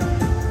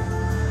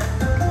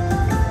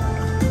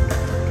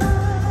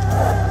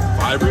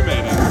 5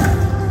 remaining.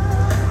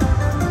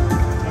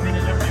 I'm in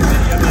every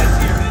video, but I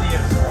see your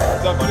videos.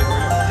 What's up, buddy? How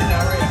are you?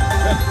 How are you?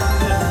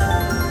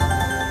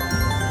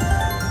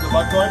 Good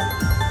luck, Corey.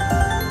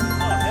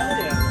 Oh, hell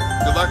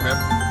yeah. Good luck, man.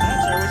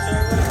 Thanks, I wish I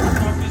would have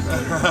talked to you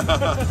sooner.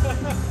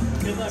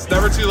 Good luck. It's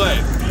never too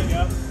late. There you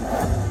go.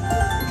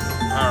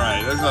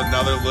 Alright, there's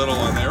another little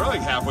one there. We're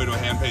like halfway to a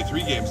hand pay.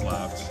 3 games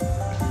left.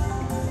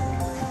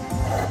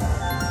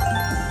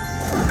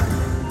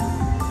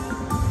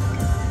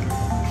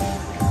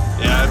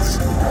 Yeah, it's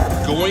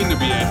going to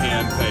be a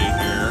hand pay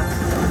here.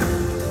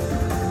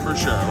 For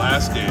sure.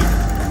 Last game.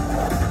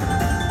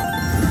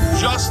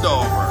 Just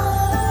over.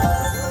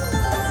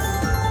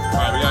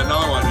 Alright, we got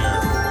another one here.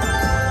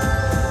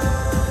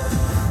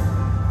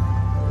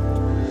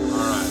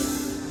 Alright.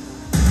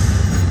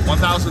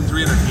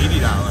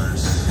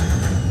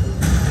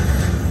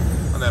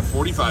 $1,380 on that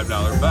 $45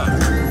 bet.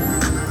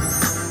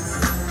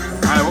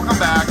 Alright, we'll come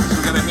back. So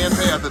we're going to hand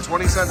pay at the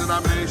 20-cent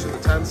denomination, the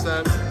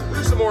 10-cent.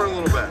 We'll do some more in a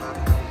little bit.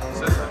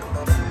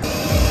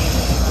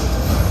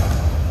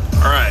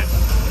 Alright.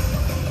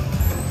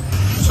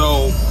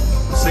 So,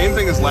 same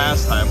thing as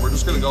last time. We're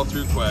just going to go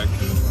through quick.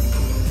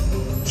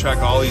 Check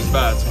all these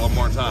bets one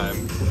more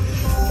time.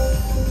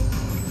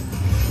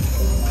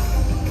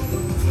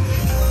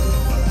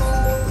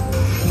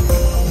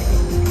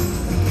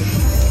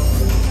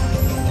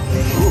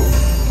 Ooh.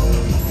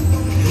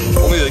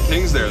 Only the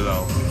kings there,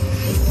 though.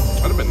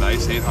 That'd have been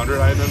nice. 800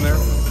 I had in there.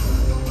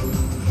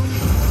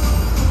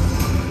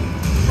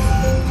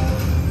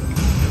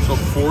 So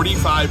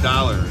 $45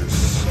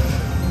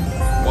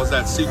 was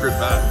that secret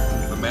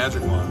bet, the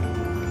magic one.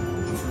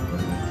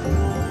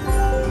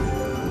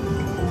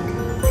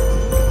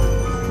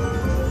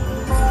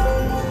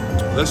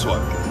 This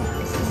one.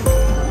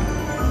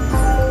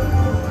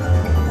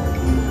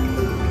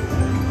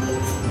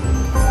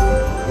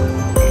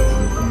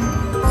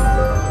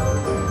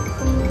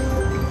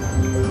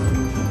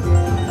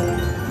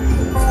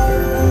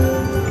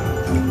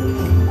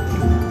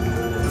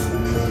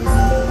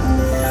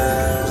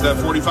 Is that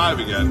 45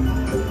 again?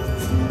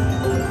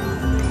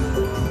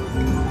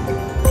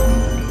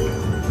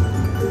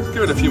 Let's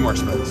give it a few more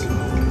spins.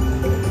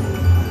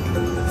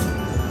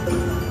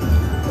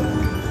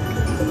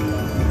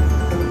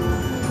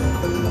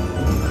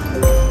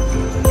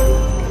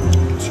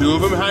 Two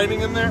of them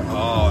hiding in there?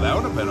 Oh, that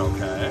would have been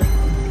okay.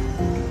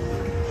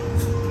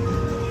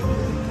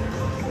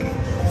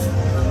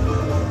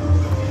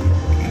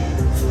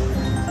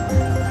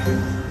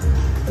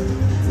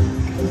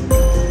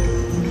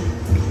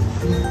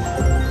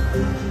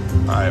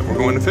 All right, we're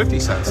going to 50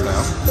 cents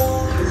now.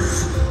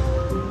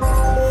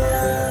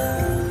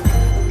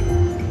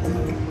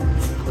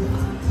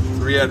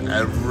 Three at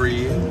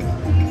every.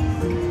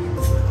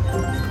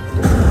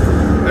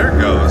 There it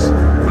goes.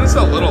 But it's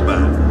a little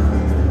bet.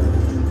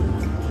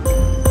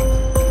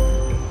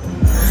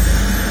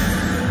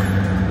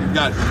 You've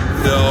got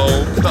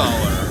no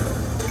color.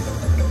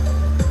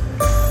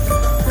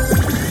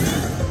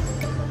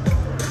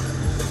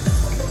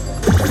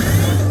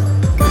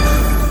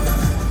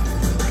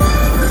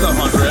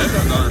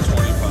 Another 25.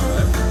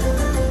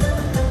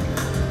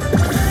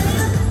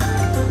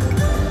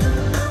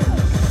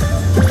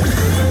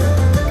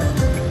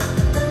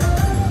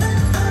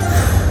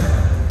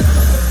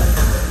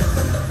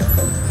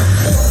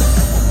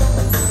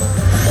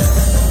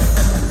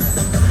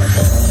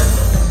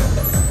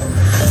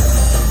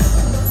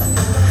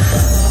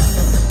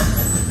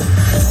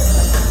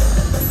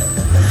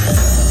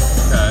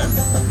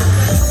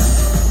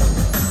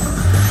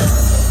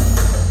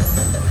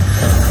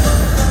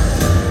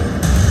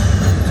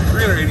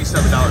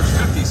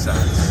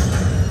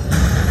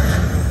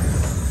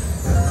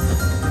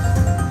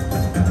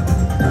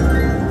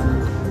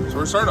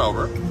 we're starting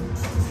over.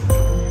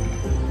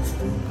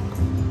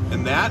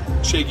 And that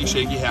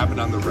shaky happened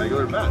on the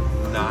regular bet,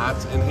 not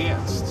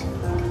enhanced.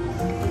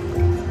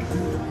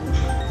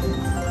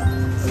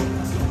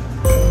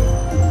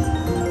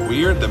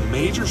 Weird, the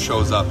major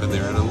shows up in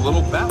there in a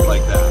little bet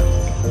like that.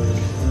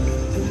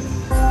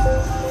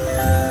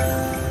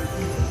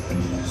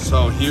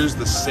 So here's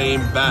the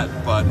same bet,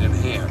 but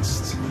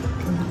enhanced.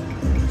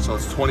 So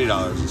it's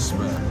 $20 a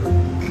spin.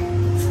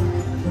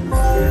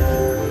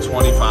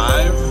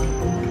 25.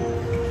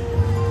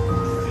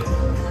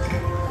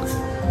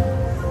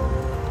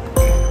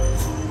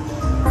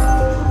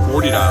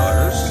 $40.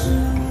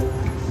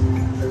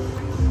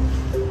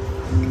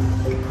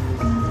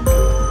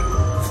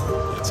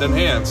 It's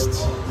enhanced.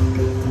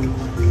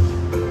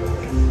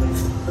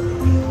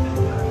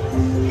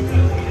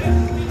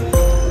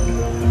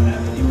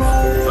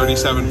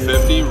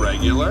 $37.50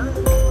 regular.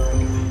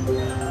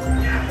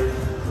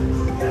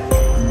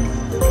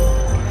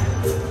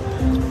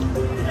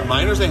 The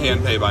minor's a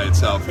hand pay by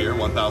itself here,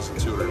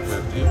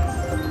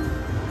 $1,250.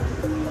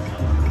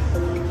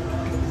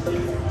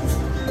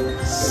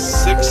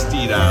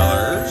 $60.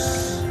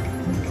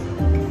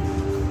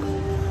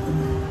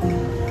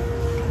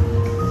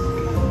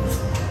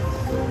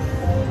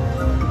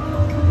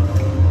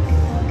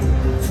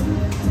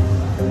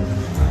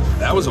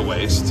 That was a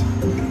waste.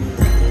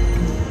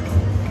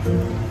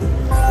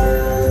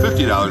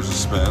 $50 a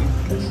spin.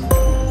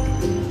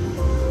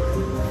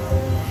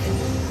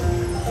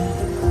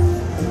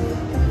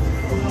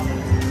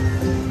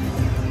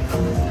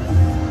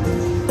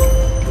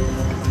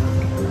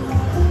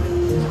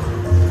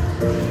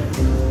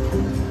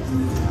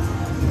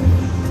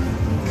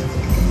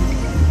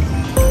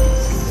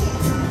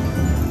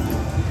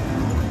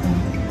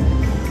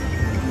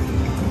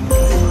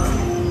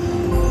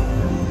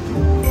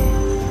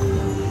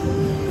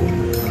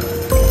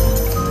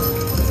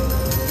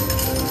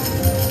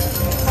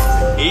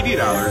 $80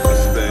 a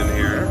spin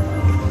here.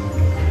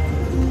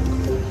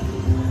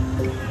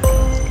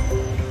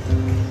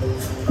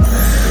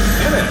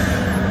 Hit it.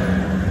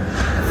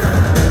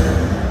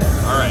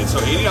 Alright, so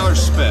 $80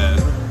 spin.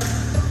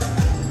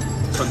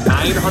 So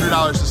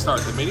 $900 to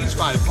start. The mini's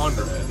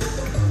 $500.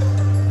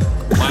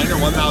 Minor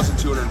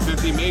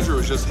 $1,250. Major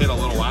was just hit a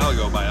little while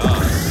ago by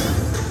us.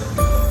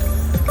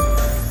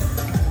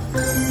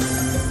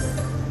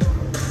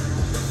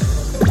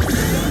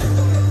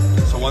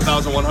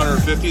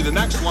 $1,150. The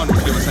next one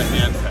would give us a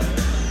hand pay.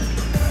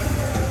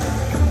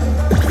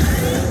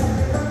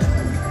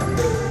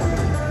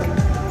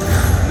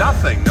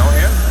 Nothing, no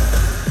hand pay.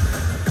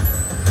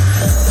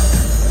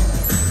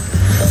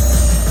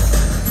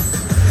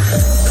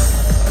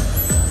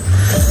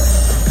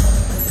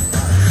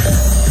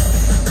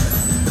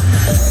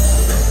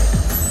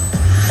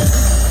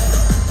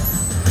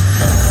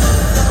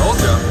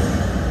 Told ya.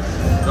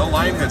 No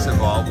line hits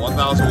involved.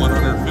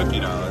 $1,150.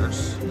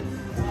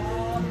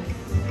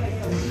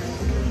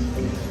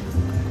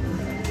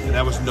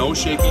 That was no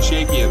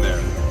shaky in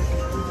there.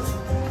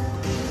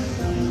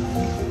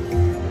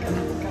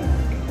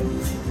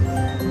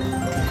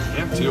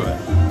 Can't do it.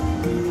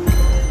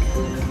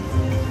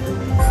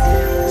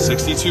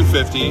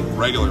 $62.50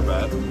 regular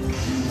bet.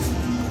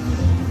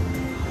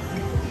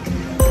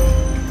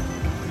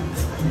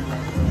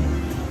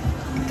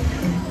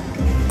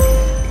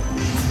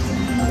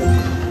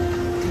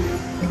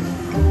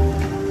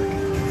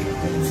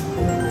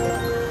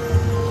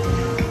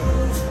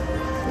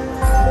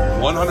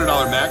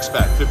 $100 max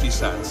bet, 50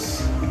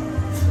 cents.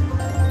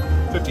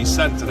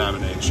 50-cent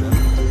denomination.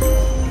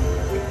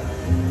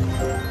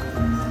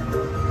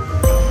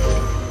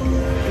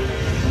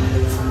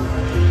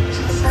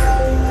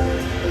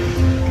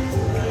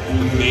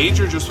 The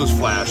major just was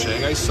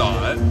flashing, I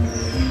saw it.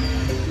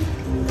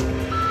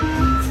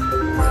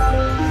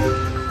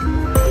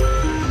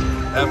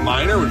 That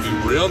minor would be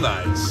real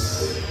nice.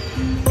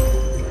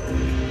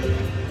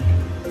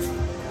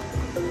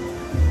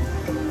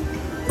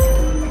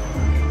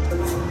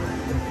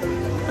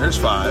 There's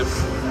 5.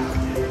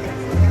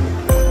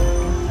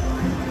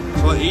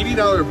 So an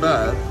 $80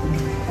 bet.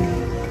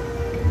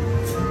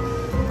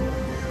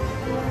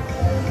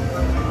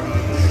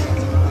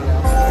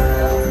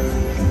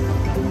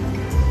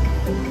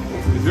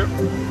 Yep.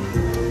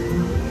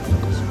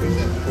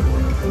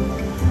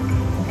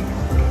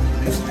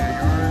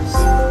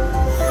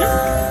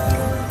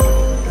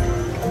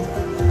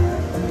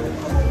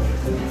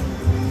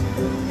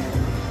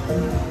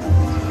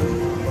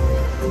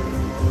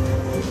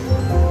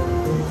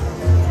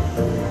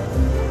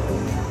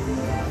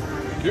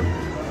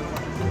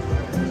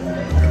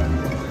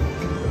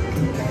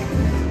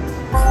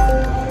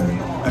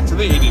 Back to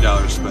the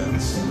 $80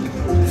 spins.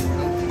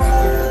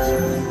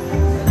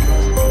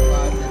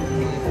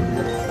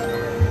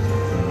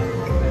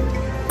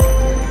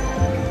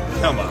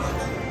 Come on.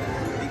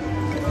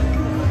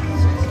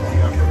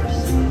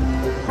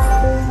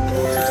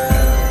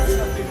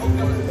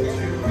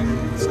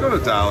 Let's go to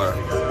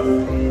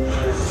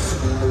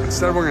 $1.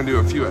 Instead, we're going to do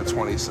a few at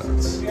 20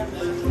 cents.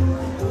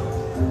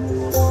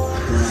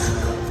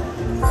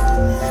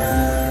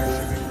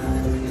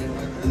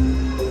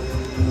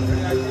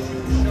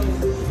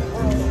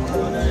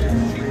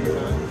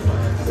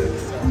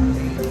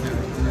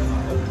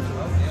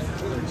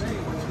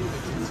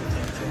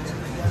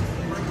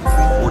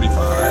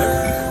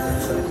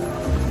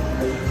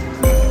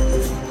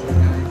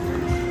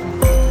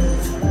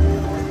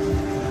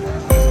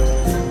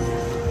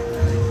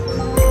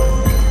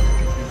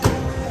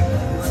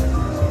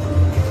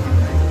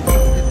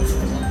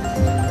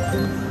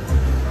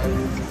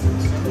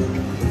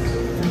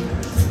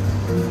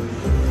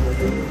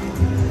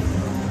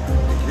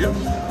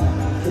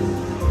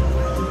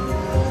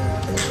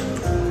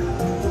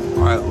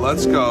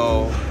 let's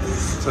go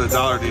to the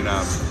dollar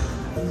denom.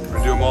 We're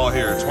gonna do them all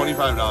here.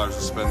 $25 to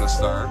spin to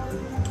start.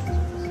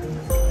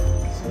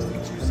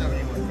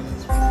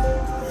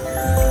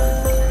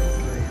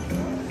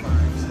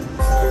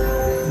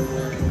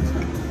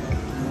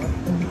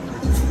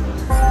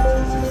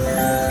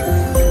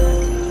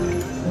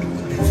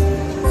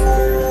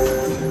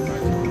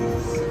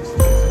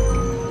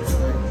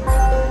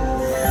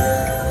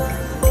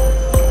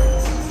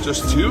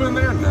 Just two in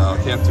there? No,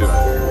 can't do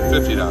it.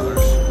 $50.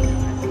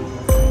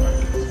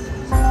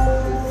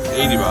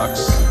 80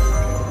 bucks.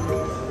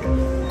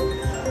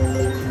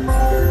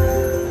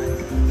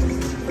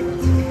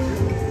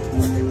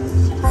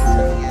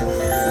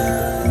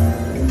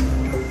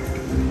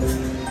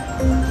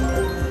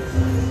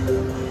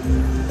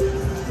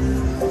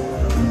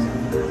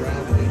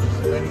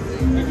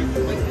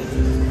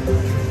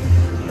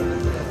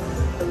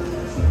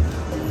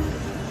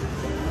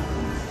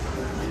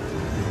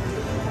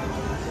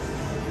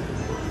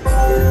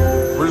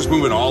 We're just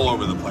moving all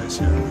over the place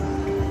here.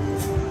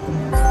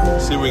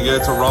 See if we can get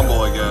it to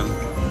rumble again.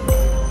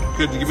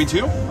 Could you give me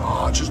two?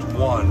 Oh, just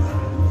one.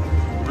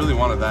 I really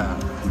wanted that.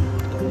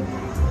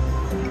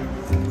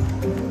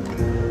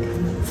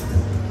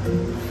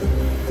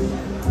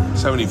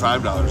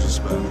 $75 to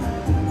spend.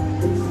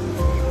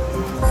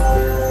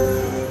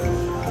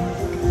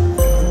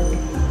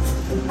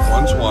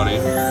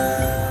 $120.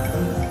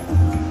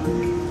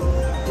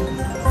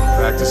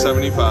 Back to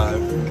 75.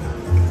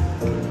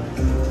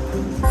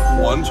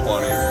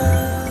 120.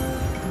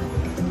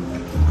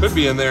 Could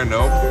be in there,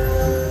 nope.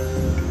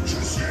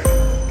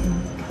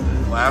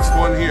 Last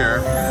one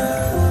here.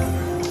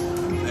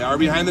 They are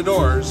behind the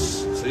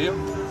doors. See them?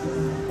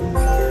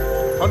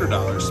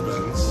 $100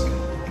 spins.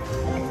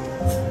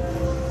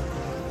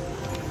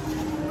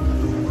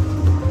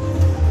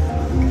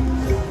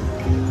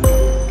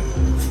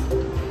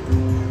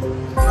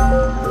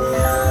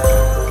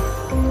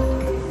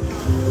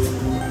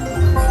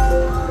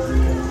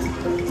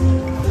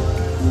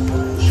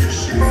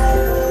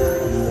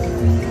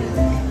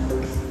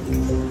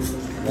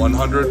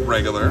 $100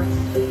 regular.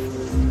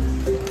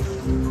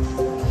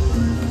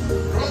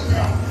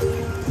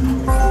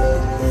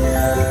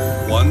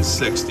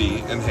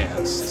 $160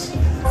 enhanced.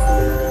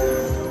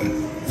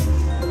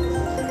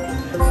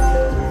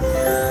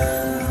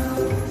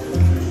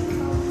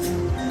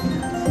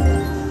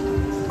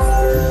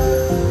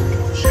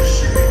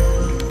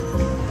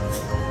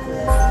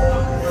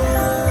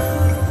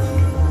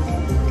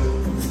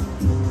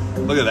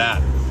 Look at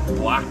that.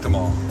 Blocked them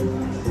all.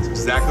 That's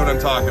exactly what I'm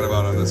talking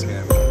about on this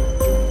game.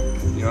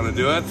 You want to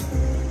do it?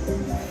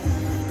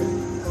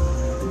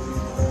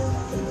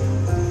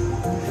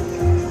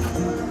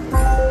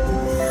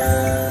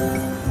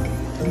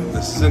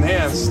 This is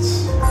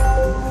enhanced.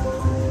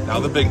 Now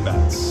the big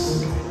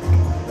bets.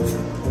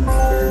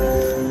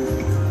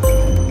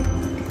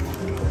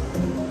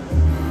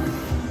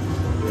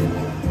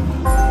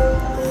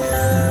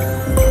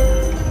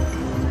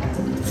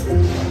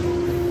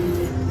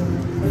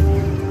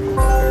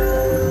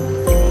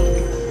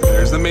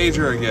 There's the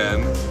major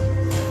again.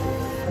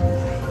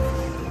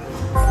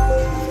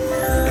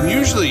 And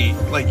usually,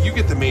 like, you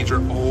get the major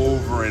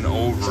over and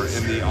over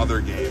in the other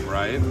game,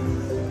 right?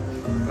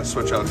 Let's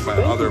switch out to my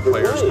other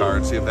player's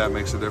card, see if that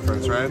makes a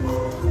difference, right?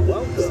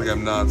 Looks like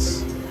I'm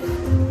nuts.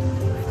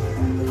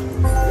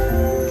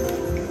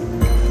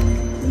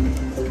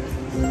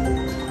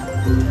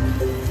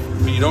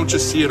 But you don't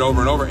just see it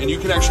over and over, and you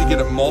can actually get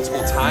it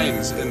multiple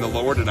times in the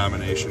lower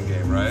denomination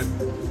game, right?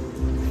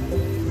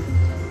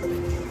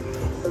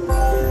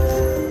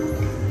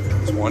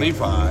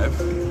 25.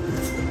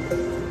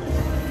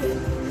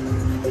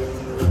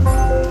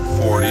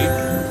 40.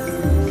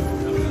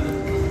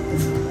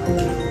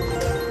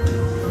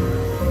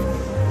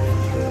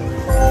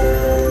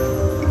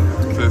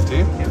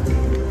 50.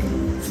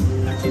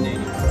 1980.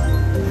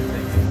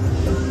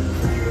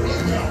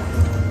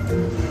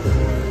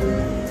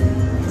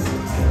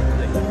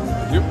 Thank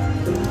you.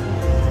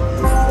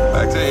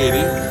 Back to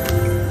 80.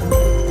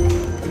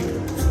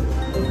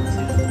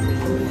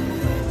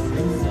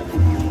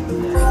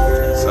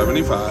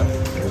 75.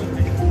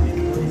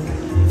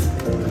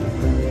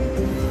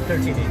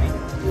 1380.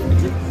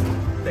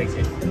 Thanks,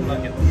 you.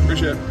 Love you.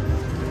 Appreciate it.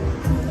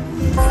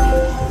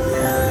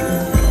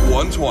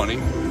 120.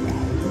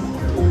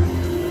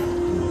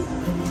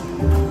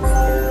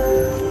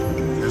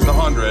 Here's the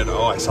 100.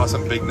 Oh, I saw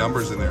some big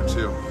numbers in there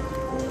too.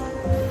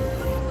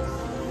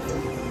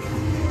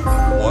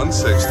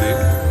 160.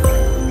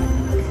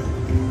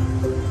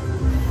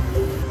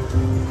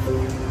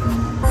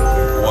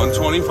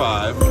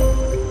 125.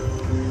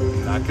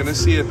 Not gonna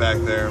see it back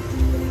there.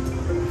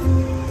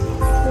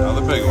 Now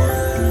the big one. I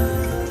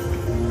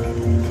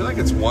feel like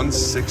it's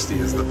 160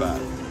 is the bet.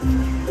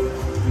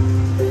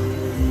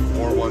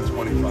 Or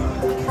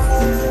 125.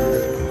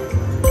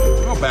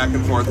 I'll go back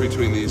and forth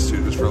between these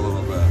two just for a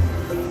little bit.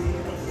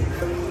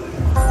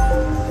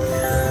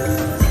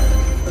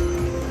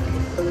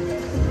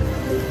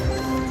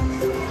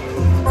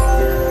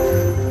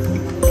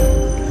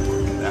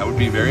 That would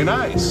be very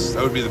nice.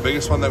 That would be the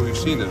biggest one that we've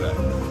seen today.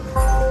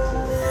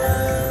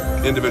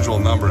 individual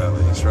number at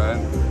least, right?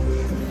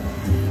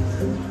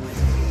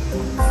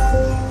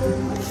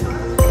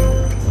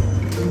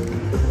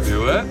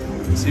 Do it.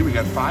 See, we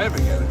got 5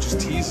 again. It just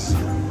teases you.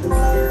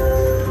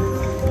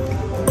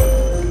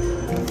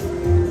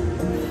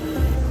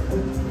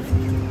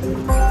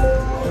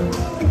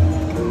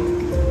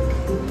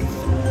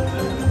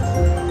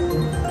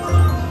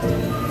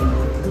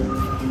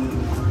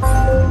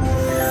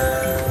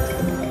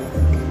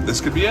 This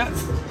could be it.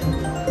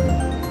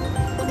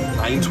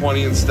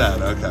 920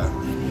 instead, okay.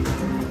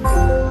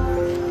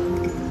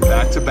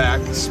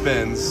 Back-to-back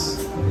spins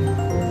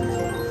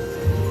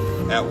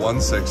at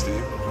 160.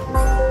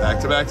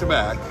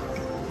 Back-to-back-to-back.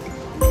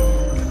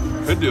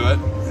 Could do it.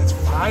 It's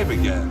 5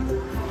 again.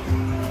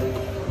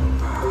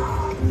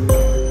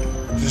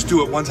 Just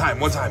do it one time,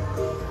 one time.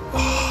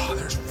 Oh,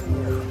 there's 4.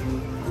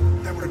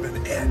 That would have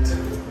been it.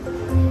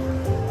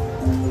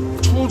 I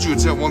told you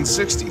it's at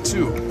 160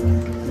 too.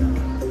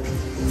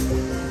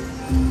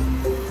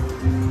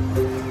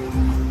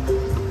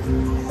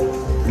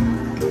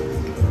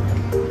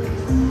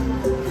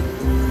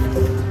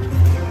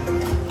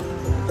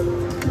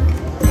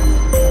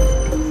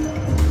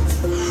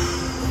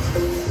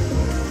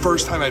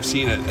 First time I've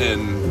seen it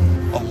in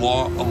a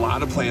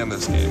lot of play on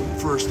this game.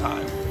 First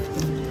time.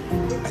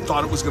 I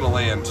thought it was going to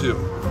land too.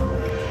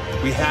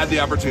 We had the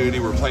opportunity.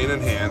 We're playing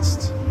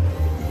enhanced.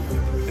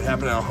 It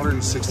happened at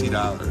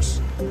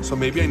 $160. So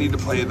maybe I need to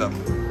play the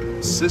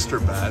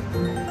sister bet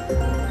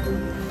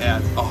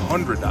at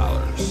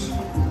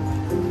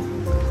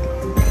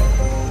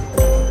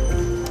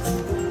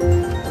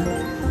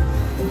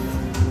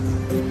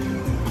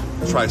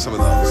 $100. Try some of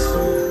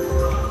those.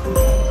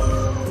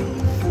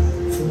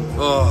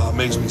 Oh, it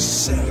makes me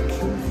sick.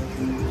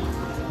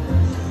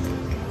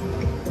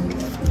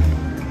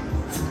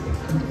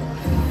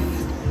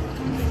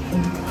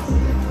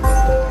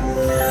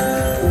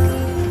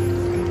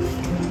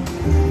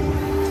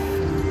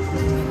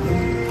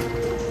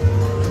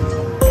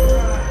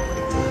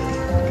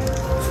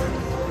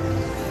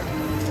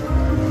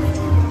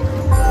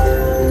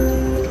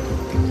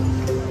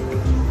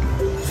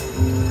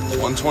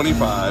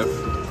 $125.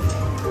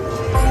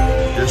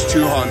 Here's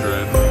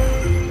 200.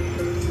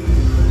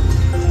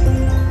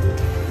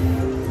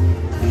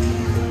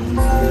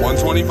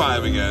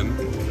 125 again.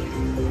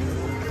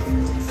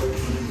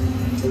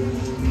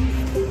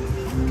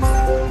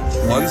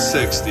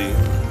 160.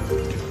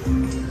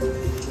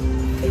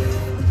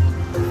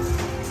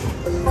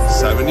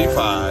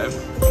 75.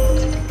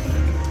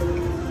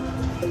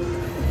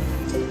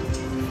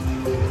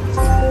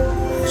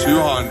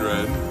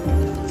 200.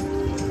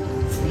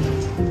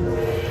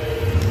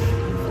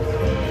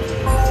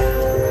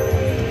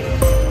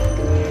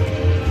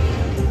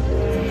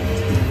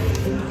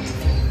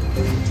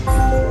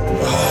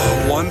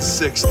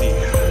 160. All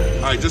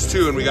right, just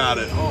 2 and we got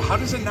it. Oh, how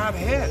does it not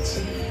hit?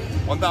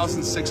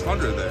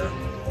 1,600 there.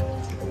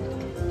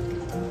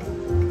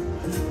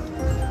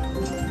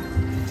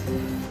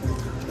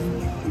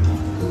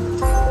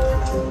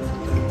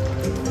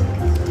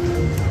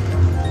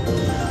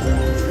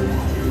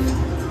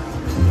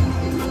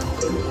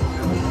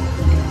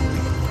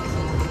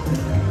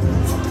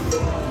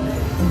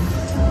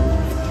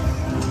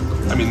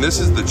 I mean, this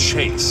is the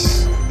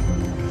chase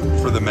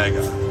for the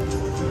mega.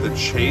 The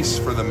chase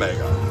for the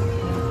mega.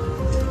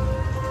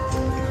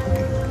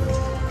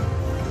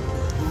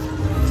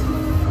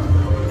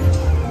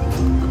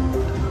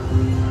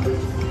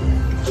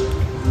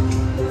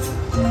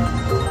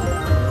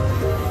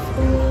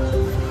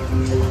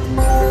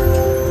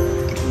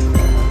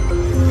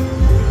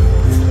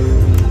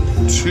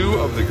 Two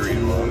of the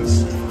green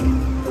ones.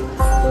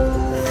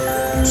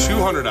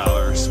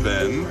 $200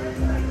 spin.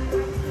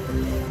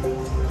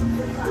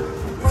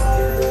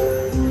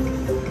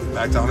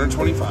 Back to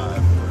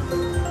 125.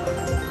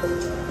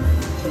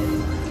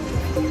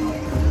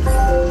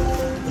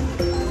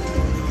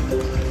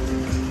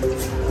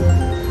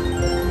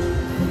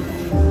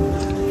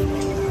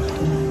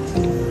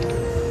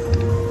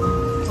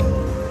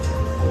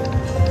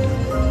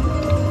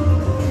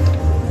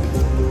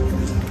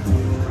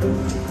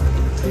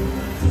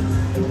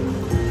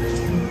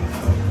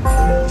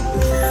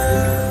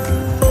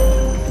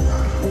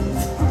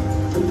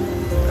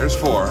 There's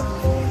 4.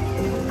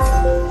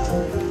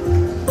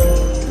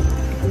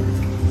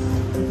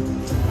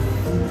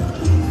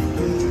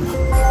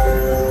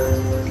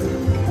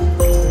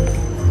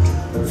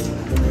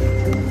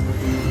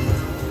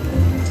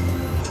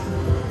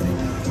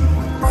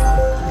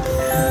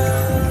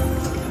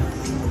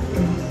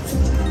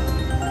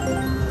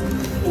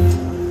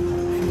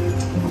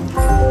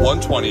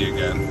 $120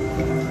 again.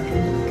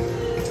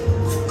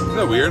 Isn't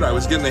that weird? I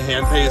was getting the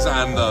hand pays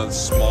on the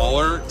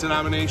smaller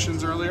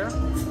denominations earlier,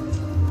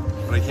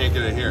 but I can't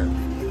get it here.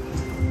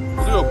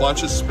 We'll do a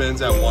bunch of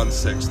spins at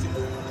 160.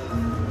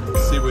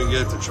 See if we can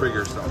get it to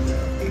trigger something.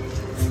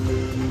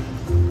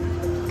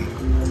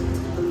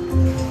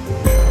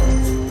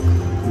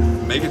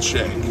 Make it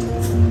shake.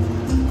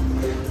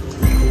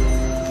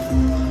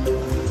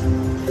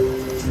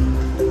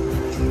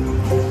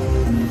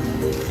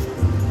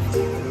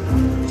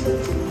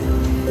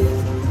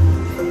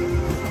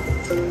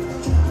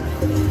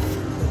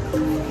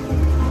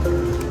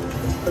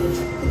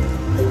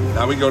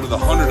 Now we go to the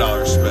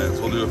 $100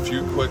 spins. We'll do a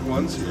few quick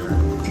ones here.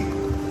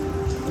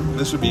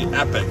 This would be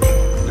epic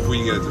if we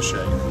can get it to shake.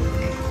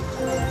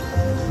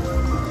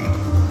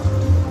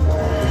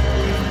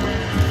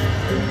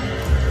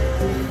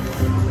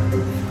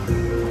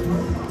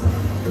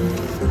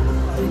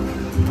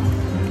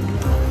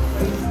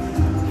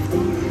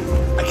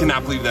 I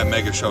cannot believe that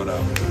mega showed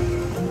up.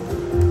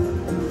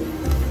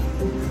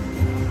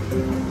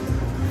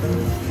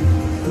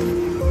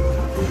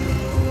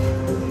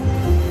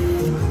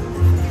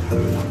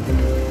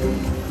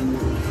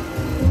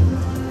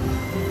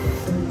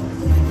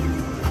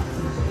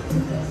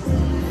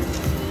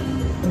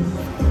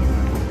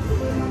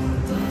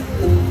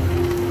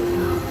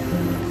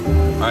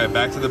 All right,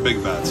 back to the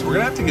big bets. We're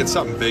gonna have to get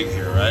something big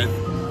here, right?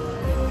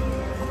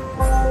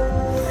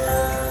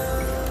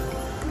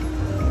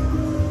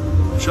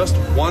 Just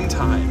one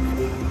time.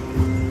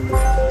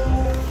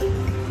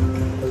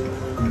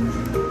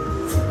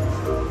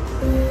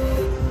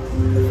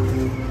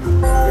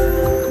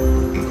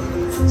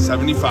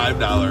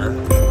 $75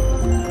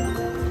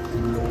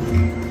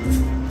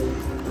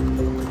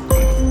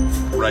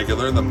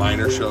 regular, the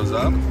minor shows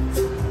up.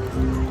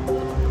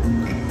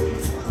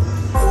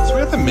 So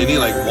we got the mini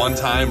like one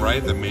time,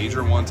 right? The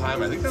major one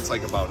time. I think that's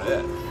like about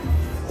it.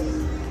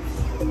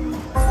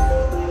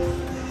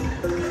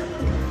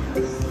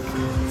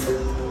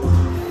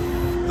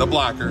 The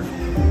blocker.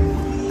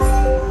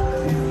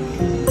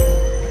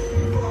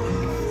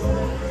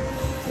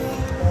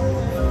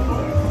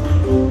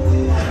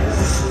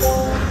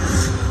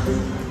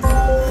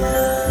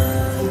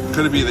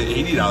 Could it be the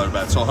 $80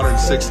 bet? So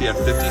 160 at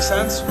 50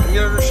 cents. We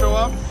get her to show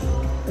up.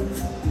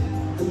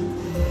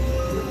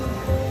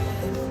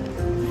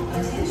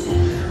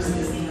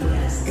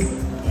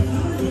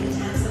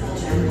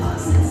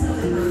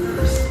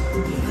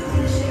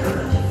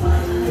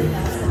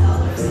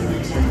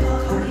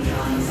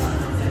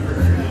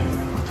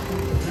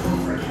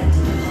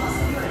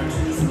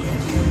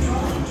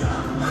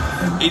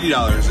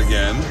 $80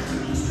 again.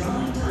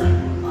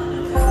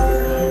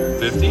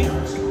 50.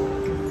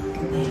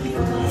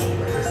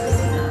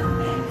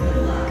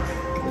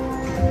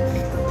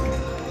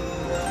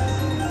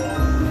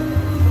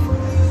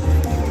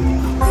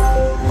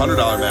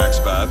 $100 max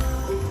bet.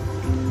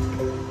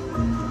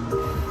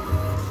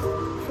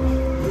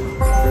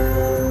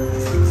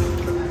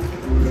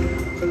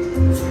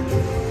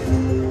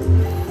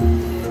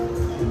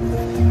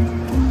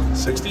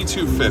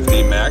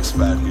 $62.50 max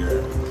bet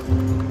here.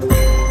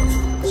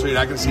 So you're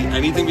not going to see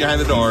anything behind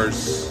the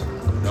doors.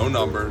 No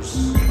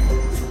numbers.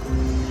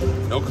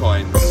 No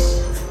coins.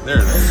 There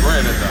it is. We're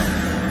in it though.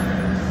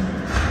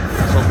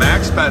 So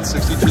max bet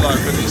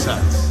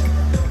 $62.50.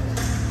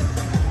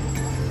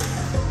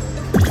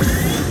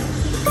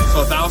 So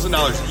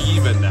 $1,000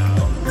 even now.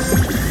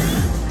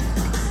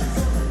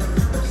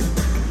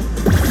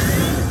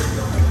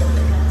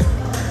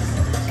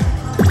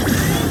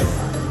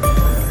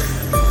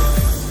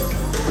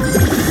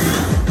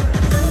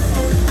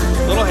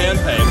 Little hand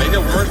pay, make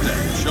it worth it.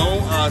 Show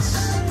us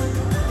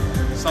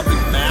something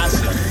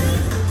massive.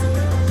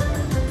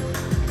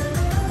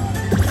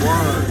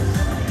 Word.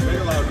 Make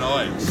a loud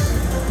noise.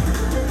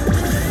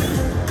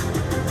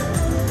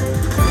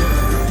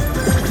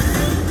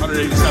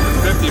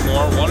 $187.50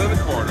 more, 1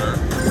 1/4.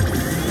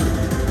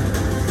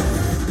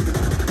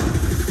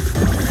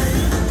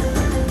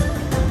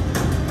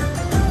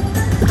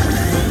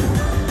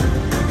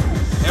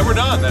 And we're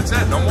done. That's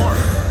it. No more.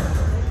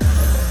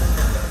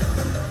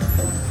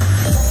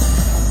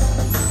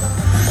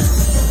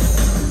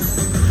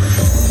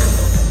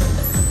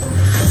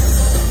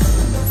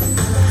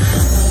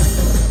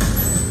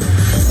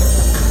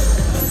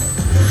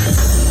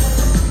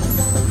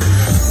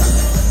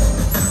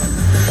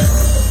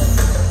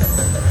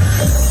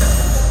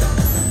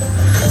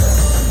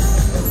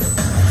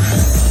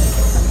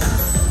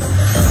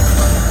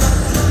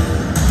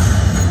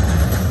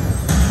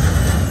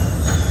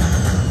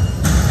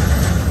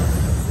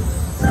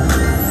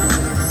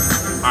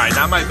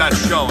 Not my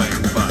best showing,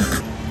 but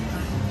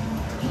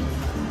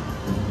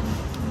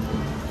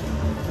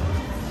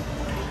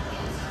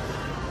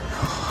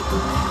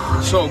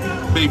so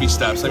baby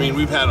steps. I mean,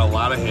 we've had a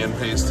lot of hand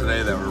pays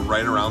today that were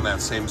right around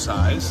that same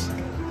size.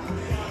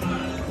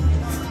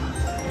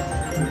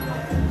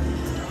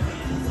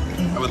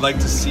 I would like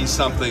to see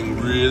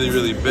something really,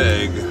 really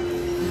big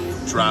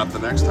drop the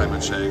next time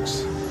it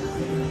shakes.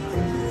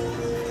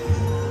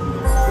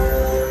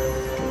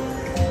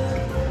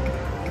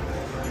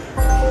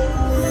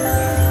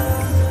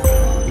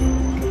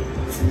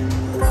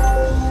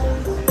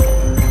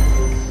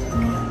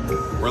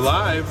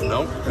 Live.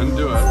 Nope, couldn't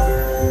do it.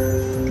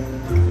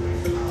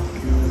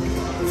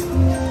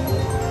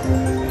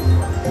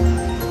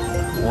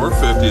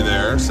 $4.50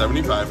 there,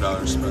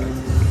 $75 spent.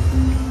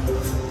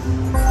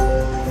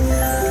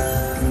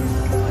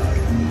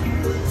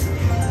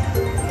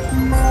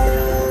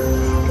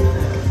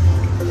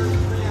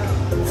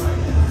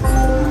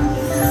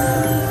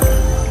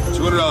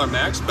 $200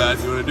 max bet.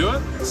 You want to do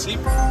it? See,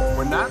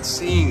 we're not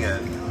seeing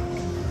it.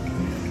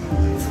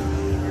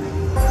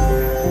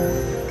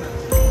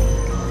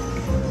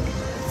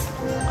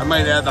 I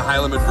might add the high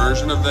limit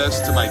version of this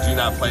to my do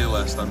not play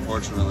list,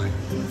 unfortunately.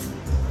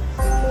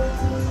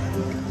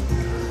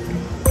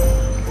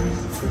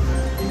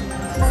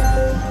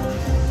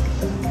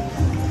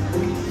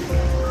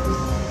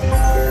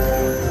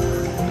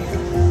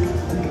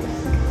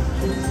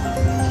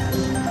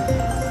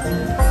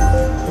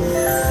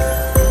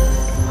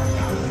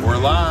 We're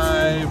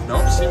live.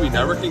 Nope, see, we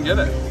never can get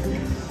it.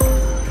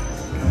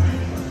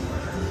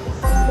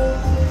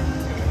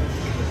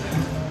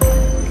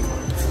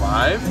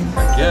 Live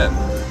again.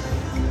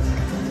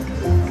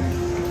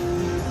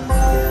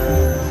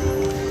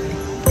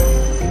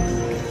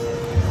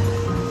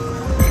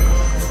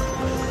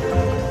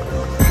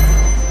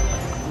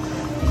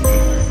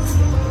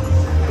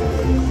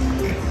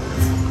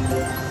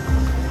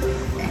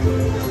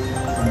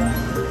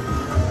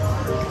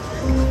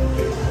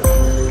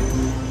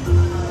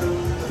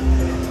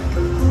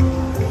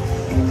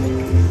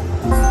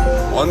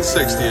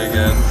 $160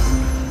 again.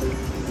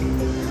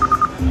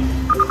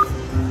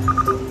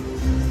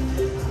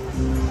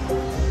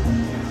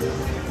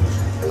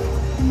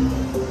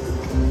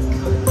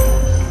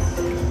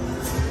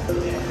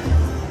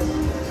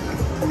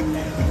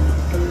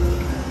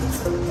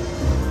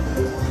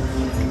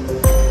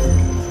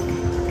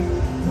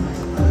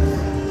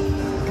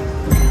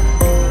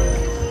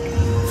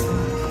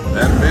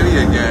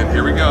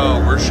 Here we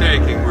go. We're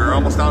shaking. We're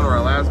almost down to our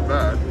last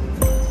bet.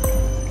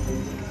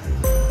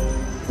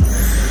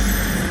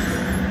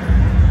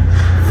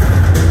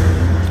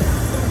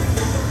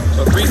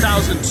 So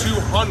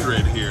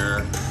 3,200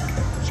 here.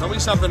 Show me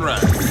something red.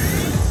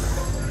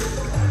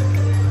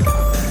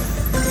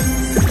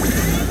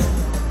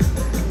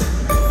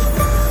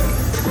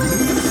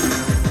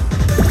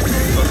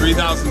 So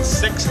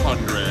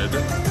 3,600.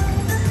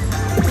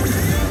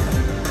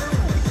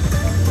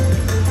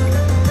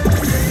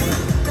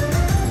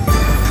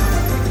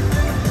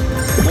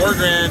 $4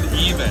 grand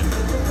even.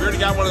 We already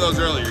got one of those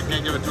earlier. You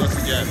can't give it to us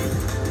again.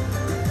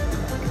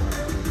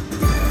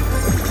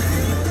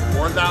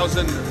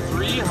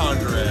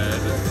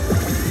 4,300.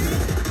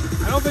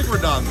 I don't think we're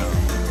done though.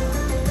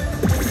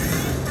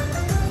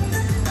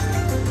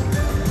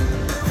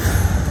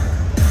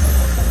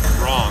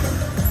 Wrong.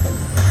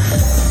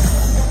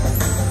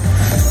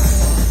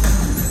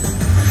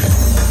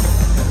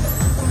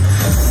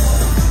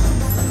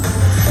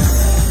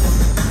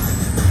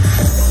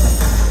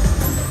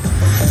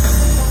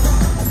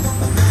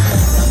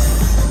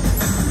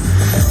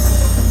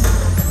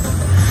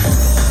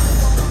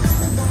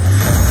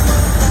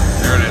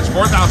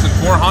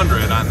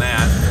 $4,400 on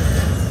that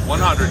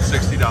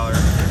 $160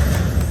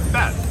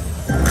 bet.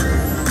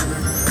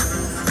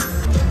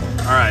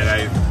 All right,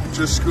 I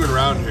just screwed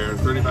around here.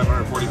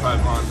 3,500,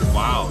 4,500.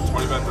 Wow,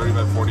 25,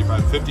 35,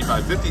 45,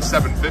 55,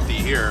 57.50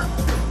 here.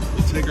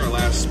 We'll take our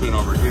last spin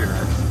over here.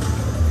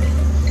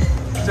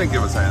 Didn't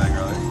give us anything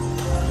really.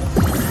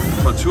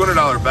 So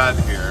 $200 bet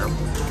here.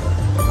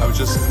 I was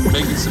just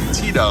making some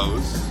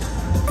Tito's.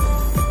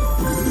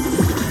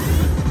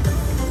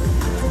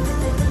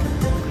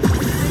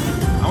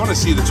 I want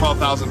to see the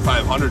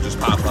 12,500 just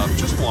pop up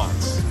just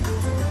once.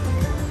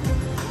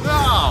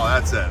 No,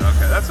 that's it.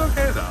 Okay, that's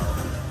okay though.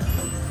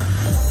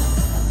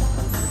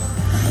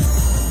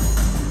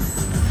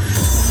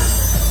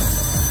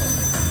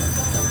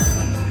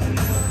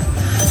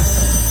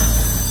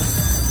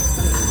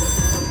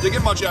 Didn't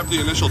get much after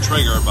the initial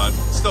trigger, but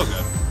still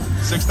good.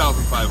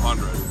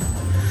 6,500.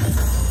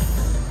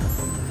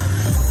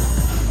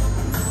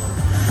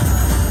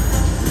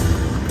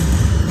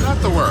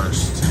 Not the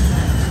worst.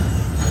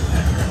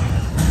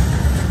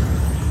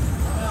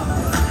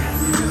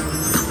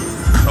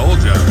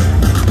 Told ya.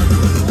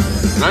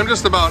 And I'm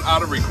just about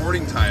out of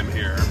recording time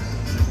here.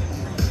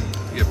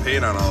 I get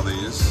paid on all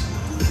these.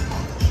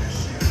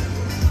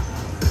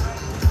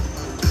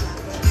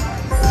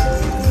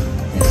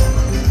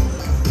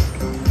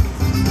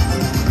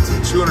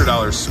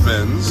 $200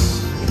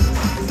 spins.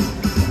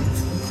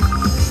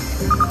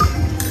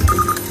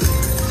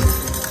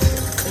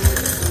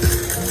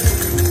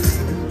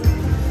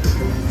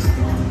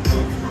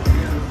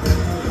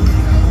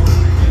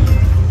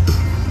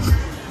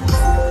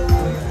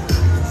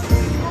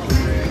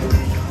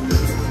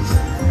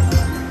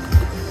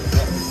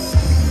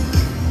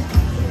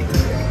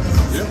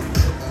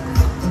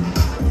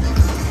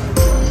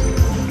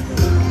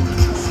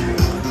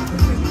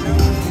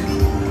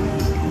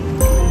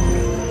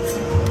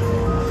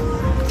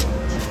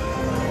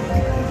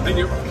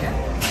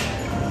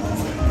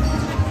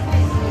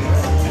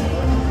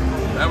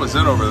 That was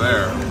it over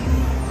there.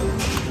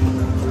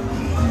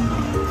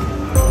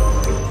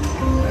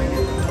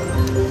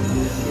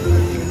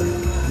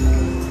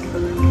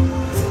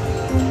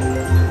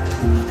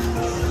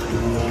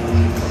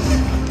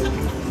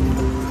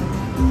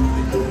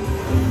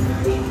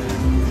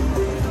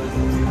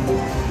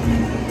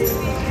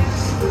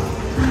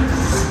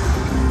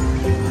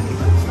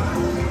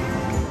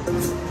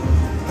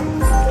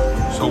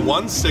 So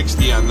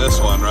 160 on this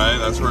one, right?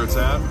 That's where it's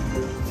at.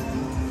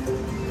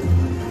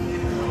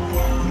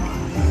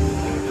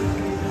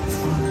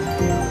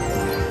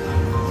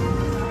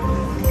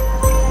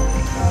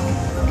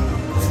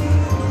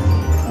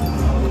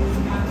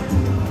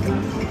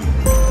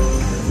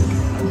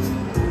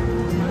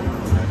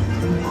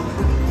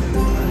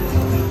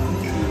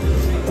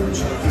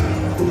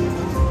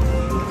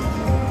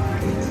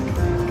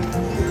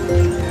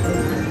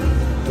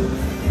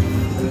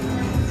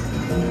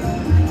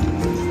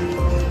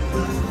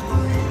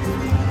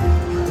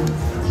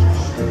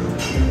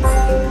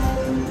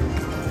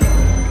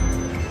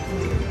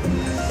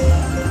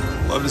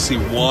 see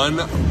one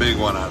big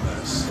one on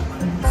this.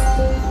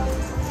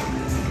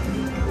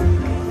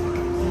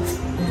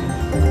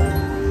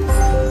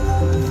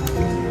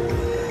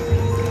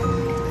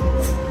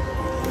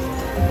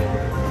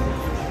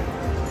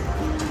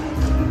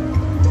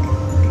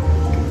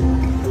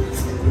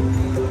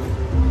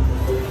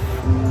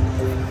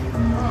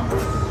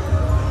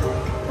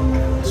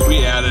 So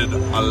we added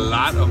a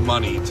lot of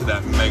money to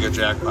that mega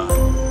jackpot.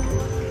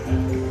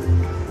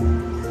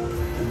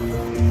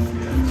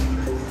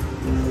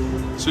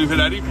 So we've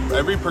hit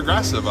every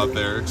progressive up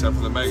there except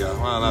for the mega.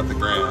 Well, not the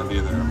grand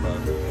either, but.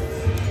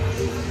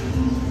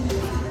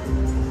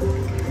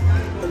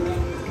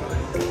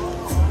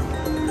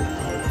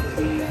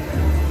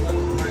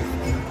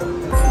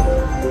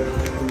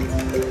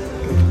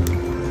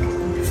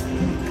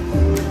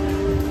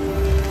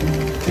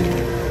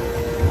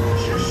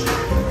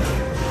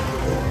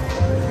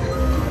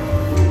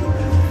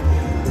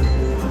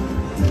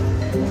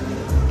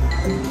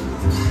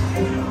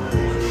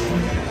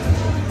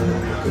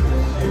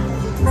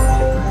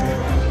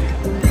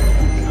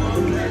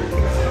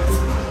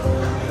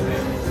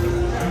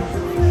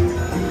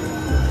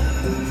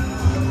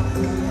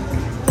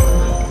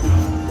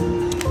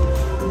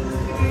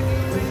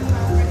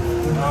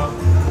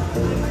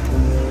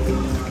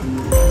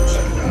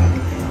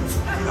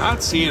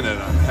 Not seeing it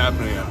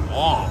happening at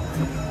all.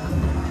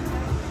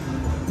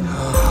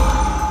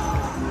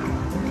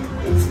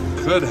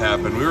 Could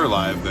happen. We were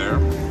live there.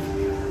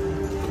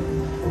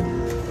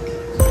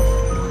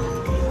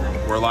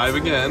 We're live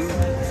again.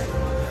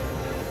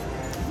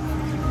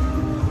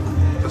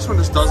 This one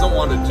just doesn't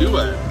want to do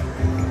it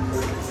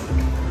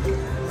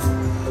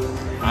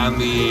on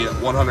the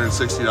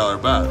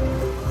 $160 bet.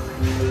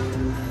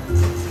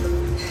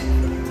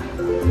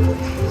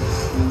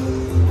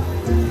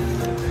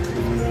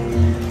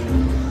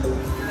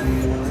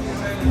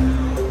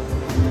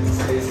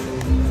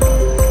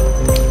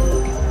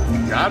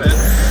 Got it.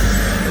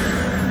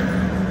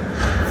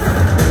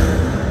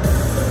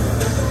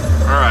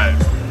 Alright.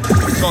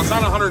 So it's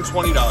on a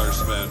 $120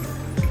 spin.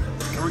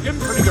 And we're getting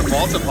pretty good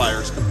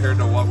multipliers compared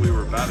to what we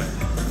were betting.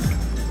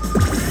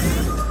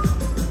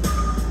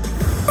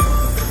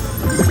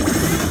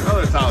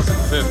 Another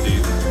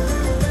 1,050.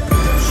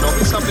 Show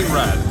me something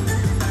red.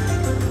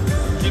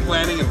 Keep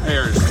landing in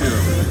pairs too.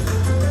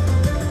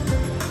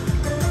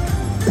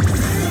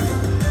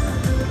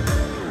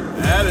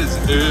 That is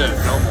it.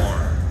 No more.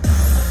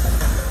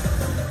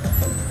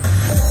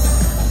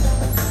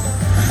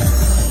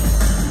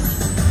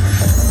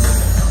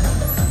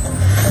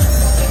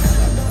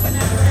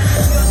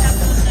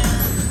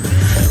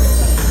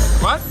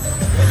 What?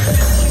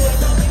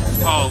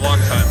 Oh, long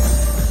time.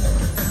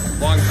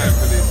 Long time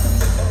for these.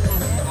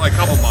 Like a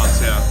couple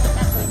months, yeah.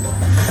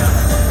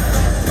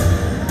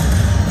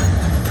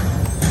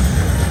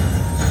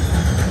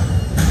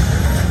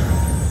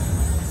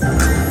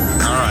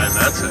 All right,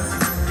 that's it.